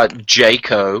trusts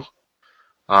Jaco,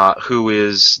 who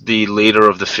is the leader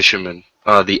of the fishermen,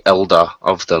 the elder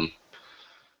of them.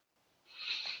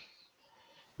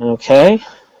 Okay.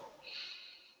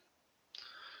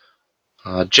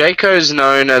 Jaco's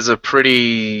known as a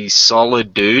pretty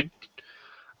solid dude.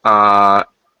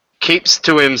 Keeps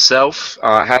to himself.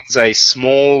 Has a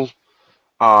small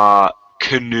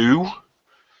canoe.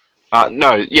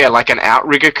 Like an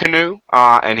outrigger canoe,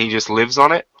 and he just lives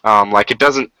on it.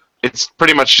 It's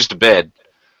pretty much just a bed.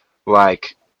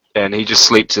 And he just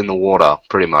sleeps in the water,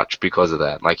 pretty much, because of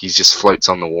that. He just floats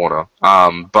on the water.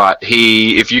 But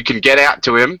if you can get out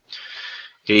to him,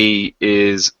 he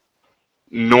is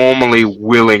normally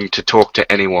willing to talk to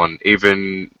anyone.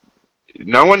 Even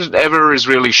no one ever is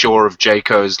really sure of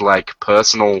Jaco's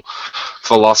personal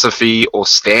philosophy or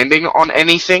standing on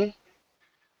anything.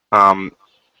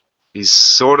 He's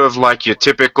sort of like your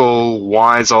typical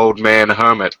wise old man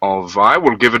hermit of, I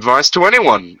will give advice to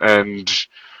anyone, and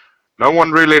no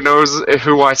one really knows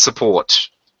who I support.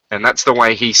 And that's the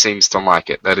way he seems to like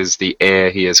it. That is the air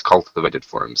he has cultivated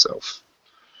for himself.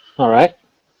 All right.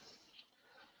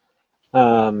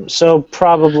 So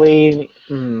probably...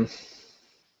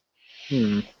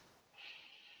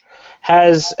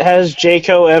 Has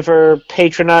Jaco ever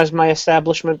patronized my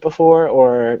establishment before,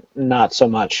 or not so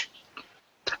much?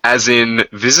 As in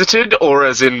visited, or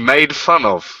as in made fun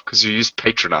of? Because you used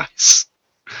patronize.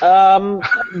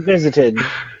 Visited.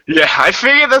 Yeah, I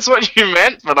figured that's what you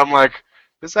meant, but I'm like,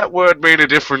 does that word mean a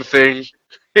different thing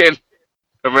in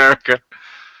America?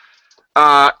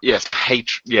 Yes,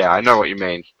 yeah, I know what you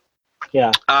mean.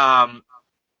 Yeah.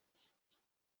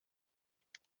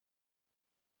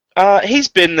 He's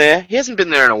been there. He hasn't been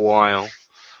there in a while.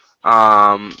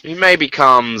 He maybe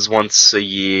comes once a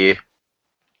year.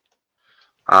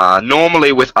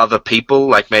 Normally with other people,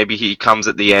 like maybe he comes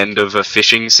at the end of a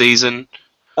fishing season.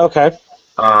 Okay.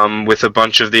 With a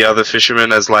bunch of the other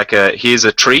fishermen as like a here's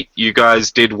a treat. You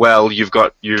guys did well. You've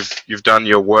done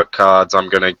your work cards. I'm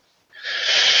gonna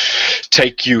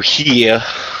take you here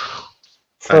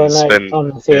For a and night spend on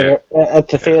the theater, at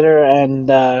the theater,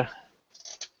 and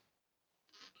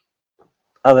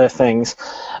other things.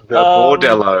 the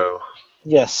bordello.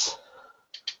 Yes.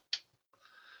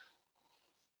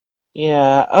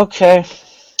 Yeah. Okay.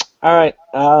 All right.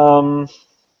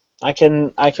 I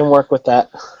can work with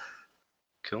that.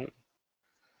 Cool.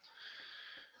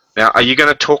 Now, are you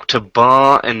gonna talk to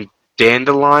Bar and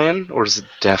Dandelion, or is it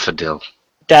Daffodil?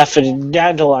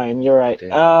 Dandelion. You're right. You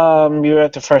were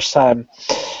at the first time.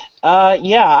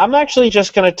 Yeah. I'm actually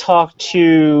just gonna talk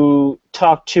to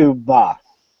Ba.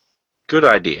 Good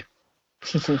idea.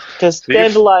 Because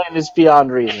Dandelion is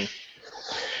beyond reason.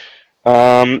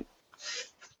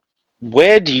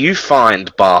 Where do you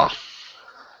find Bar?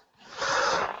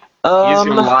 He's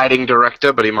your lighting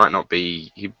director, but he might not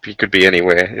be. He could be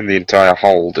anywhere in the entire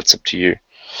hold. It's up to you.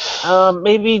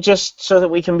 Maybe just so that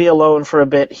we can be alone for a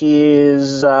bit. He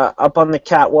is up on the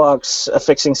catwalks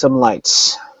fixing some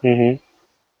lights. Mm-hmm.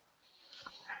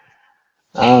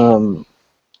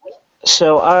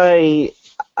 So I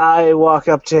walk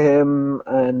up to him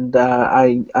and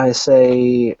I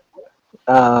say,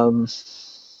 Ba,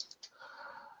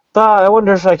 I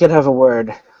wonder if I could have a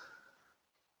word.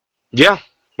 Yeah.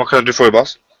 What can I do for you,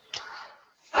 boss?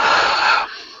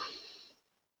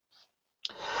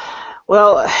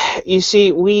 Well, you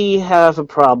see, we have a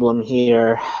problem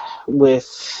here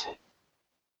with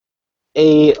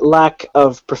a lack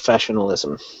of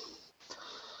professionalism.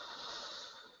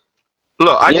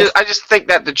 Look, Yes. I just think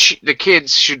that the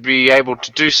kids should be able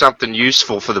to do something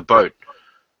useful for the boat.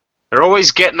 They're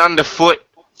always getting underfoot,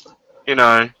 you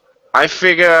know. I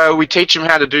figure we teach them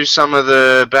how to do some of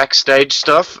the backstage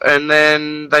stuff, and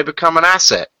then they become an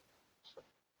asset.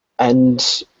 And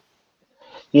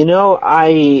you know,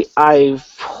 I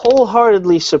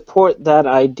wholeheartedly support that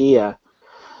idea.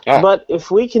 Oh. But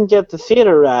if we can get the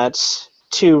theater rats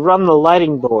to run the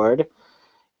lighting board,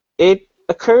 it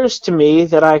occurs to me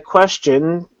that I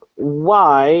question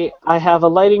why I have a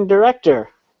lighting director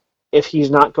if he's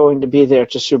not going to be there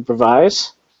to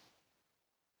supervise.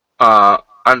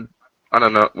 I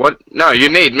don't know what. No, you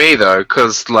need me though,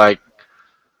 because like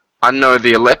I know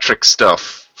the electric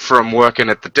stuff from working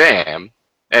at the dam,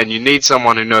 and you need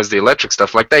someone who knows the electric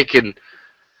stuff. Like they can.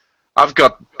 I've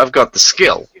got the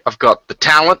skill. I've got the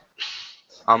talent.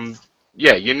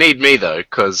 Yeah, you need me though,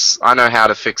 because I know how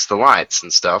to fix the lights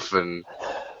and stuff, and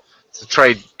it's a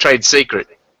trade secret.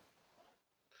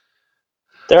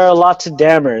 There are lots of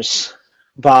dammers,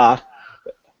 Ba,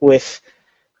 with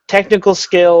technical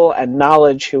skill and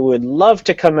knowledge who would love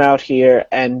to come out here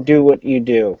and do what you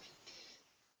do.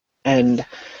 And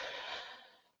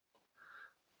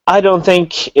I don't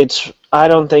think it's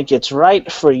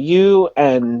right for you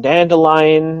and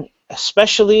Dandelion,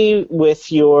 especially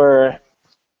with you are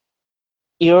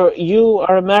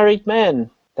a married man.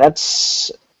 That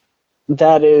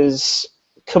is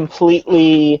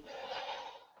completely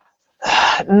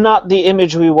not the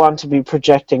image we want to be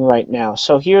projecting right now.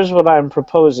 So here's what I'm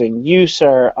proposing. You,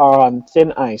 sir, are on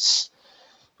thin ice.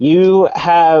 You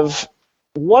have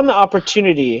one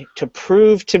opportunity to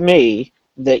prove to me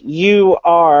that you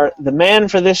are the man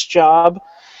for this job,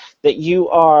 that you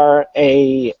are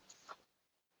a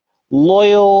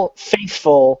loyal,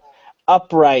 faithful,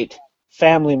 upright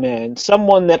family man,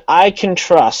 someone that I can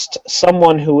trust,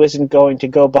 someone who isn't going to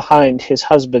go behind his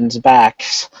husband's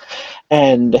backs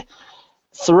and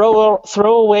throw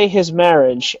away his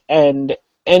marriage and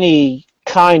any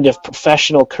kind of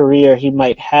professional career he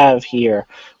might have here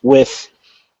with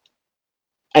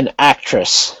an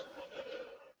actress,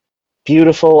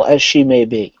 beautiful as she may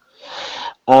be.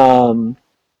 And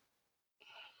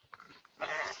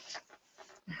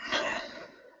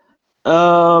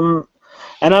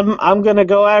I'm gonna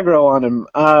go aggro on him.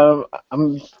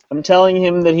 I'm telling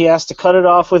him that he has to cut it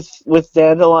off with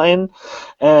Dandelion,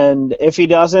 and if he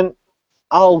doesn't,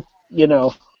 I'll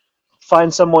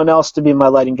find someone else to be my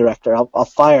lighting director. I'll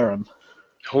fire him.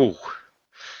 Ooh.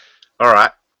 All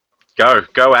right. Go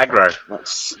aggro.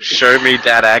 Show me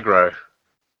that aggro.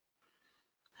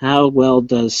 How well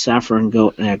does Saffron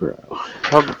go aggro?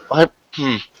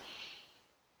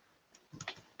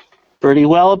 Pretty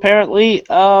well, apparently.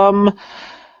 A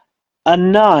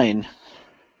 9.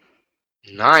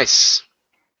 Nice.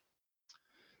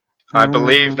 I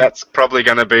believe that's probably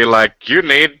going to be like, you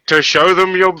need to show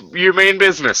them you mean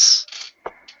business.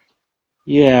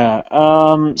 Yeah.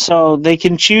 So they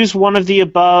can choose one of the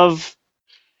above,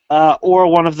 or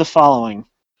one of the following.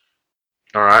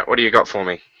 All right, what do you got for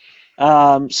me?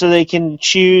 So they can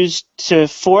choose to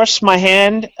force my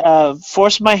hand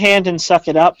and suck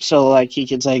it up. So like he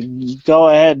can say, "Go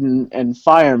ahead and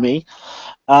fire me."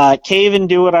 Cave and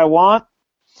do what I want.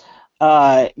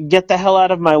 Get the hell out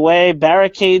of my way.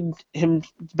 Barricade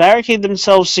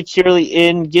themselves securely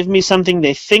in. Give me something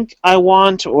they think I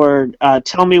want, or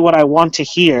tell me what I want to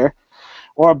hear,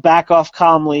 or back off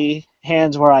calmly.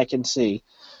 Hands where I can see.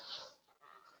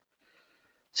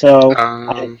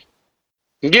 So.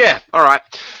 Yeah, all right.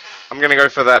 I'm gonna go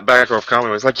for that back off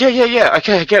calmly. It's like, yeah.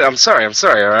 Okay, I get it. I'm sorry.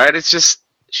 All right. It's just,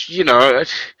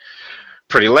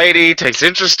 pretty lady takes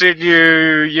interest in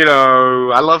you.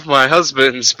 I love my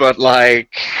husbands, but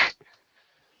like,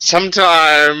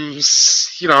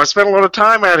 sometimes, I spend a lot of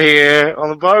time out here on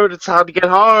the boat. It's hard to get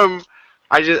home.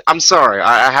 I'm sorry.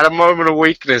 I had a moment of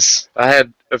weakness. I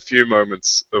had a few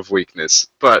moments of weakness,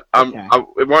 but Okay.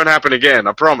 it won't happen again.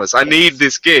 I promise. I need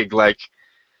this gig. Like.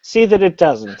 See that it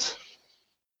doesn't.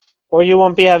 Or you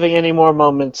won't be having any more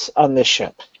moments on this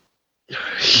ship.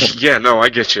 Yeah, no, I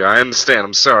get you. I understand.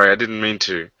 I'm sorry. I didn't mean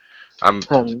to.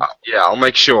 Yeah, I'll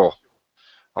make sure.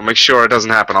 I'll make sure it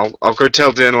doesn't happen. I'll go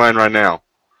tell Dandelion right now.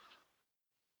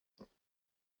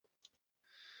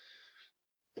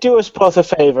 Do us both a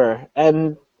favor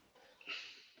and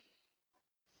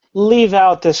leave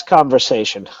out this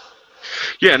conversation.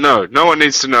 Yeah, no one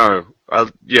needs to know. I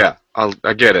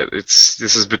get it. This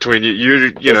is between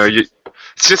you.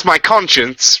 It's just my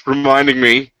conscience reminding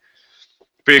me,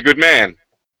 be a good man.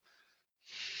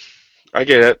 I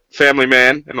get it, family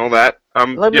man and all that.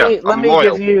 Let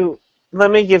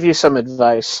me give you some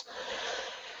advice.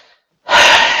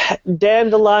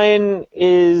 Dandelion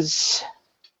is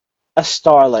a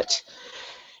starlet.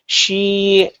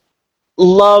 She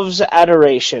loves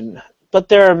adoration, but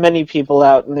there are many people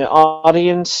out in the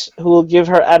audience who will give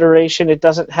her adoration. It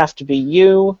doesn't have to be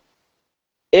you.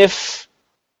 If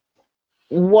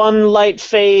one light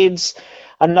fades,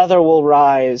 another will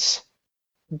rise.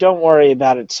 Don't worry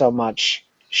about it so much.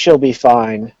 She'll be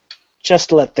fine.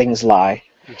 Just let things lie,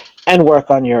 and work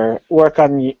on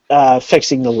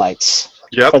fixing the lights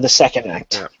for the second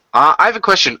act. Yep. I have a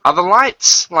question. Are the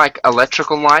lights like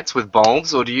electrical lights with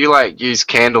bulbs, or do you use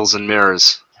candles and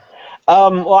mirrors?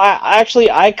 Well,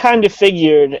 I kind of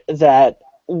figured that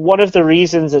one of the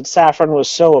reasons that Saffron was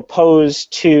so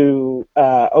opposed to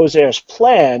Ozer's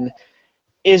plan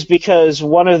is because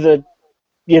one of the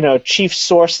chief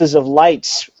sources of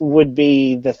lights would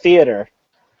be the theater.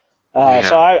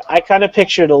 So I kind of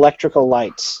pictured electrical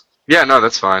lights. Yeah, no,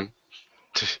 that's fine.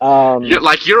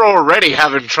 You're already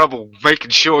having trouble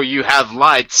making sure you have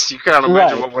lights. You can't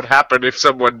imagine what would happen if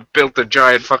someone built a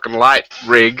giant fucking light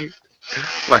rig.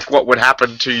 Like, what would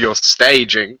happen to your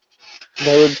staging?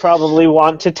 They would probably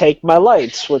want to take my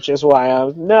lights, which is why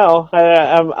I'm not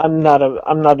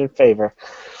in favor.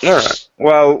 All right.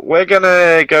 Well, we're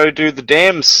gonna go do the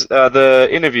the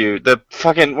interview, the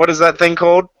fucking, what is that thing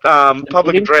called?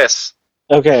 Public address.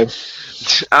 Okay.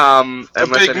 A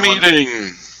big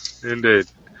meeting. Indeed.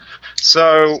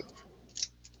 So,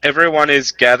 everyone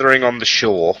is gathering on the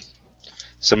shore.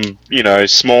 Some,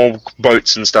 small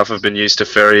boats and stuff have been used to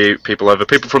ferry people over.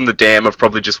 People from the dam have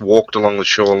probably just walked along the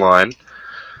shoreline,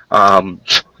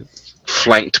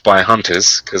 flanked by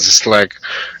hunters, because it's like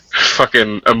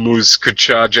fucking a moose could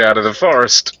charge out of the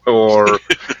forest, or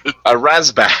a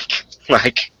razback.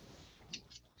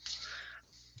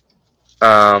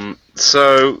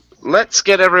 So let's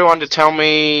get everyone to tell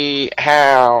me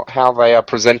how they are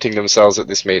presenting themselves at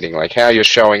this meeting, like how you're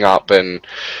showing up, and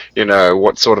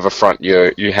what sort of a front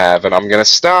you have. And I'm going to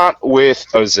start with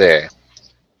Ozair.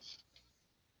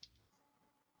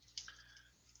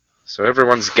 So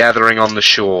everyone's gathering on the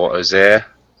shore, Ozair.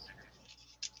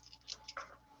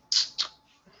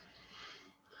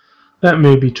 That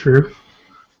may be true.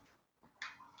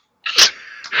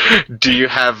 Do you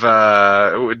have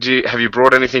have you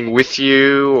brought anything with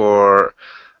you, or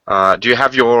do you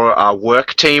have your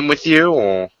work team with you,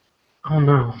 or? Oh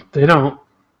no, they don't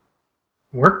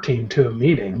work team to a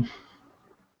meeting.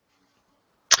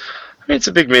 It's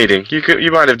a big meeting.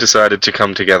 You might have decided to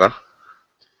come together.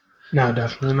 No,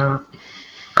 definitely not.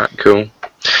 Alright, cool.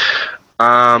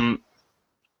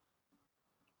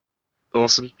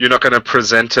 Awesome. You're not going to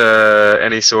present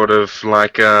any sort of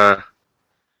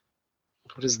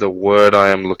what is the word I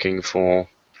am looking for?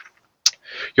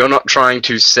 You're not trying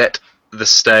to set the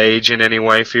stage in any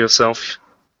way for yourself,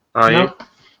 are you?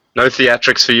 No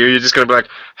theatrics for you. You're just going to be like,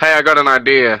 hey, I got an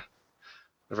idea.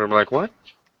 Everyone like, what?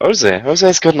 Oze?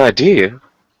 Oze's got an idea.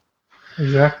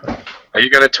 Exactly. Are you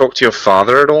going to talk to your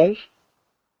father at all?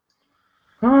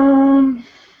 What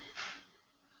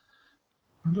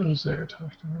was there?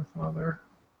 Talk to her father.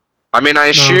 I mean, I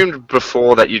assumed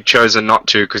before that you'd chosen not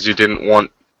to because you didn't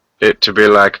want it to be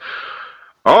like,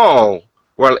 oh,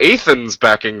 well, Ethan's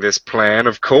backing this plan,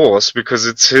 of course, because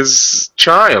it's his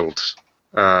child.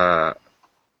 No,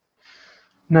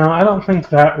 I don't think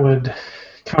that would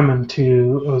come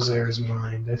into Ozer's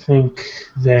mind. I think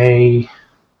they,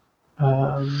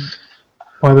 while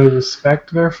they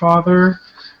respect their father,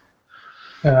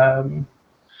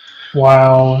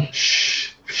 while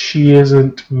she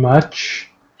isn't much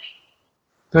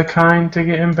the kind to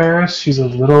get embarrassed, she's a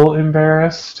little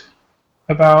embarrassed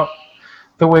about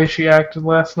the way she acted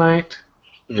last night.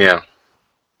 Yeah.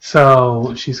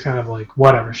 So she's kind of like,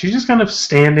 whatever. She's just kind of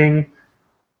standing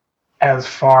as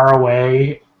far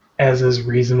away as is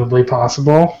reasonably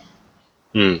possible.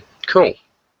 Cool.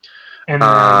 And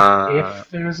then if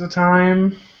there's a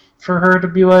time for her to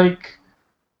be like,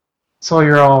 so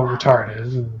you're all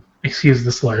retarded, excuse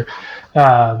the slur,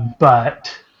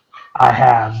 but I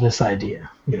have this idea,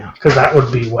 because that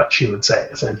would be what she would say,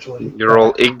 essentially. You're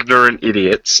all ignorant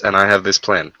idiots, and I have this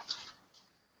plan.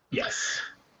 Yes.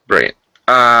 Brilliant.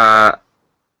 Who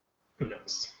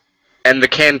knows? And the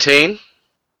canteen?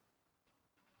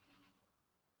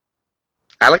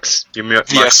 Alex? Your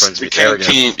microphone's the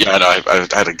canteen. Yeah, no, I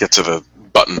had to get to the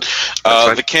button.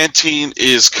 The canteen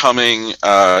is coming.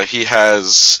 He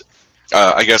has,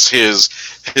 I guess his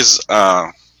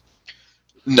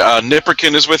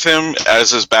Nipperkin is with him,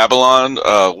 as is Babylon.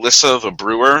 Lissa, the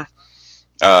brewer,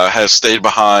 has stayed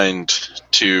behind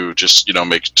to just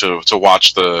to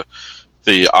watch the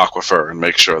aquifer and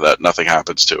make sure that nothing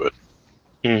happens to it.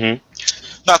 Mm-hmm.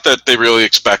 Not that they really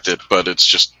expect it, but it's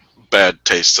just bad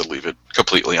taste to leave it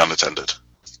completely unattended.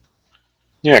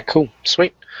 Yeah, cool.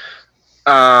 Sweet.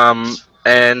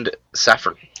 And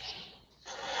Saffron.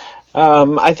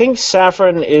 I think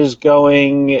Saffron is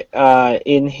going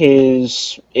in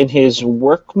his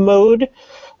work mode.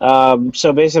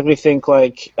 So basically think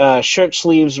like shirt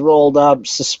sleeves rolled up,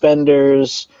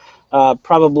 suspenders,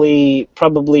 probably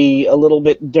a little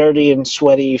bit dirty and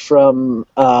sweaty from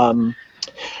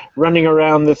running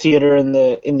around the theater in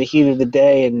the heat of the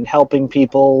day and helping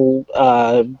people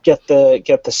get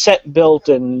the set built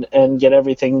and get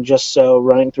everything just so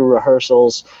running through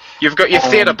rehearsals. You've got your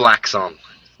theater blacks on.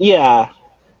 Yeah.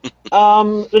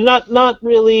 Not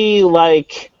really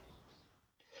like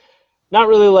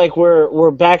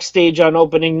we're backstage on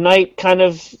opening night kind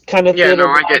of Yeah, theater no,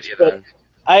 I blacks, get you but then.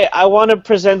 I want to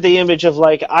present the image of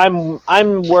like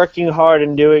I'm working hard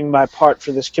and doing my part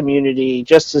for this community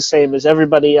just the same as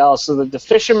everybody else. So that the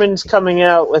fisherman's coming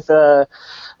out with a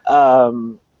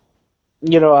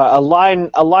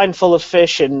line full of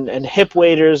fish and hip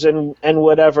waders and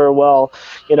whatever. Well,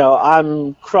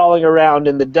 I'm crawling around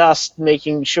in the dust,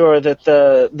 making sure that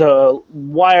the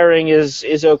wiring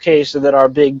is okay, so that our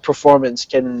big performance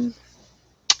can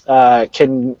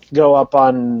go up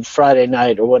on Friday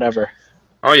night or whatever.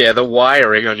 Oh yeah, the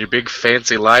wiring on your big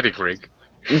fancy lighting rig.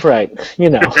 Right,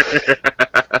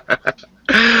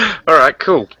 All right,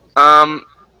 cool.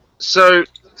 So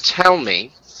tell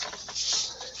me,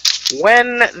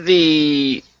 when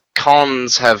the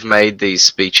cons have made these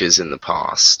speeches in the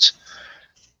past,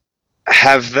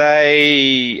 have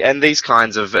they, and these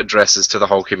kinds of addresses to the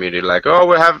whole community, like, oh,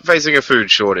 we're facing a food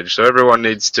shortage, so everyone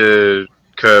needs to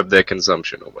curb their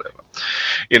consumption or whatever,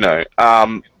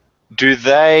 do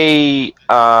they,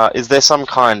 is there some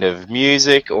kind of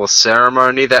music or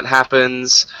ceremony that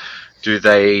happens? Do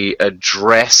they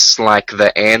address, like,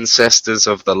 the ancestors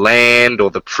of the land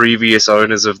or the previous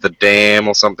owners of the dam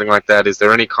or something like that? Is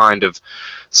there any kind of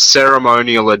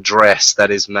ceremonial address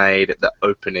that is made at the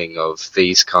opening of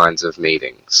these kinds of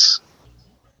meetings?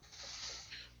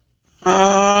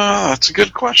 That's a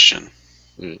good question.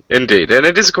 Indeed, and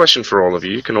it is a question for all of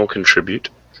you. You can all contribute.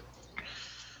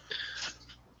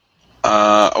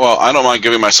 Well, I don't mind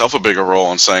giving myself a bigger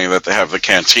role in saying that they have the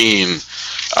canteen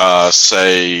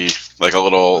say like a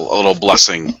little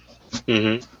blessing.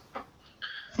 Mm-hmm.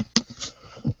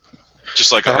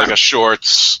 Just like a short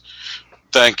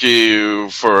thank you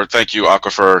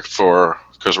Aquifer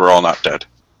because we're all not dead.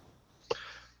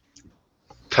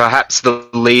 Perhaps the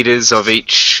leaders of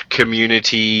each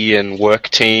community and work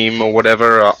team or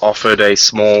whatever are offered a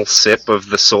small sip of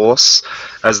the sauce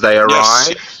as they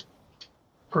arrive. Yes.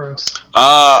 Gross.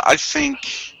 I think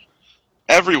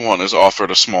everyone is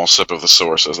offered a small sip of the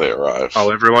source as they arrive. Oh,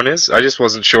 everyone is? I just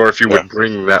wasn't sure if you would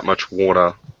bring that much water.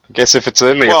 I guess if it's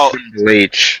only a thimble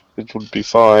each, it would be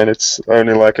fine. It's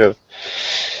only like a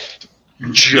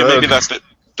Yeah, maybe that's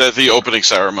the opening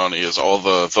ceremony is all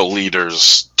the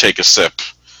leaders take a sip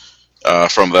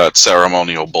from that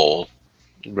ceremonial bowl.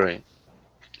 Right.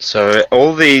 So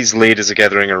all these leaders are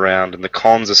gathering around, and the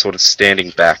cons are sort of standing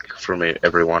back from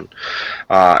everyone.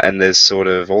 And there's sort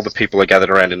of all the people are gathered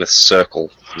around in a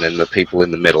circle, and then the people in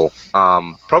the middle.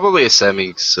 Probably a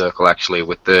semicircle, actually,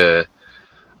 with the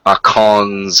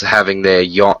cons having their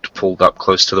yacht pulled up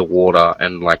close to the water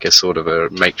and like a sort of a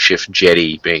makeshift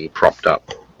jetty being propped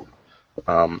up.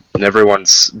 And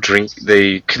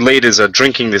the leaders are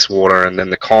drinking this water, and then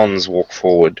the cons walk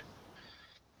forward.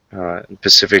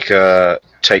 Pacifica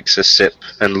takes a sip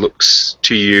and looks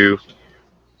to you,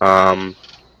 and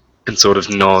sort of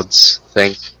nods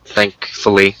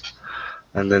thankfully,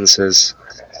 and then says,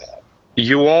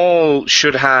 "You all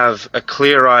should have a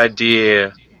clear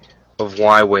idea of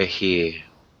why we're here.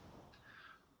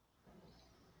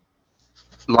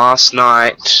 Last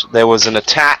night there was an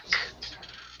attack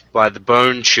by the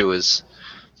Bone Chewers.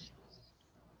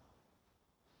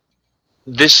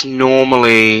 This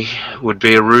normally would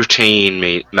be a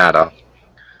routine matter.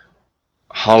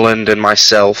 Holland and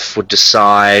myself would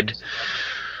decide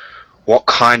what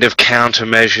kind of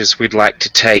countermeasures we'd like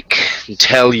to take and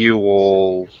tell you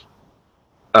all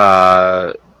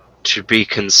to be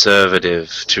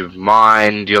conservative, to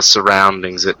mind your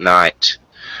surroundings at night,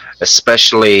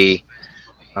 especially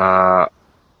on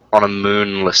a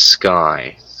moonless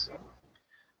sky.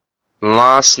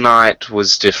 Last night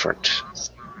was different.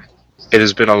 It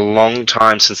has been a long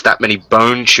time since that many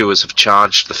Bone Chewers have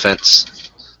charged the fence."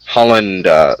 Holland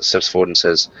steps forward and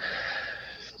says,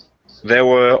 "There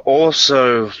were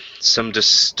also some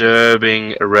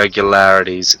disturbing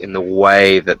irregularities in the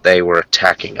way that they were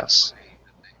attacking us.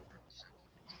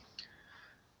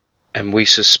 And we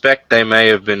suspect they may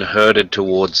have been herded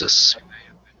towards us."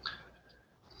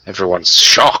 Everyone's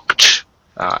shocked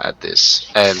at this,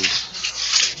 and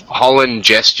Holland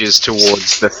gestures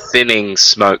towards the thinning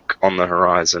smoke on the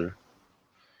horizon.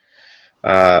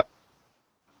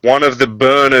 "One of the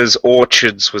burners'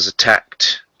 orchards was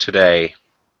attacked today.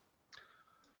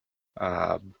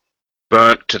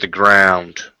 Burnt to the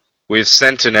ground. We've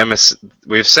sent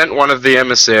one of the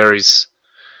emissaries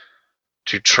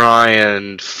to try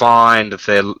and find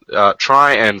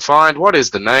what is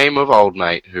the name of old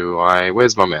mate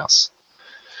where's my mouse?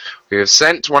 We have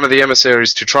sent one of the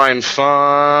emissaries to try and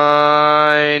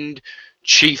find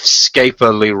Chief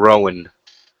Scaper Lee Rowan.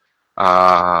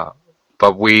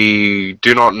 But we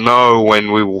do not know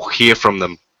when we will hear from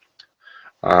them.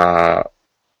 The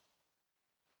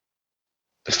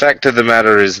fact of the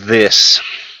matter is this.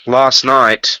 Last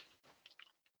night,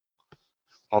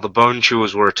 while the Bone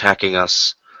Chewers were attacking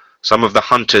us, some of the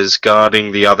hunters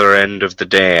guarding the other end of the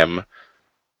dam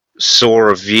saw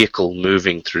a vehicle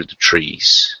moving through the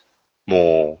trees.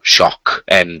 More shock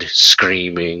and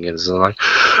screaming, and so like,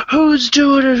 who's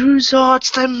doing it? Who thought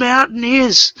the mountain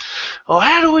is? Or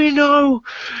how do we know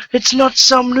it's not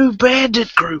some new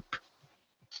bandit group?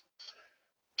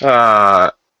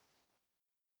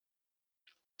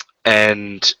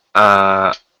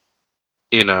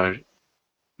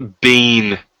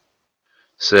 Bean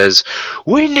says,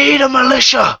 "We need a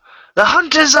militia. The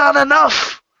hunters aren't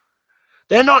enough.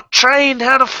 They're not trained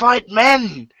how to fight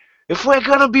men. If we're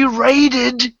going to be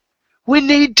raided, we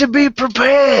need to be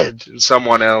prepared." And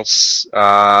someone else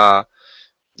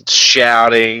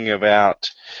shouting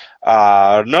about,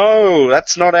 "No,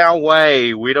 that's not our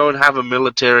way. We don't have a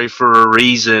military for a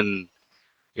reason.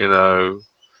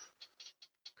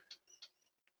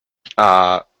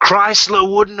 Chrysler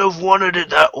wouldn't have wanted it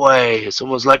that way."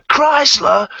 Someone's like,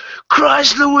 Chrysler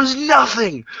was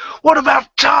nothing. What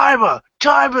about Tiber?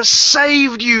 Tiber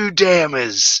saved you,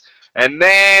 dammers." And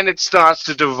then it starts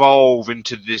to devolve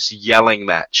into this yelling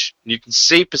match. You can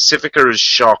see Pacifica is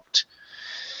shocked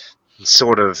and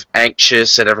sort of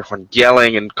anxious at everyone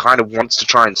yelling and kind of wants to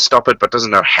try and stop it but doesn't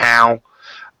know how.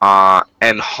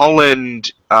 And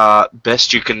Holland,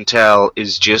 best you can tell,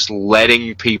 is just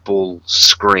letting people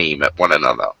scream at one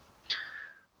another.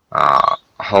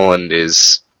 Holland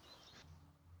is,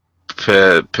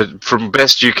 from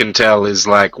best you can tell, is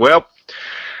like, well,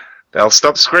 they'll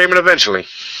stop screaming eventually.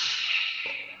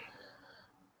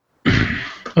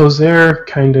 Ozair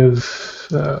kind of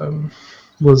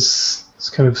was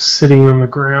kind of sitting on the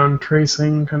ground,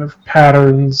 tracing kind of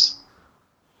patterns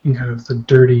in kind of the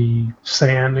dirty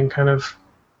sand, and kind of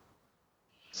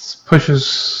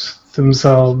pushes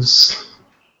themselves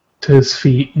to his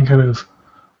feet and kind of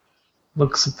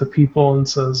looks at the people and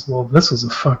says, "Well, this was a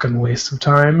fucking waste of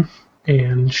time,"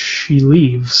 and she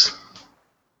leaves.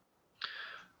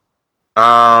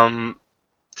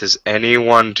 Does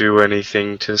anyone do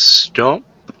anything to stop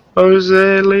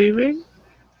Jose leaving?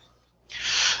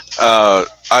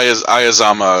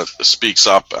 Ayazama speaks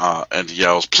up and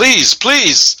yells, "Please,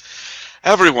 please,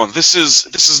 everyone! This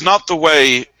is not the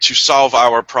way to solve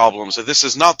our problems. This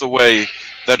is not the way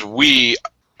that we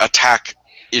attack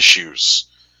issues.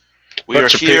 We are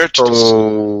here to."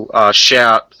 People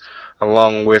shout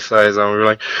along with Ayazama. We're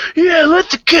like, "Yeah, let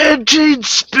the canteen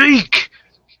speak."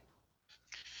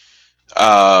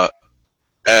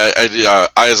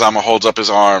 Ayazama holds up his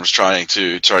arms, trying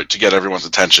to get everyone's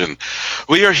attention.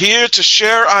 "We are here to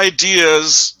share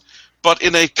ideas, but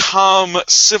in a calm,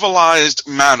 civilized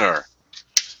manner.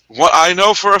 What I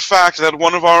know for a fact that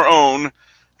one of our own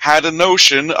had a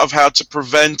notion of how to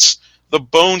prevent the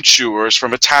bone chewers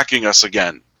from attacking us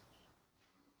again."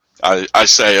 I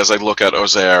say as I look at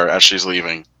Ozair as she's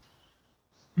leaving.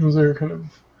 Ozair kind of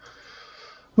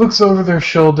looks over their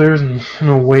shoulders and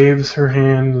kind of waves her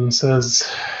hand and says,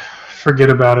 "Forget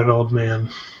about it, old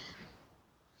man.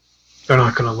 They're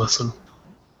not going to listen."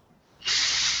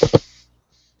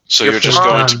 So you're just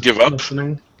going to give up?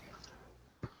 Listening.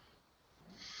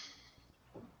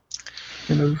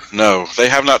 No, they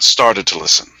have not started to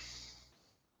listen.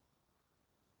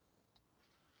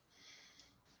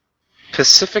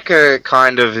 Pacifica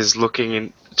kind of is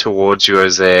looking towards you,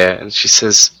 Ozair, and she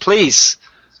says, "Please,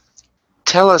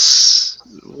 tell us,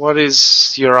 what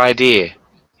is your idea?"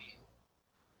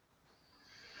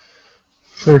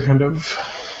 So he kind of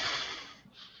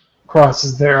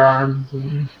crosses their arms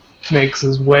and makes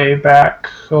his way back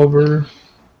over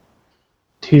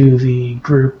to the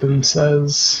group and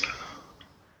says,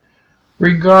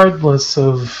 "Regardless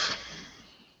of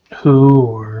who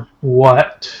or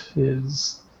what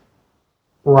is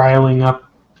riling up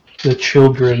the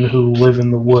children who live in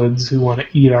the woods who want to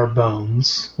eat our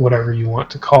bones, whatever you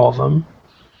want to call them,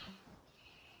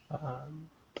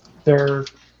 there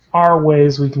are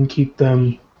ways we can keep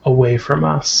them away from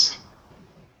us."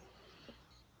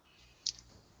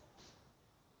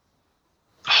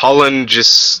 Holland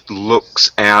just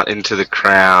looks out into the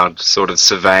crowd, sort of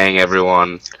surveying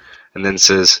everyone, and then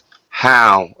says,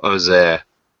 "How, Ozair?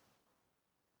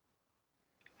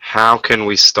 How can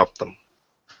we stop them?"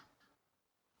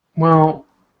 Well,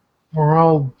 we're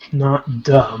all not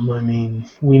dumb. I mean,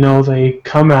 we know they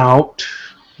come out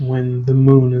when the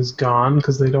moon is gone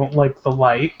because they don't like the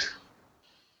light.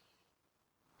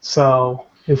 So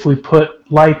if we put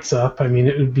lights up, I mean,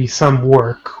 it would be some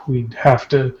work. We'd have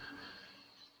to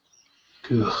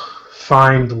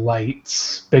find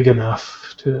lights big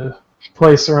enough to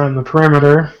place around the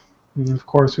perimeter. And of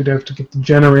course, we'd have to get the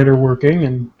generator working,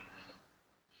 and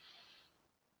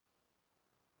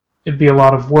it'd be a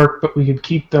lot of work, but we could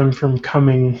keep them from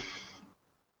coming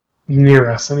near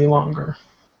us any longer.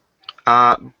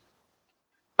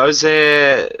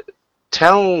 Ozair,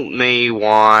 tell me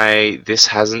why this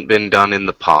hasn't been done in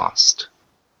the past.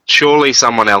 Surely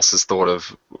someone else has thought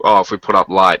of, if we put up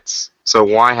lights. So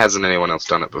why hasn't anyone else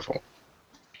done it before?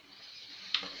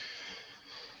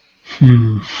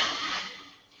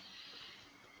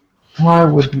 Why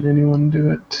wouldn't anyone do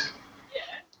it?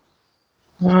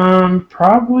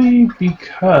 Probably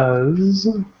because...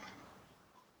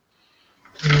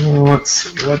 let's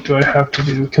see, what do I have to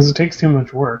do? Because it takes too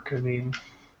much work. I mean,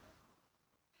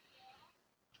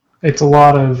 it's a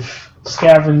lot of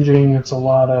scavenging, it's a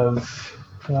lot of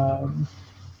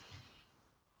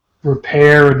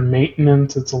repair and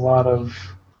maintenance, it's a lot of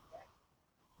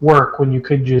work when you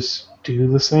could just do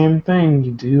the same thing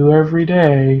you do every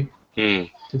day.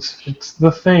 Just fix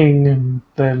the thing and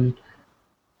then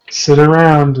sit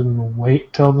around and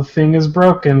wait till the thing is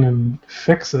broken and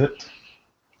fix it.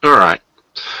 Alright.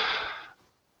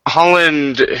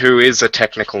 Holland, who is a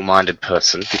technical-minded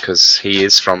person, because he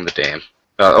is from the dam,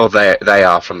 or they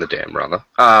are from the dam, rather,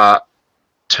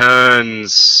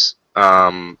 turns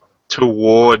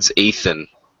towards Ethan,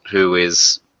 who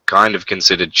is kind of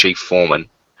considered chief foreman,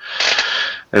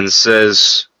 and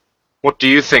says, "What do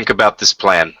you think about this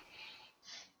plan?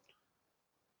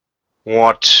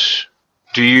 What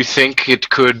do you think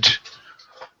would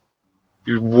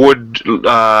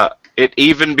it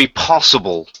even be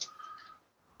possible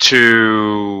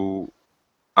to,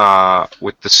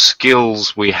 with the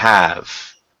skills we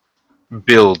have,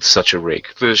 build such a rig?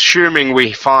 Assuming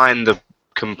we find the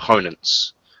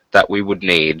components that we would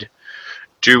need,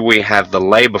 do we have the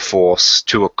labor force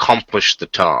to accomplish the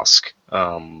task?"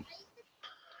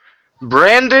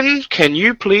 Brandon, can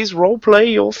you please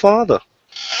roleplay your father?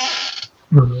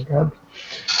 Oh my god.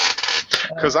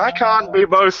 Because I can't be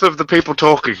both of the people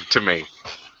talking to me.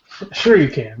 Sure you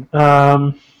can.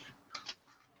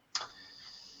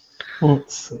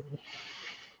 Let's see.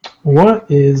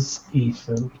 What is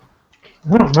Ethan?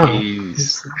 I don't know.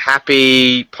 He's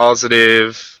happy,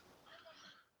 positive.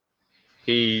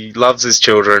 He loves his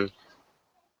children.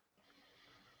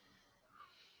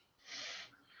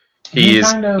 He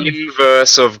is kind of...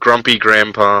 inverse of Grumpy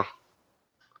Grandpa.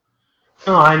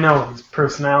 Oh, I know what his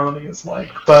personality is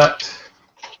like, but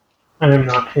I am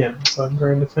not him, so I'm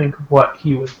trying to think of what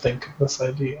he would think of this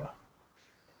idea.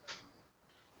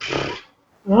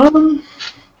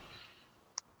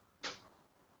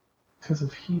 Because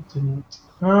if he didn't...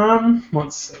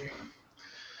 let's see.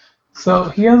 So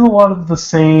he has a lot of the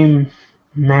same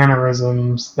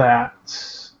mannerisms that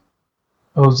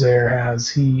Ozair has.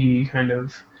 He kind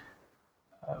of...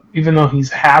 even though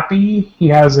he's happy, he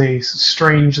has a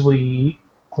strangely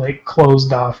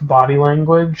closed off body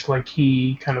language. Like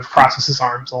he kind of crosses his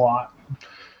arms a lot,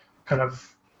 kind of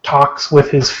talks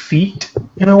with his feet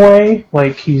in a way,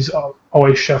 like he's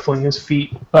always shuffling his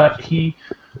feet. But he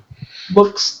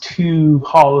looks to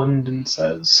Holland and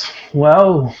says,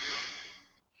 "Well,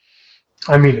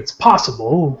 I mean, it's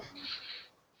possible.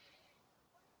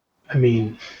 I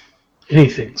mean,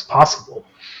 anything's possible."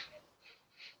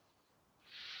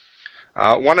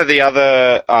 One of the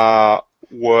other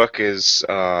workers,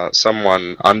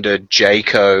 someone under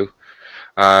Jaco,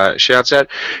 shouts out,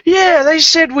 "Yeah, they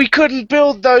said we couldn't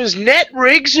build those net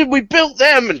rigs, and we built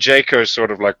them." And Jaco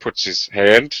sort of like puts his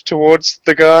hand towards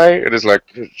the guy and is like,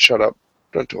 "Shut up,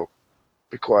 don't talk,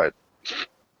 be quiet."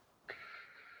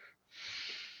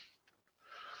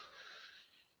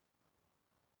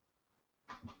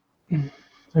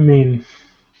 I mean,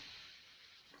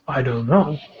 I don't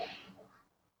know.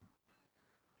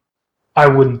 I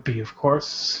wouldn't be, of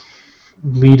course,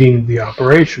 leading the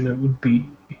operation. It would be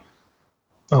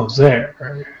Ozair.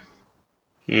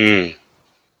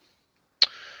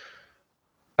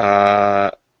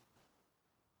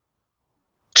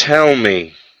 Tell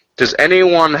me, does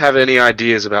anyone have any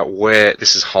ideas about where,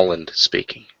 this is Holland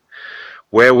speaking,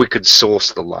 where we could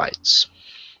source the lights?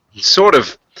 He sort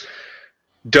of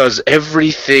does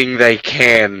everything they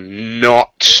can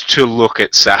not to look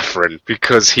at Saffron,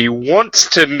 because he wants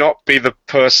to not be the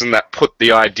person that put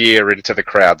the idea into the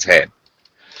crowd's head.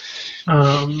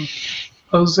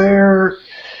 Ozair,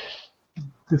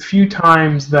 the few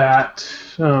times that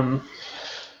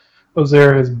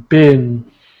Ozair has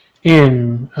been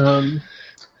in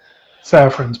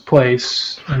Saffron's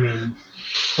place, I mean,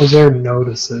 Ozair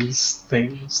notices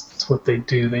things. That's what they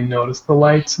do. They notice the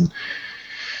lights and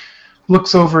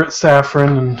looks over at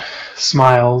Saffron and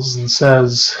smiles and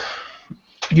says,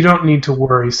 "You don't need to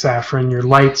worry, Saffron. Your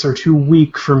lights are too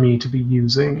weak for me to be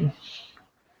using.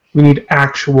 We need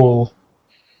actual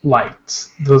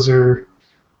lights. Those are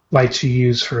lights you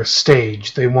use for a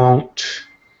stage. They won't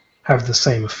have the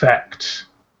same effect."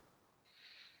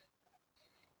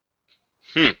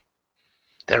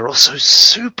 They're also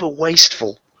super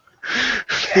wasteful.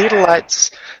 Theater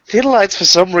lights, for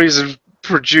some reason,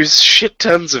 produce shit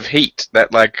tons of heat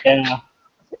that, like...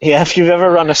 Yeah, if you've ever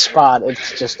run a spot,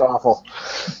 it's just awful.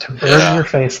 To burn your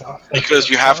face off. Because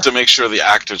you have to make sure the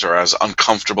actors are as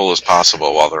uncomfortable as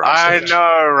possible while they're on I stage.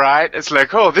 know, right? It's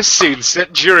like, oh, this scene's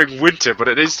set during winter, but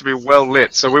it needs to be well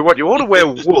lit, so we want you all to wear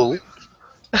wool.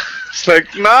 It's like,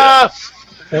 nah!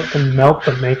 It can melt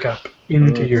the makeup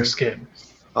into your skin.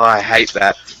 Oh, I hate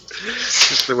that.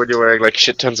 Especially when you're wearing, like,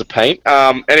 shit tons of paint.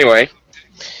 Anyway.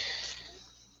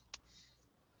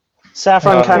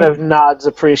 Saffron kind of nods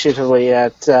appreciatively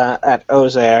at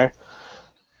Ozair.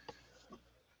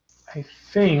 I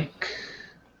think...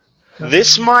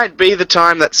 This might be the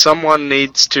time that someone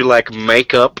needs to, like,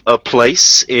 make up a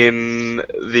place in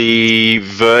the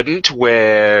Verdant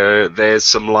where there's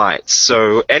some lights.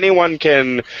 So anyone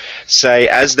can say,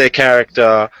 as their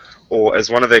character, or as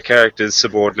one of their character's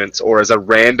subordinates, or as a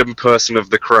random person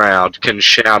of the crowd, can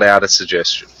shout out a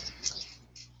suggestion.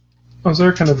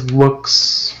 Ozair kind of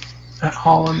looks at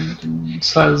Holland and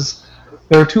says,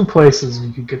 "There are two places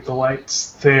we could get the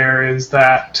lights. There is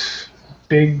that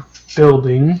big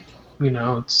building. You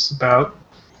know, it's a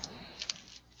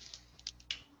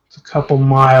couple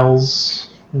miles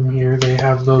from here. They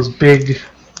have those big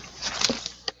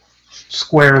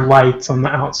square lights on the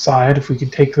outside. If we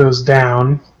could take those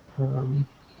down,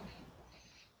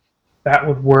 that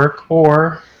would work.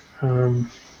 Or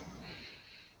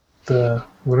the,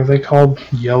 what are they called?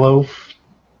 Yellow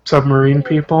submarine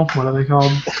people? What are they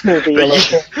called?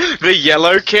 The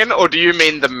Yellowkin, or do you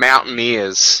mean the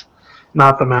Mountaineers?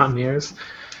 Not the Mountaineers.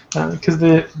 Because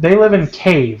they live in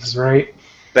caves, right?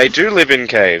 They do live in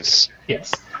caves.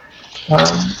 Yes.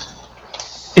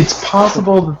 It's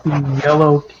possible that the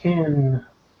Yellowkin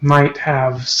might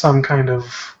have some kind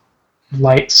of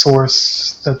light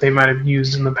source that they might have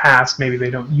used in the past. Maybe they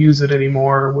don't use it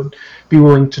anymore, or would be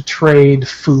willing to trade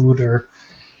food or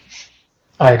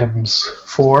items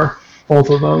for. Both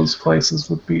of those places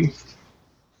would be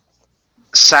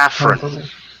Saffron, comparable.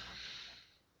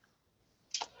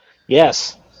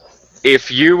 Yes.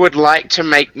 if you would like to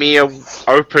make me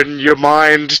open your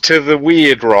mind to the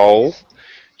weird roll,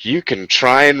 you can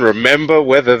try and remember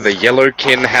whether the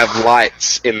Yellowkin have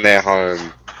lights in their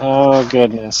home. Oh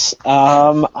goodness.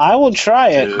 I will try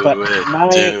it, Do but it, my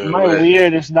do it.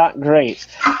 weird is not great.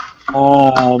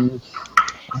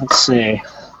 Let's see.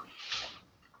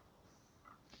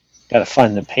 Gotta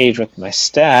find the page with my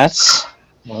stats.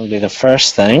 That'll be the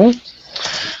first thing.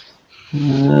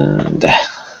 And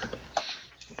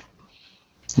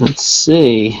let's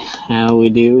see how we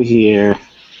do here.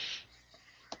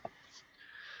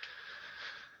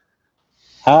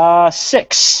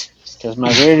 6. Because my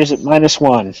weird is at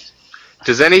 -1.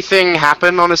 Does anything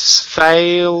happen on a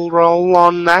fail roll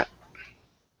on that?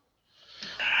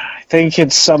 I think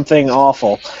it's something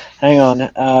awful. Hang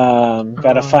on.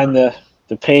 Gotta find the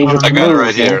page with the I got it moves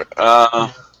right there.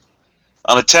 here.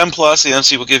 On a 10 plus, the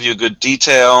MC will give you good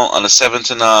detail. On a 7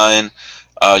 to 9,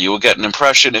 you will get an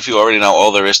impression. If you already know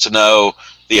all there is to know,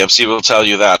 the MC will tell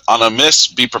you that. On a miss,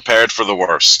 be prepared for the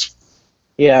worst.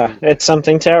 Yeah, it's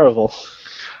something terrible.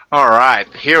 Alright,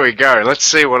 here we go. Let's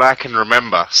see what I can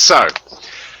remember. So,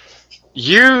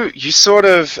 you sort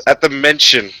of, at the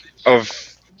mention of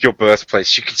your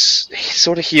birthplace, you can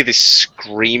sort of hear this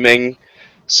screaming,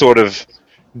 sort of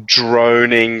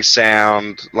droning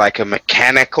sound, like a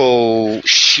mechanical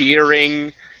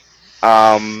shearing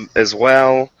as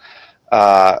well.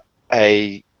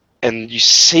 And you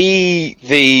see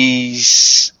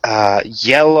these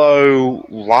yellow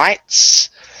lights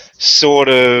sort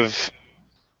of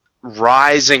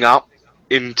rising up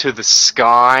into the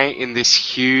sky in this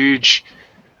huge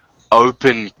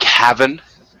open cavern,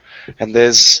 and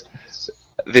there's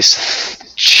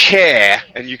this chair,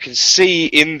 and you can see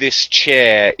in this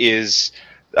chair is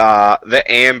the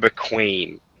Amber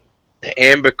Queen. The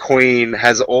Amber Queen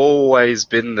has always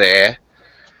been there.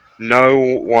 No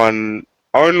one,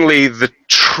 only the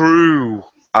true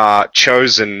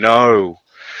chosen know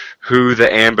who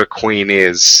the Amber Queen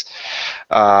is.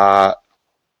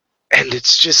 And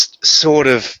it's just sort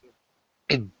of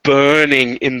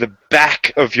burning in the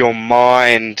back of your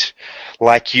mind,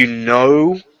 like you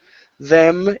know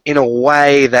them in a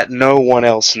way that no one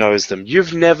else knows them.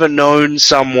 You've never known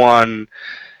someone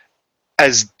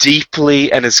as deeply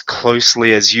and as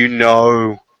closely as you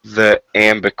know the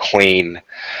Amber Queen.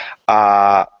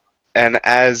 And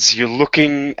as you're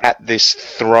looking at this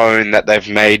throne that they've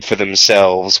made for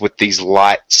themselves with these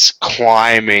lights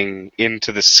climbing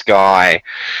into the sky,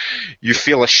 you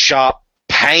feel a sharp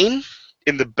pain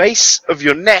in the base of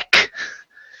your neck.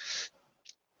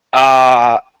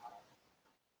 And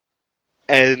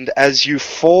as you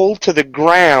fall to the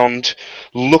ground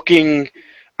looking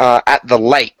at the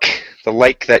lake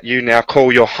that you now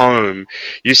call your home,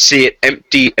 you see it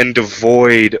empty and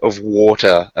devoid of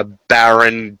water, a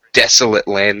barren, desolate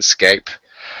landscape.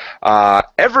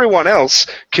 Everyone else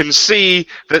can see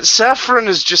that Saffron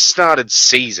has just started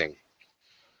seizing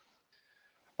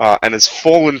and has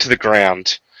fallen to the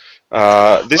ground.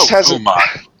 This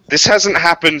hasn't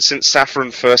happened since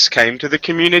Saffron first came to the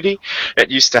community. It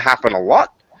used to happen a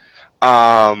lot.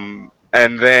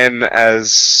 And then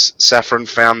as Saffron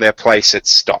found their place, it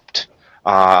stopped.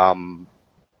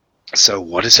 So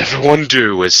what does everyone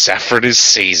do as Saffron is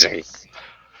seizing?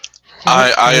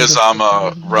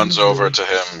 Ayazama runs over to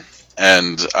him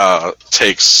and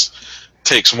takes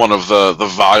one of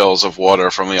the vials of water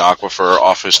from the aquifer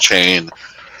off his chain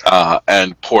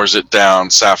and pours it down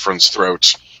Saffron's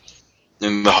throat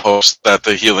in the hopes that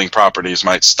the healing properties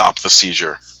might stop the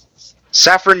seizure.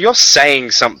 Saffron, you're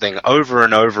saying something over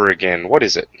and over again. What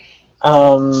is it?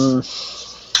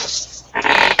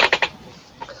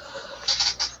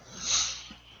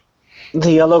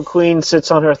 The Yellow Queen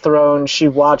sits on her throne. She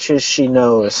watches, she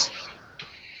knows.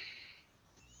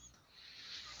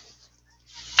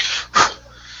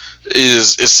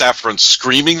 Is Saffron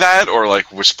screaming that or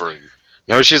like whispering?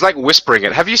 No, she's like whispering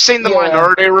it. Have you seen the Yeah.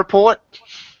 Minority Report?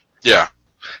 Yeah.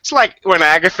 It's like when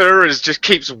Agatha just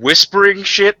keeps whispering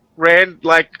shit,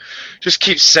 just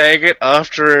keeps saying it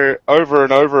over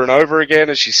and over and over again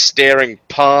as she's staring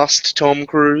past Tom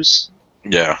Cruise.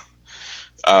 Yeah.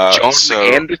 John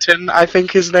Anderton, I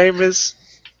think his name is.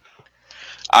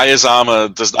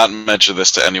 Ayazama does not mention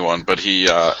this to anyone, but he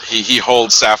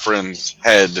holds Saffron's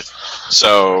head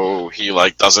so he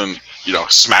like doesn't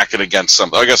smack it against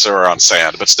something. I guess they were on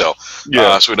sand, but still.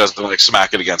 Yeah. So he doesn't like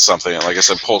smack it against something, and like I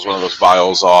said, pulls one of those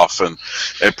vials off and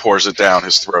it pours it down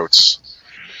his throat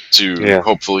to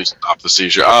hopefully stop the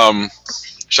seizure.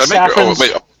 Should I make? Oh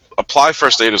wait, apply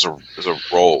first aid is a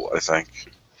roll, I think.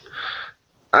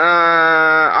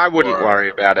 I wouldn't worry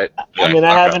about it. I mean,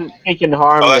 I haven't taken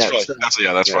harm that's yet. Probably,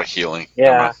 that's probably healing.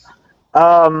 Yeah.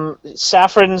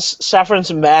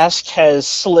 Saffron's mask has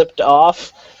slipped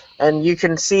off, and you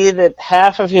can see that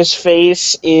half of his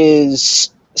face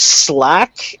is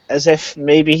slack, as if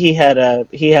maybe he had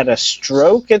a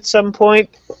stroke at some point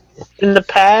in the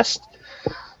past.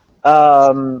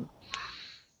 And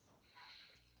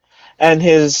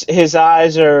his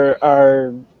eyes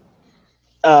are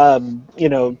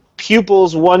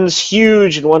pupils. One's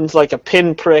huge and one's like a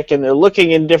pinprick, and they're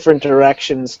looking in different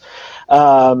directions.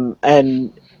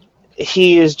 And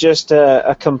he is just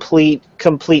a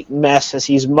complete mess as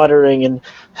he's muttering. And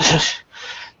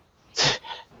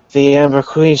the Amber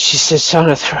Queen, she sits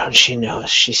on a throne. She knows.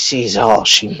 She sees all.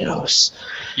 She knows.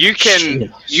 You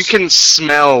can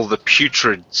smell the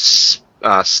putrid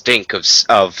stink of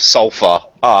sulfur.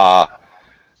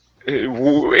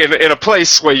 In a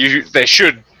place where there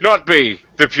should not be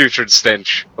the putrid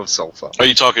stench of sulfur. Are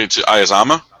you talking to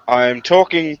Ayazama? I'm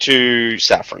talking to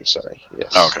Saffron, sorry.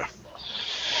 Yes. Oh, okay.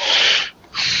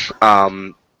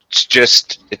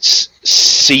 It's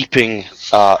seeping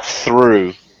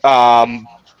through.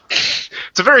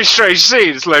 It's a very strange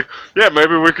scene. It's like,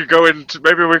 maybe we could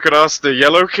ask the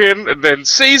Yellowkin, and then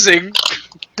seizing,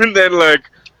 and then like,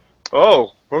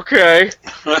 oh, okay.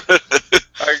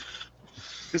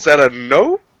 Is that a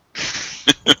no?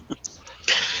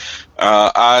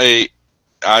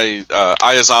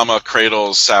 Ayazama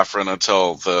cradles Saffron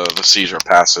until the seizure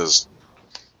passes.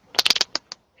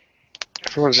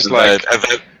 Everyone's just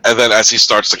and then as he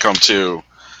starts to come to,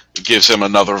 gives him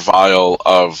another vial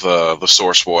of the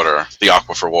source water, the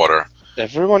aquifer water.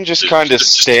 Everyone just kind of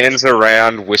stands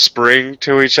around whispering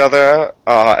to each other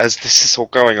as this is all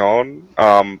going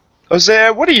on.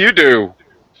 Ozair, what do you do?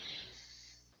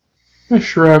 I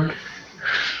shrug.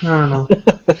 I don't know.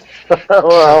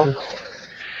 Well,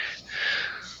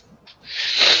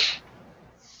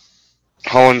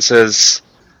 Holland says,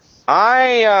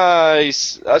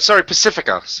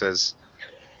 Pacifica says,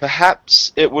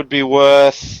 perhaps it would be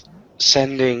worth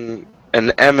sending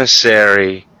an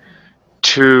emissary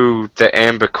to the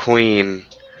Amber Queen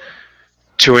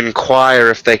to inquire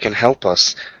if they can help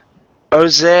us.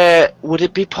 Ozair, would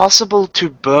it be possible to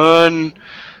burn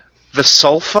the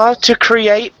sulfur to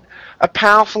create a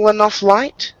powerful enough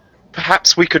light?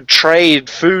 Perhaps we could trade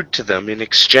food to them in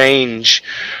exchange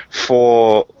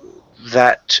for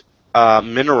that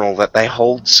mineral that they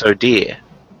hold so dear.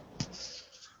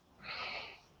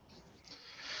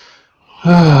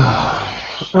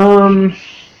 Well,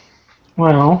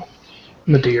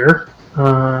 my dear,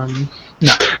 no.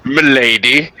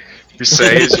 Milady, you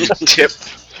say as you tip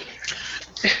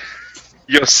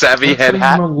your savvy head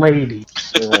hat. My lady.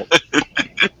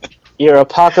 your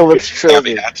apocalypse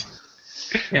trophy.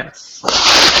 Yes.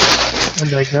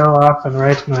 And I go off and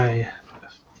write my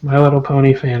Little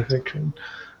Pony fanfiction.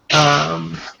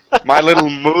 My Little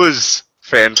Moose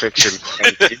fanfiction.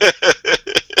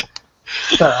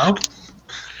 So,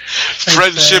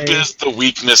 friendship is the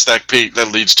weakness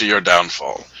that leads to your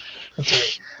downfall. That's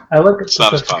right. I look at It's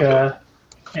not as Pacifica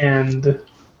and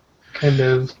kind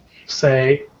of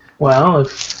say, well,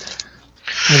 if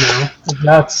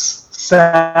that's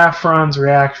Saffron's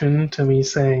reaction to me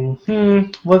saying,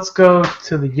 let's go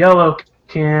to the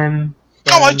Yellowkin.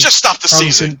 Come on, just stop the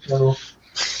season. Go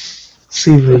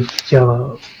see the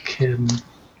Yellowkin.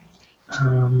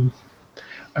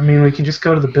 I mean, we can just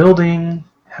go to the building.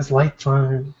 It has lights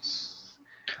on.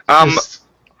 It's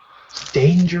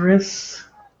dangerous.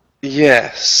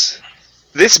 Yes.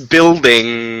 This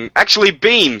building... Actually,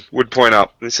 Bean would point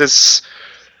up. He says,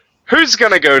 who's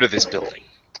going to go to this building?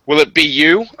 Will it be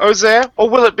you, Ozair, or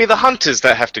will it be the hunters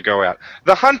that have to go out?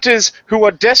 The hunters who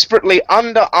are desperately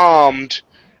underarmed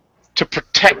to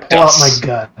protect us.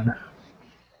 Pull out my gun.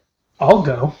 I'll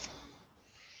go.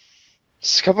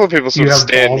 Just a couple of people Do sort you of have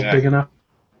stand balls back. big enough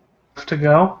to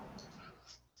go?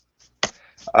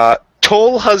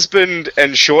 Tall husband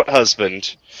and short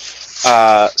husband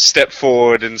step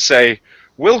forward and say,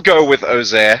 we'll go with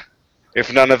Ozair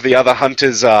if none of the other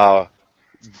hunters are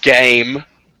game.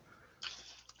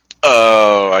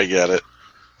 Oh, I get it.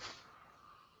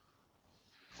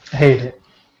 I hate it.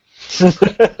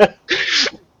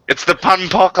 It's the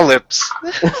punpocalypse.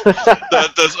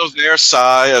 Does Ozair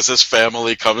sigh as his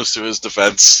family comes to his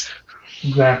defense?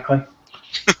 Exactly.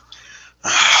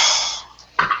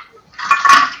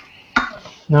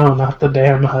 No, not the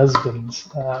damn husbands.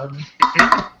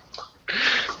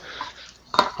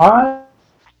 I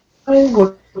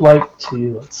would like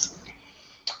to, let's see,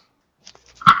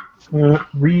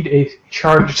 read a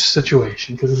charged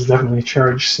situation, because this is definitely a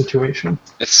charged situation.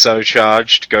 It's so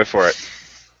charged. Go for it.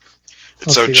 It's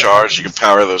Let's so see that. charged you can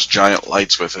power those giant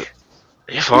lights with it.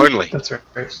 If only. That's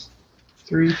right.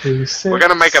 3, 3, 6. We're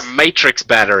gonna make a matrix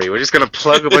battery. We're just gonna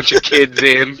plug a bunch of kids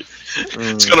in.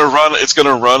 It's gonna run. It's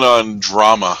gonna run on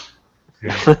drama.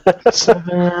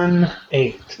 7,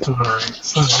 8. Alright,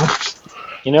 so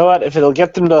You know what? If it'll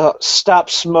get them to stop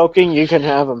smoking, you can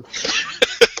have them.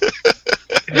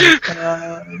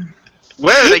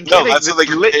 Where are they getting that's what they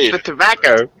the, lit, paid. the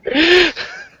tobacco?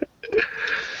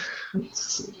 let's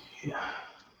see.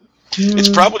 It's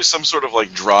probably some sort of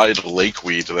like dried lake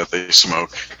weed that they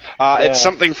smoke. Yeah. It's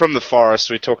something from the forest.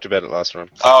 We talked about it last time.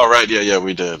 Oh right, yeah,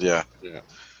 we did, yeah. Yeah.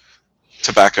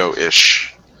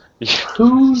 Tobacco-ish.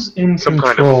 Who's in Some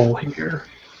kind of- control here?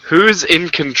 Who's in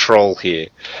control here?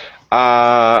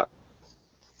 No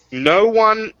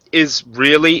one is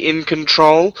really in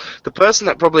control. The person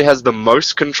that probably has the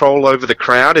most control over the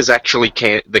crowd is actually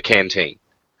the canteen.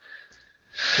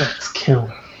 Let's kill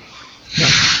him.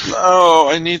 No,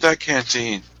 I need that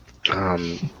canteen.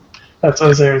 That's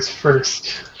Ozer's first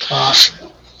thought.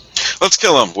 Let's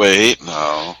kill him. Wait,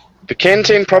 no. The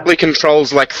canteen probably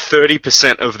controls like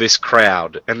 30% of this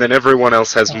crowd, and then everyone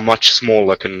else has much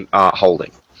smaller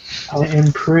holding. I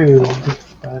improved,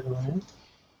 by the way.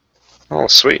 Oh,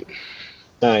 sweet.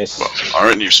 Nice. Well,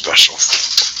 aren't you special?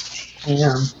 I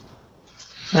am.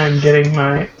 I'm getting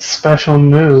my special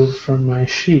move from my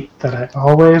sheet that I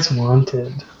always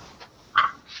wanted.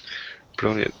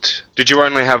 Brilliant. Did you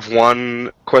only have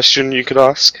one question you could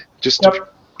ask? Just to-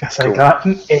 Yep. Guess Cool. I got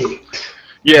an 8.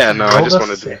 Yeah, no, I Rolled just a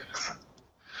wanted to... 6.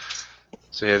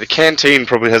 So yeah, the canteen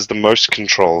probably has the most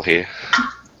control here.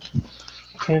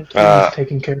 Canteen's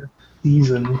taking care of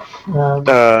season.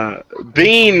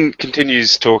 Bean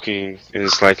continues talking and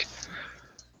is like,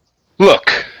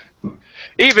 look,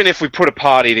 even if we put a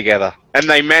party together and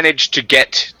they manage to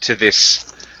get to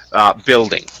this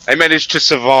building, they manage to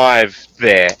survive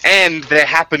there, and there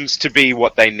happens to be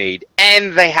what they need,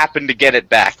 and they happen to get it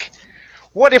back,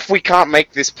 what if we can't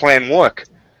make this plan work?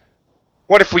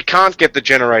 What if we can't get the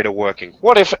generator working?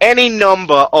 What if any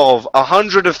number of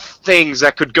 100 of things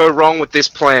that could go wrong with this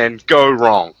plan go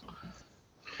wrong?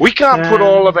 We can't put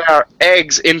all of our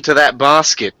eggs into that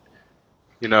basket.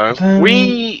 You know,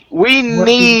 we What do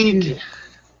you do?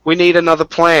 need another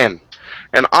plan,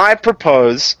 and I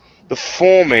propose the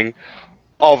forming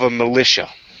of a militia.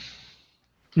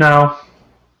 No.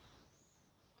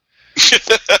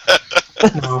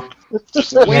 No.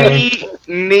 We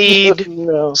need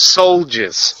No.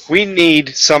 soldiers. We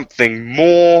need something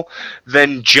more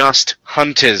than just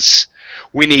hunters.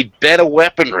 We need better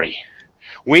weaponry.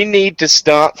 We need to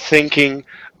start thinking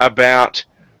about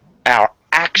our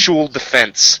actual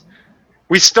defense.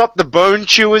 We stop the bone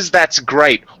chewers, that's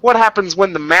great. What happens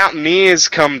when the mountaineers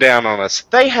come down on us?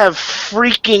 They have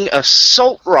freaking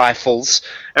assault rifles,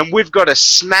 and we've got a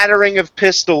smattering of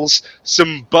pistols,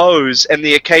 some bows, and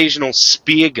the occasional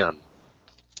spear gun.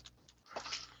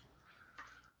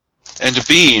 And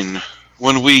Bean,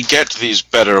 when we get these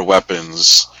better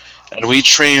weapons, and we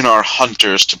train our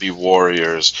hunters to be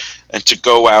warriors, and to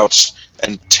go out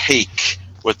and take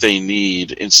what they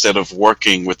need instead of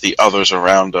working with the others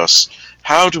around us,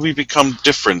 how do we become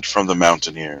different from the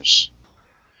mountaineers?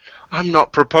 I'm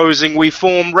not proposing we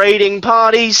form raiding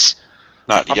parties.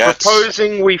 Not I'm yet.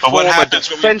 proposing we But what form a happens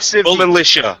when we defensive bullet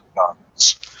militia.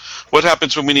 guns? What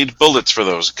happens when we need bullets for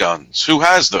those guns? Who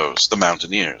has those? The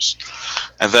mountaineers.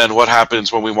 And then what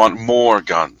happens when we want more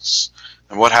guns?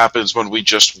 And what happens when we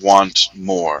just want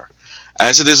more?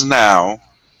 As it is now,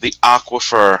 the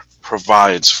aquifer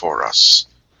provides for us.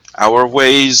 Our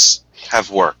ways have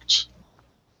worked.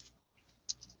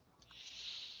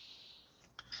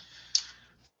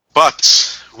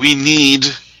 But we need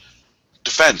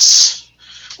defense.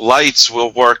 Lights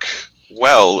will work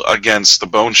well against the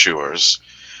bone chewers.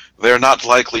 They're not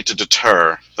likely to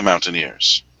deter the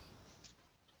mountaineers.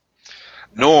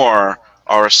 Nor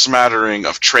are a smattering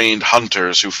of trained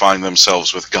hunters who find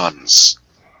themselves with guns.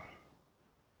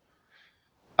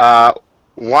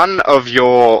 One of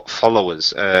your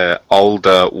followers,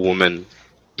 older woman,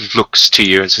 looks to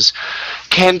you and says,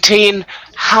 Canteen,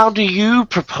 how do you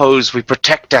propose we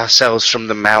protect ourselves from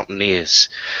the mountaineers?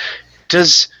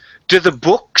 Do the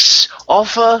books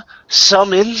offer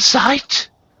some insight?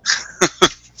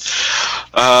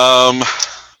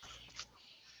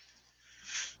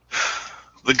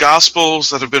 The Gospels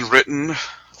that have been written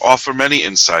offer many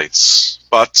insights,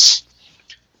 but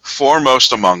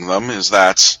foremost among them is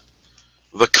that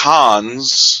the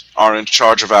Khans are in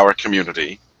charge of our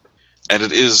community, and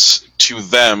it is to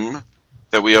them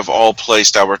that we have all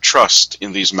placed our trust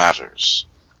in these matters.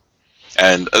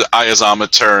 And Ayazama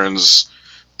turns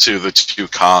to the two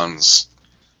Khans.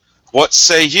 What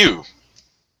say you?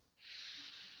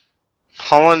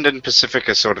 Holland and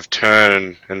Pacifica sort of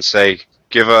turn and say,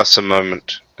 "Give us a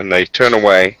moment," and they turn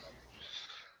away.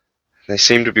 They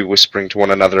seem to be whispering to one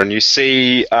another, and you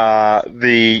see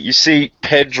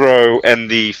Pedro and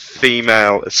the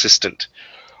female assistant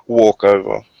walk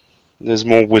over. There's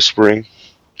more whispering.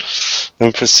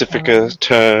 Then Pacifica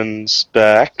turns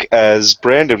back as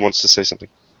Brandon wants to say something.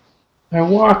 I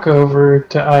walk over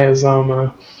to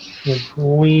Ayazama and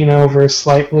lean over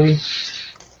slightly.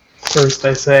 First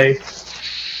I say,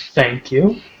 "Thank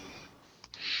you."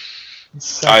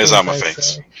 Ayazama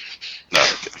faints. No.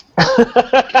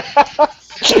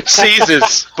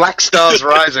 Caesars, Black Stars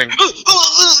Rising.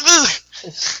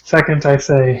 Second I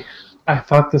say, "I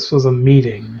thought this was a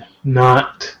meeting,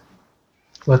 not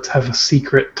let's have a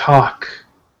secret talk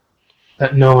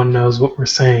that no one knows what we're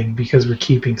saying because we're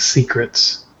keeping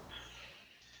secrets."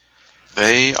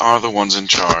 They are the ones in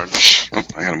charge. Oh,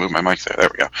 I gotta move my mic there. There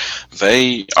we go.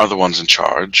 They are the ones in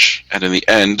charge, and in the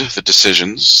end, the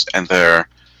decisions and their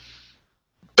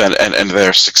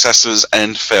successes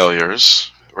and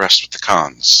failures rest with the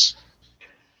Khans.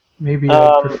 Maybe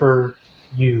I prefer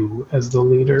you as the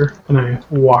leader, and I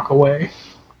walk away.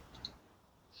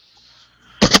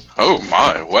 Oh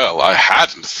my, well, I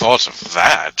hadn't thought of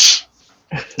that.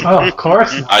 Oh, of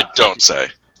course not. I don't say.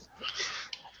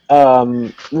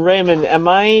 Raymond, am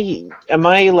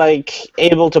I like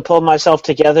able to pull myself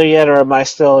together yet, or am I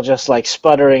still just like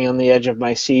sputtering on the edge of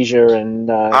my seizure? And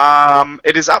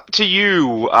It is up to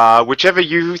you. Whichever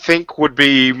you think would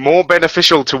be more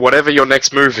beneficial to whatever your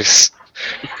next move is.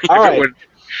 all right.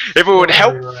 If it would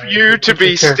help Right. you to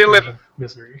be still in,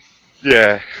 misery.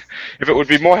 yeah, if it would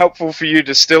be more helpful for you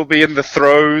to still be in the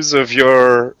throes of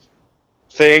your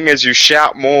thing as you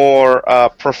shout more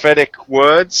prophetic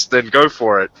words, then go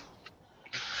for it.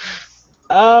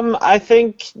 I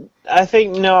think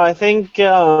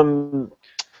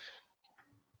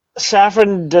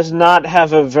Saffron does not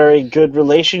have a very good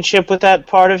relationship with that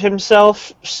part of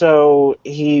himself, so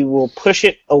he will push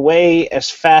it away as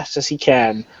fast as he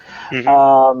can.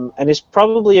 Mhm. And is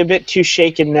probably a bit too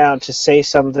shaken now to say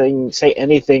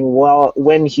anything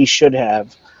when he should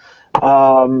have.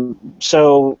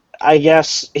 So I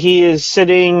guess he is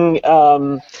sitting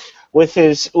with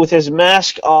his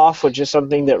mask off, which is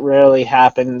something that rarely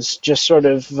happens. Just sort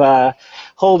of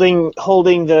holding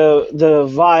the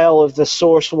vial of the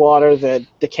source water that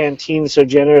the canteen so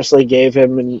generously gave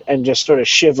him, and just sort of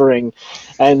shivering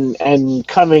and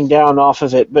coming down off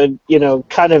of it, but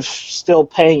kind of still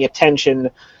paying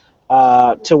attention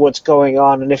to what's going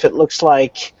on. And if it looks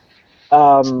like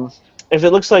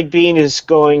Bean is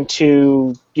going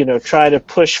to, try to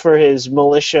push for his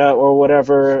militia or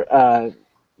whatever,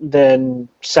 then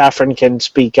Saffron can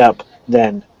speak up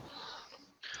then.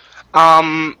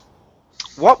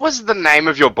 What was the name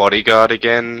of your bodyguard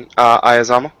again,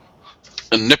 Ayazama?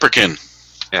 Nipperkin.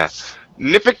 Yeah.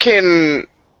 Nipperkin,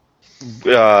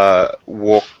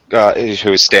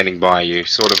 who is standing by you,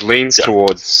 sort of leans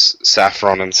towards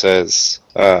Saffron and says,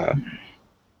 "I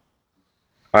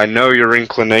know your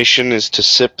inclination is to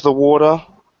sip the water,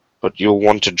 but you'll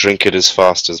want to drink it as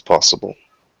fast as possible."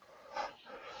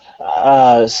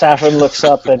 Saffron looks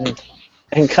up and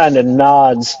kind of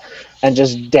nods and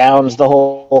just downs the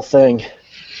whole thing,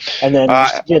 and then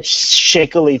gets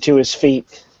shakily to his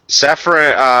feet.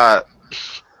 Saffron,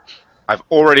 I've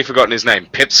already forgotten his name.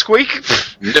 Pipsqueak?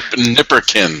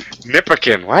 Nipperkin.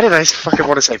 Nipperkin. Why did I fucking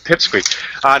want to say Pipsqueak?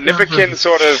 Nipperkin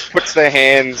sort of puts their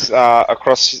hands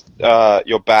across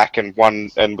your back and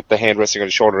with the hand resting on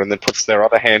your shoulder, and then puts their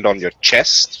other hand on your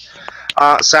chest,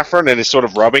 Saffron, and is sort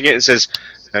of rubbing it and says,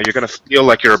 "You're going to feel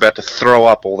like you're about to throw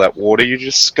up all that water you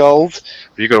just sculled,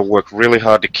 but you've got to work really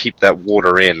hard to keep that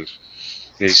water in." And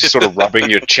he's just sort of rubbing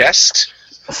your chest,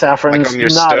 Saffron's like on your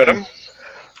nodding. sternum.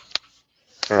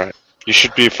 Alright. You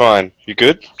should be fine. You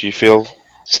good? Do you feel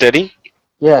steady?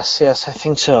 Yes, I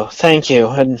think so. Thank you,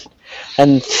 and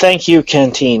thank you,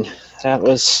 Canteen. That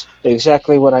was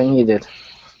exactly what I needed.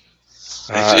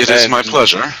 It is my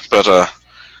pleasure, but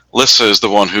Lissa is the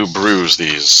one who brews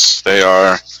these. They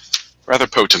are rather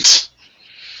potent.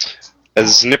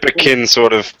 As Nipperkin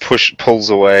sort of pulls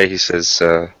away, he says,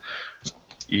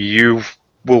 "You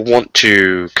will want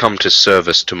to come to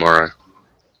service tomorrow."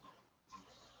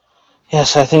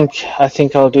 Yes, I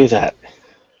think I'll do that.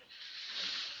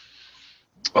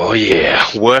 Oh yeah,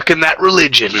 working that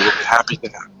religion. We will be happy to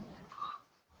have.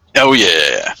 Oh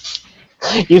yeah.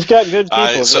 You've got good people.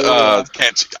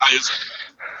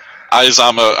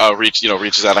 Aizama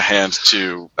reaches out a hand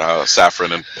to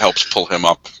Saffron and helps pull him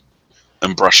up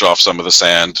and brush off some of the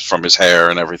sand from his hair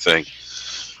and everything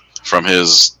from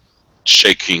his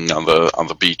shaking on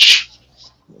the beach.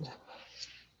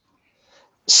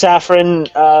 Saffron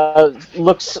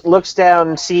looks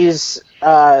down, sees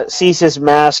his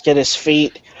mask at his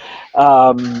feet,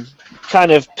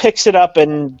 kind of picks it up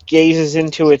and gazes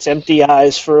into its empty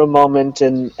eyes for a moment,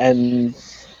 and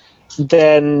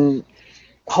then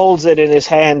holds it in his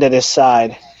hand at his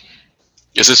side.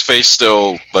 Is his face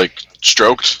still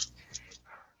stroked?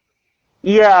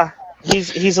 Yeah,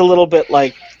 he's a little bit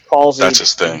palsy. That's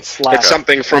his thing. It's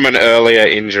something from an earlier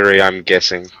injury, I'm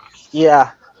guessing.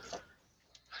 Yeah.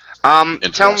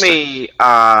 Tell me,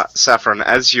 Saffron,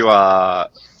 as you are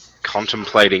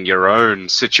contemplating your own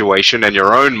situation and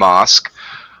your own mask,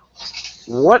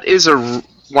 what is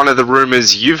one of the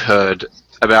rumors you've heard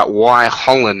about why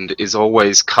Holland is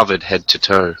always covered head to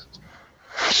toe?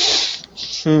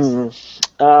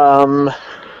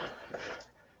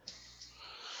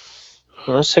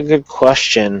 That's a good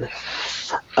question.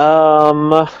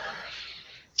 I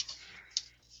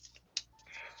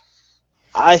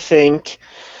think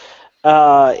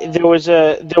there was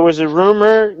a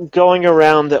rumor going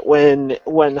around that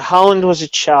when Holland was a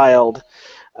child,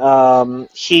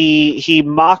 he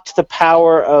mocked the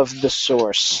power of the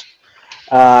Source.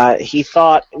 He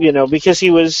thought, because he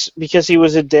was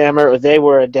a dammer, or they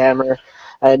were a dammer,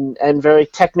 and very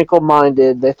technical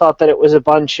minded, they thought that it was a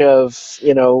bunch of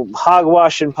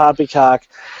hogwash and poppycock,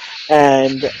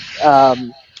 and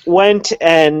went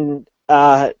and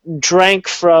drank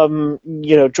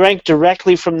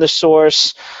directly from the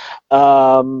Source,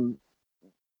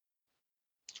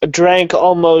 drank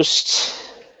almost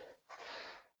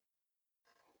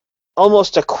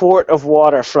a quart of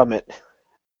water from it,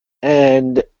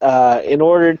 and in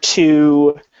order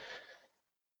to,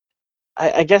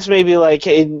 I guess maybe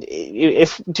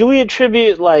do we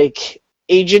attribute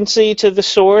agency to the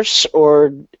Source,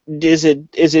 or is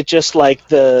it just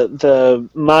the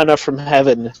mana from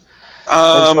heaven?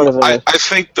 I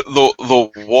think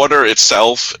the water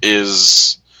itself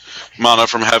is mana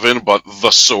from heaven, but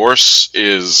the Source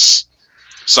is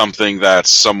something that's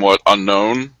somewhat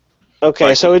unknown.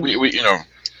 Okay, so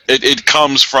it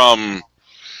comes from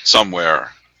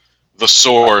somewhere. The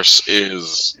Source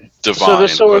is divine.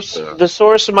 So the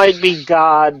source might be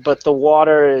God, but the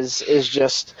water is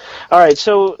just all right.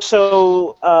 So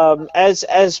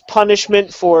as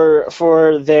punishment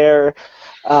for their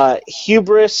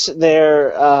hubris,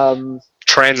 their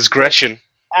transgression,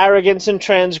 arrogance, and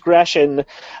transgression,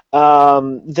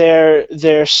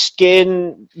 their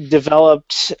skin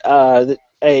developed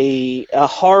a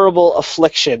horrible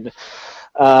affliction.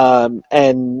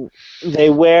 And they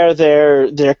wear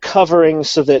their covering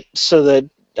so that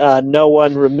no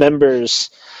one remembers.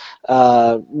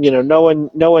 No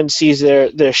one sees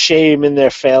their shame and their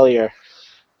failure.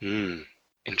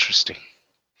 Interesting.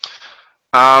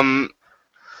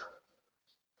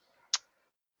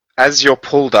 As you're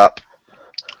pulled up,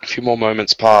 a few more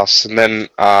moments pass, and then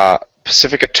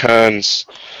Pacifica turns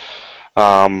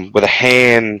with a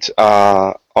hand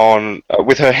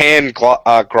with her hand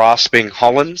grasping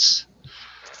Holland's,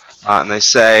 and they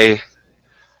say,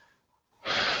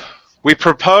 "We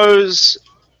propose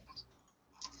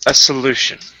a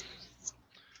solution.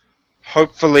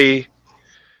 Hopefully,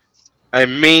 a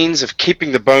means of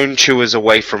keeping the Bone Chewers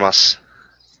away from us.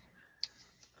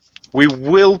 We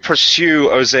will pursue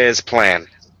Ozea's plan."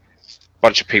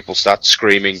 Bunch of people start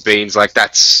screaming, Beans like,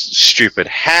 "That's stupid."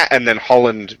 And then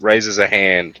Holland raises a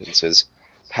hand and says,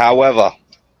 "However,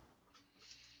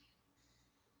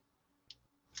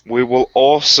 we will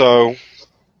also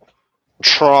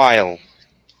trial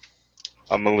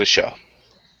a militia."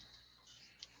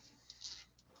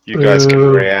 You guys can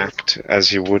react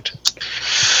as you would.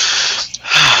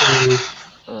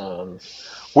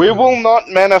 We will not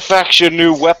manufacture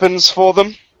new weapons for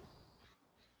them.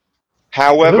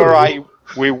 However,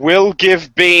 we will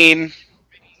give Bean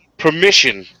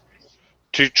permission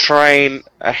to train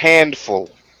a handful,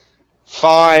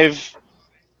 5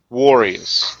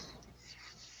 warriors.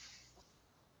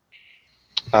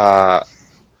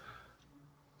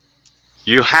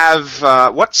 You have,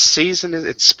 what season is it?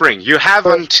 It's spring. You have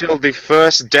until the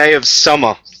first day of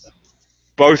summer,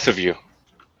 both of you,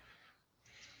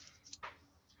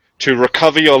 to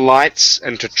recover your lights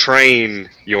and to train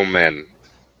your men.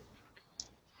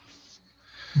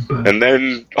 And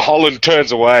then Holland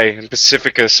turns away, and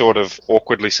Pacifica sort of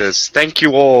awkwardly says, "Thank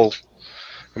you all,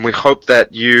 and we hope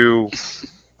that you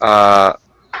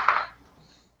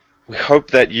We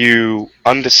hope that you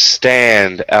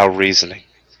understand our reasoning.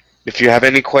 If you have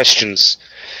any questions,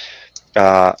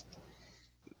 You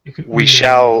can we email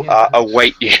shall me at-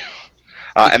 await you.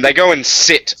 And they go and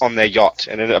sit on their yacht,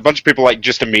 and then a bunch of people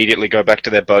just immediately go back to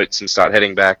their boats and start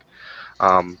heading back.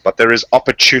 But there is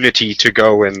opportunity to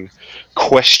go and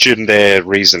question their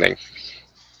reasoning.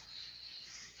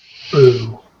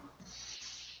 Boo.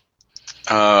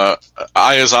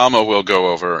 Ayazama will go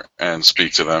over and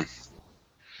speak to them.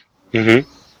 Mm-hmm.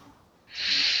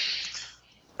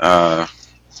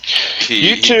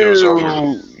 He goes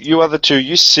over. You other two,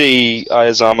 you see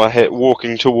Ayazama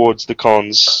walking towards the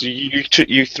cons.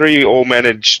 You three all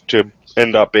manage to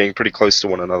end up being pretty close to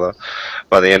one another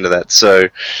by the end of that. So,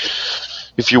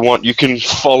 if you want, you can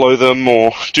follow them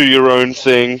or do your own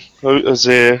thing.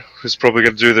 Azair is probably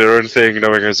going to do their own thing,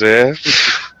 knowing Azair.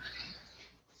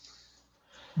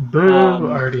 Boo.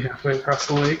 Already halfway across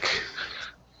the lake.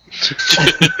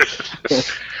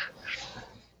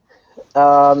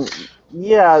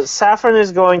 Yeah, Saffron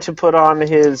is going to put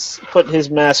his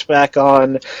mask back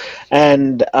on,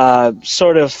 and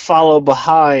sort of follow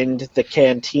behind the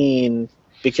canteen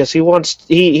because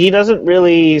he doesn't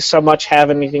really so much have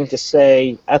anything to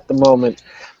say at the moment,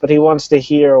 but he wants to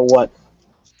hear what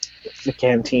the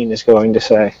canteen is going to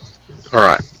say. All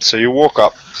right, so you walk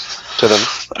up to them.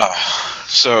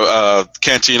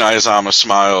 Canteen Ayazama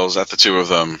smiles at the two of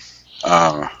them.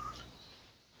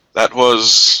 That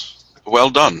was well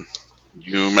done.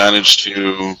 You managed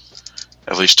to,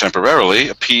 at least temporarily,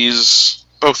 appease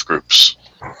both groups.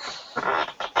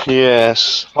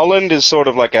 Yes. Holland is sort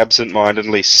of like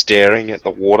absent-mindedly staring at the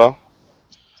water.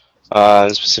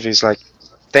 Specifically, he's like,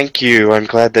 "Thank you, I'm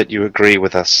glad that you agree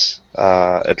with us,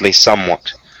 at least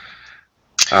somewhat,"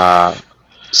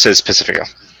 says Pacifica.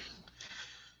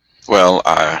 Well,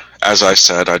 as I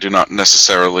said, I do not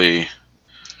necessarily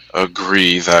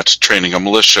agree that training a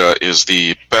militia is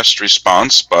the best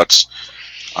response, but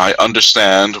I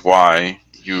understand why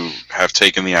you have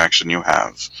taken the action you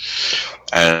have,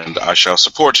 and I shall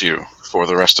support you for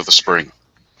the rest of the spring.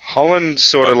 Holland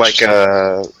sort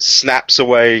of snaps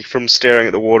away from staring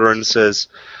at the water and says,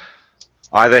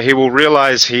 either he will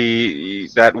realize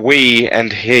that we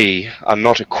and he are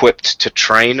not equipped to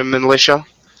train a militia,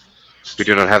 we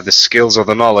do not have the skills or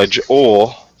the knowledge,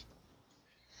 or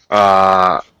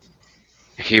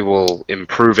he will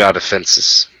improve our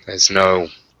defenses. There's no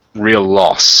real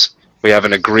loss. We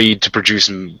haven't agreed to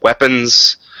produce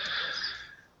weapons.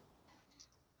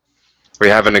 We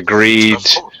haven't agreed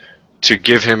to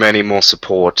give him any more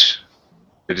support.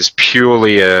 It is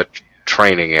purely a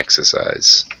training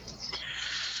exercise.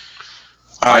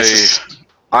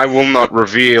 I will not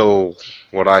reveal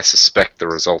what I suspect the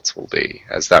results will be,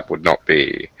 as that would not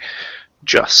be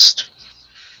just.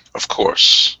 Of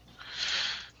course.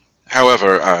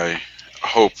 However, I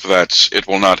hope that it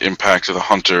will not impact the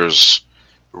hunters'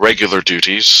 regular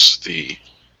duties. The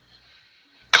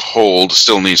hold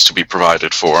still needs to be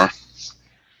provided for.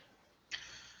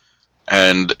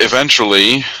 And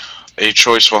eventually, a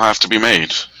choice will have to be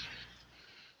made.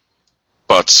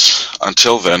 But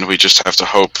until then, we just have to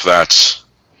hope that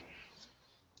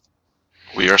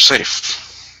we are safe.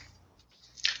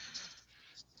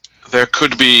 There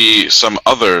could be some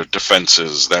other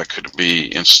defenses that could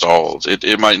be installed.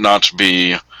 It might not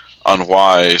be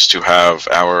unwise to have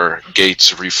our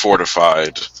gates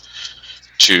refortified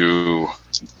to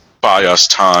buy us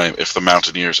time if the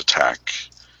mountaineers attack.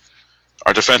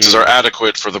 Our defenses are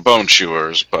adequate for the bone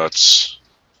chewers, but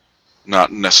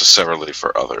not necessarily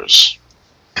for others.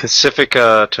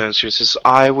 Pacifica turns to you and says,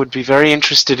 I would be very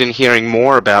interested in hearing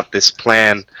more about this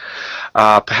plan.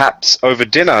 Perhaps over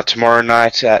dinner tomorrow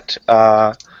night at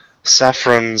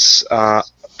Saffron's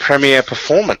premiere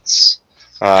performance,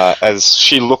 as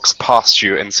she looks past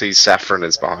you and sees Saffron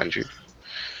is behind you.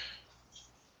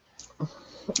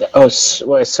 Oh,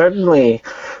 well, certainly,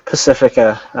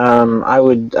 Pacifica. I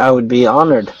would be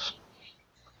honored.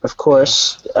 Of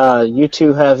course, you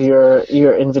two have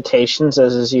your invitations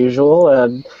as is usual.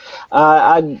 And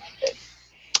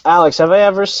Alex, have I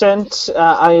ever sent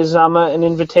Ayazama an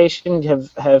invitation?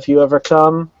 Have you ever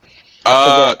come?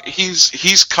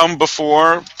 He's come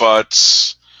before,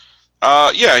 but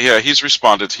yeah, he's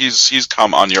responded. He's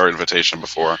come on your invitation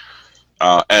before,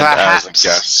 and perhaps, as a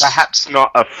guest. Perhaps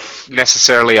not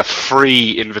necessarily a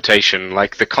free invitation.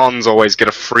 Like the cons always get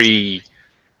a free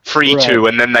right. To,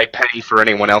 and then they pay for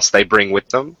anyone else they bring with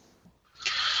them.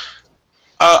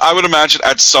 I would imagine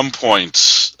at some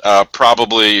point,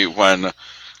 probably when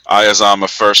Ayazama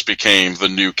first became the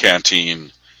new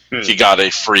canteen, he got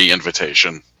a free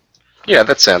invitation. Yeah,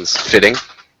 that sounds fitting.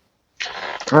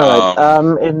 All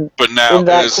right. But now in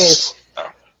that case,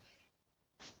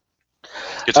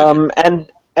 Continue.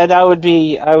 And I would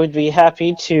be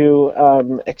happy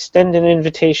to extend an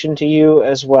invitation to you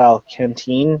as well,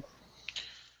 Canteen.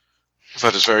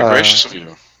 That is very gracious of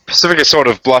you. Pacifica sort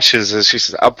of blushes as she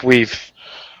says, "Up, we've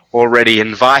already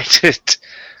invited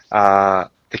the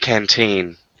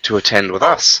canteen to attend with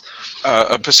us."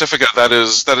 Pacifica, that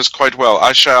is quite well.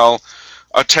 I shall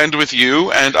attend with you,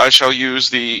 and I shall use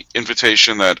the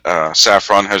invitation that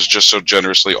Saffron has just so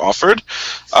generously offered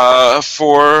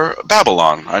for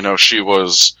Babylon. I know she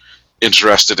was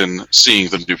interested in seeing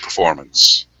the new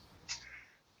performance.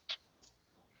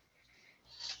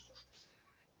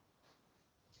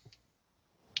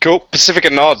 Cool. Pacifica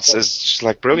nods as she's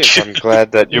like, "Brilliant. I'm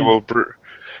glad that you will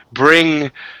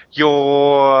bring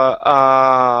your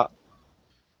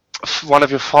one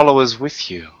of your followers with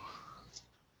you."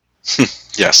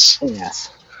 Yes.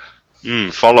 Yes.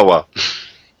 Follower.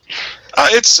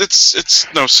 It's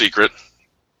no secret.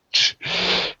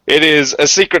 It is a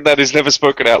secret that is never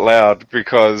spoken out loud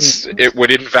because it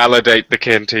would invalidate the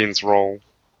canteen's role.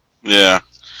 Yeah.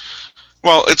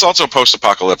 Well, it's also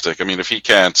post-apocalyptic. I mean, if he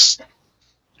can't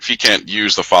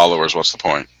use the followers, what's the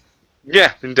point?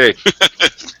 Yeah, indeed.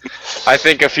 I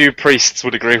think a few priests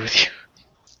would agree with you.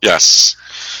 Yes.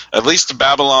 At least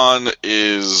Babylon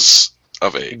is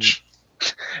of age.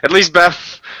 At least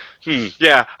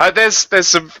yeah.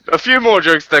 There's a few more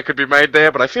jokes that could be made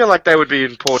there, but I feel like they would be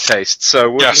in poor taste.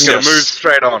 So we're just gonna move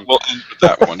straight on. We'll end with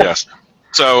that one. Yes.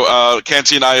 So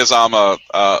Canteen Ayazama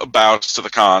bows to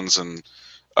the cons and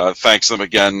thanks them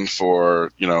again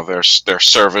for their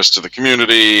service to the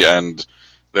community and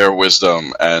their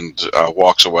wisdom, and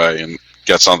walks away and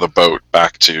gets on the boat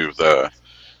back to the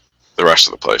rest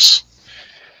of the place.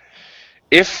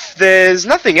 If there's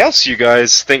nothing else you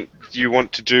guys think you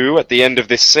want to do at the end of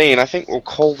this scene, I think we'll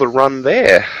call the run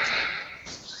there.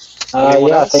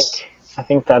 Anyone else? I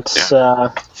think that's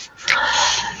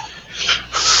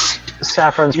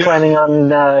Saffron's planning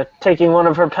on taking one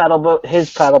of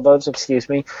his paddle boats,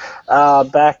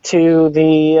 back to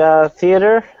the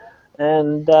theater,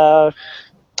 and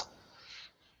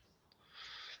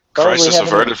crisis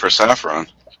averted for Saffron.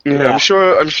 Yeah,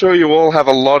 I'm sure you all have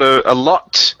a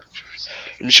lot.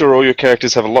 I'm sure all your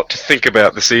characters have a lot to think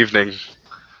about this evening.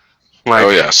 Like,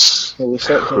 oh yes. Who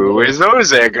is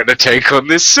Ozair going to take on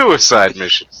this suicide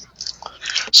mission?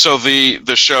 So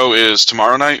the show is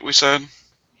tomorrow night, we said?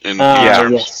 In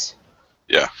terms? Yes.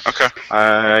 Yeah, okay.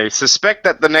 I suspect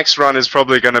that the next run is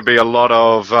probably going to be a lot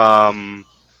of,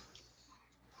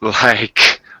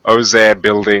 Ozair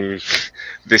building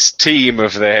this team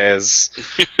of theirs.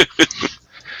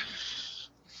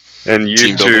 And you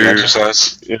team building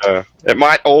exercise. Yeah. It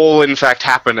might all, in fact,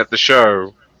 happen at the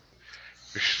show.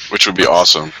 Which would be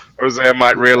awesome. Ozair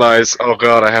might realize, oh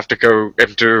god, I have to go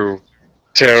and go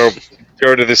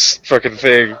to this fucking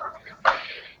thing.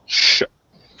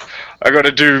 I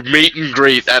gotta do meet and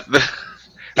greet at the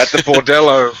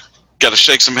bordello. Gotta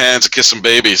shake some hands and kiss some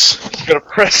babies. Gotta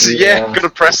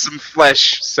press some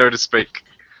flesh, so to speak.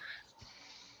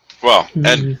 Well,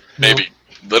 and maybe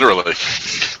literally.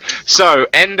 So,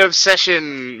 end of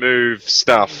session move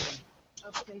stuff.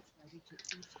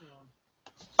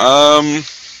 I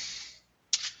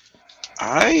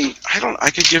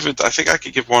think I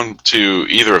could give one to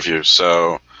either of you.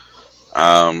 So,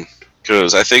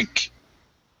 because I think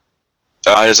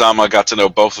Ayazama got to know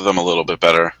both of them a little bit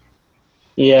better.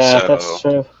 Yeah, So, that's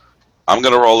true. I'm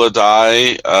gonna roll a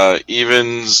die.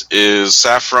 Evens is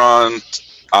Saffron.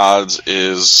 Odds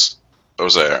is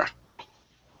Ozair.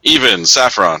 Even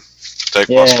Saffron. Take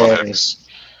 +1 X.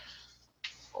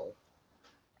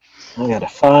 I gotta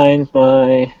find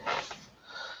my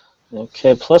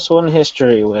 +1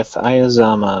 history with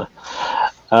Ayazama.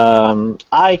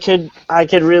 I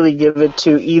could really give it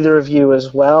to either of you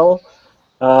as well.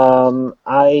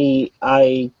 I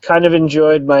kind of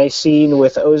enjoyed my scene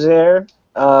with Ozair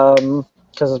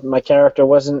because my character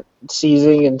wasn't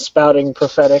seizing and spouting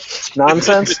prophetic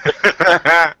nonsense.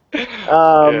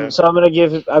 So I'm gonna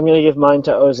give mine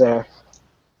to Ozair.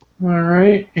 All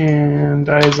right, and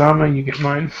Ayazama, you get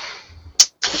mine.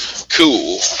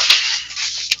 Cool.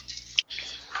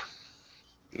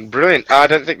 Brilliant. I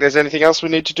don't think there's anything else we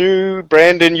need to do.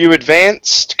 Brandon, you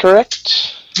advanced,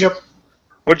 correct? Yep.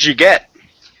 What'd you get?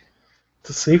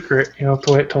 It's a secret. You'll have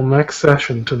to wait till next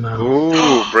session to know.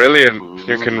 Ooh, brilliant.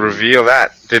 You can reveal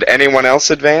that. Did anyone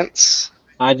else advance?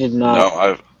 I did not.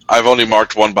 No, I've only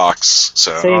marked one box,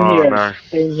 so. Same here. No.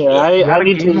 Same here. I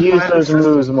need to use those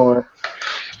moves more.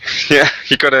 Yeah,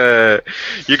 you gotta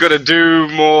do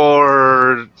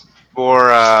more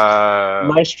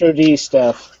Maestro D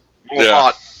stuff. More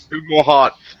hot. Do more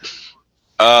hot.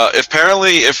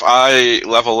 If I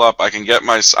level up, I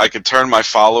can turn my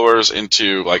followers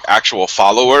into like actual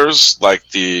followers, like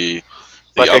the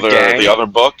Like a gang? other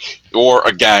book, or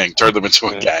a gang. Turn them into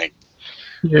a gang.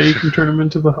 Yeah, you can turn them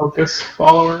into the Hocus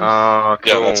followers. Oh,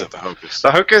 cool. Yeah, that's it. The Hocus.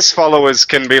 The Hocus followers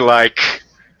can be like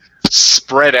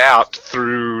spread out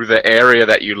through the area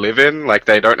that you live in. Like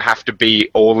they don't have to be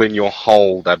all in your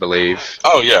hold, I believe.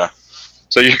 Oh yeah.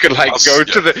 So you could like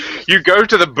Yeah. go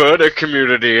to the burner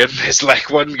community and there's like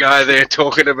one guy there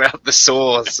talking about the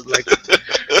source. Like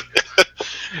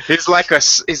he's like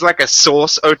a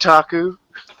source otaku.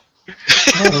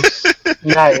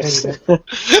 Nice.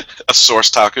 A source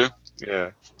taku.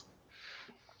 Yeah.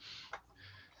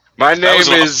 My name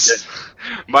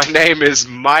is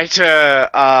Maita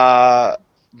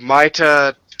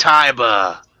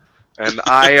Taiba, and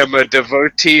I am a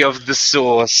devotee of the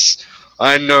source.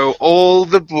 I know all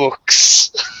the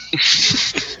books.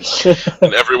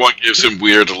 And everyone gives him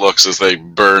weird looks as they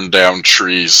burn down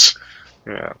trees.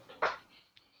 Yeah.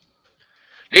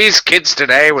 These kids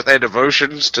today with their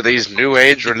devotions to these new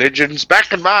age religions,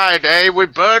 back in my day we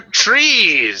burnt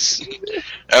trees.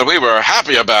 And we were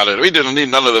happy about it. We didn't need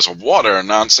none of this water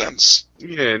nonsense.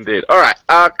 Yeah, indeed. Alright,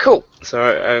 cool. So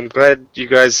I'm glad you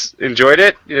guys enjoyed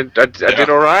it. I did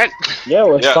alright. Yeah, it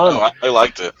was fun. No, I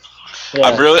liked it. Yeah.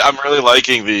 I'm really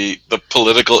liking the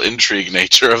political intrigue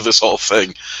nature of this whole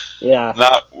thing. Yeah.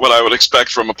 Not what I would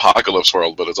expect from Apocalypse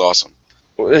World, but it's awesome.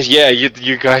 Yeah,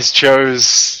 you guys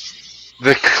chose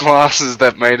the classes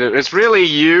that made it. It's really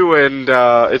you and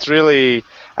it's really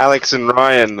Alex and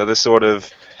Ryan are the sort of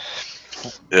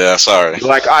Yeah, sorry.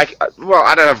 like I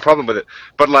don't have a problem with it,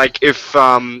 but like if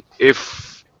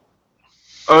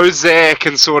Ozair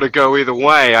can sort of go either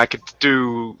way, I could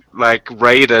do like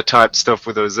Raider type stuff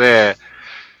with Ozair.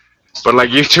 But like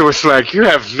you two, it's like you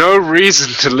have no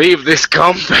reason to leave this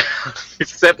compound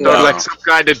except on like some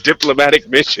kind of diplomatic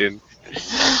mission.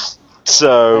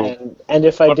 So And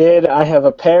if I did, I have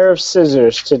a pair of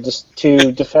scissors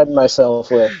to defend myself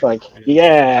with. Like, I have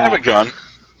yeah. a gun.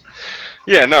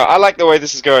 yeah, no, I like the way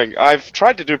this is going. I've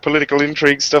tried to do political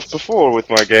intrigue stuff before with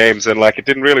my games, and like it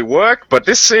didn't really work. But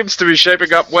this seems to be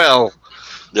shaping up well.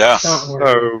 Yeah. Don't worry.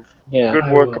 So Yeah. good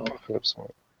I work, will. Apocalypse.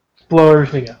 Blow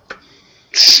everything up.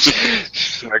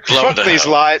 Like, Blow fuck it these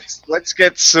out. lights. Let's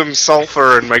get some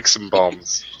sulfur and make some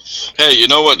bombs. Hey, you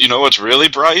know what? You know what's really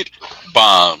bright?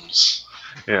 Bombs.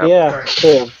 Yeah, Yeah,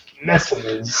 cool.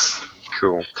 Messes.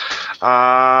 cool.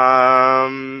 All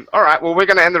right. Well, we're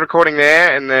going to end the recording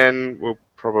there, and then we'll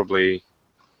probably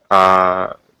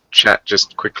chat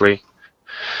just quickly.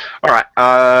 All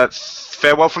right.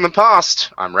 Farewell from the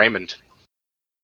past. I'm Raymond.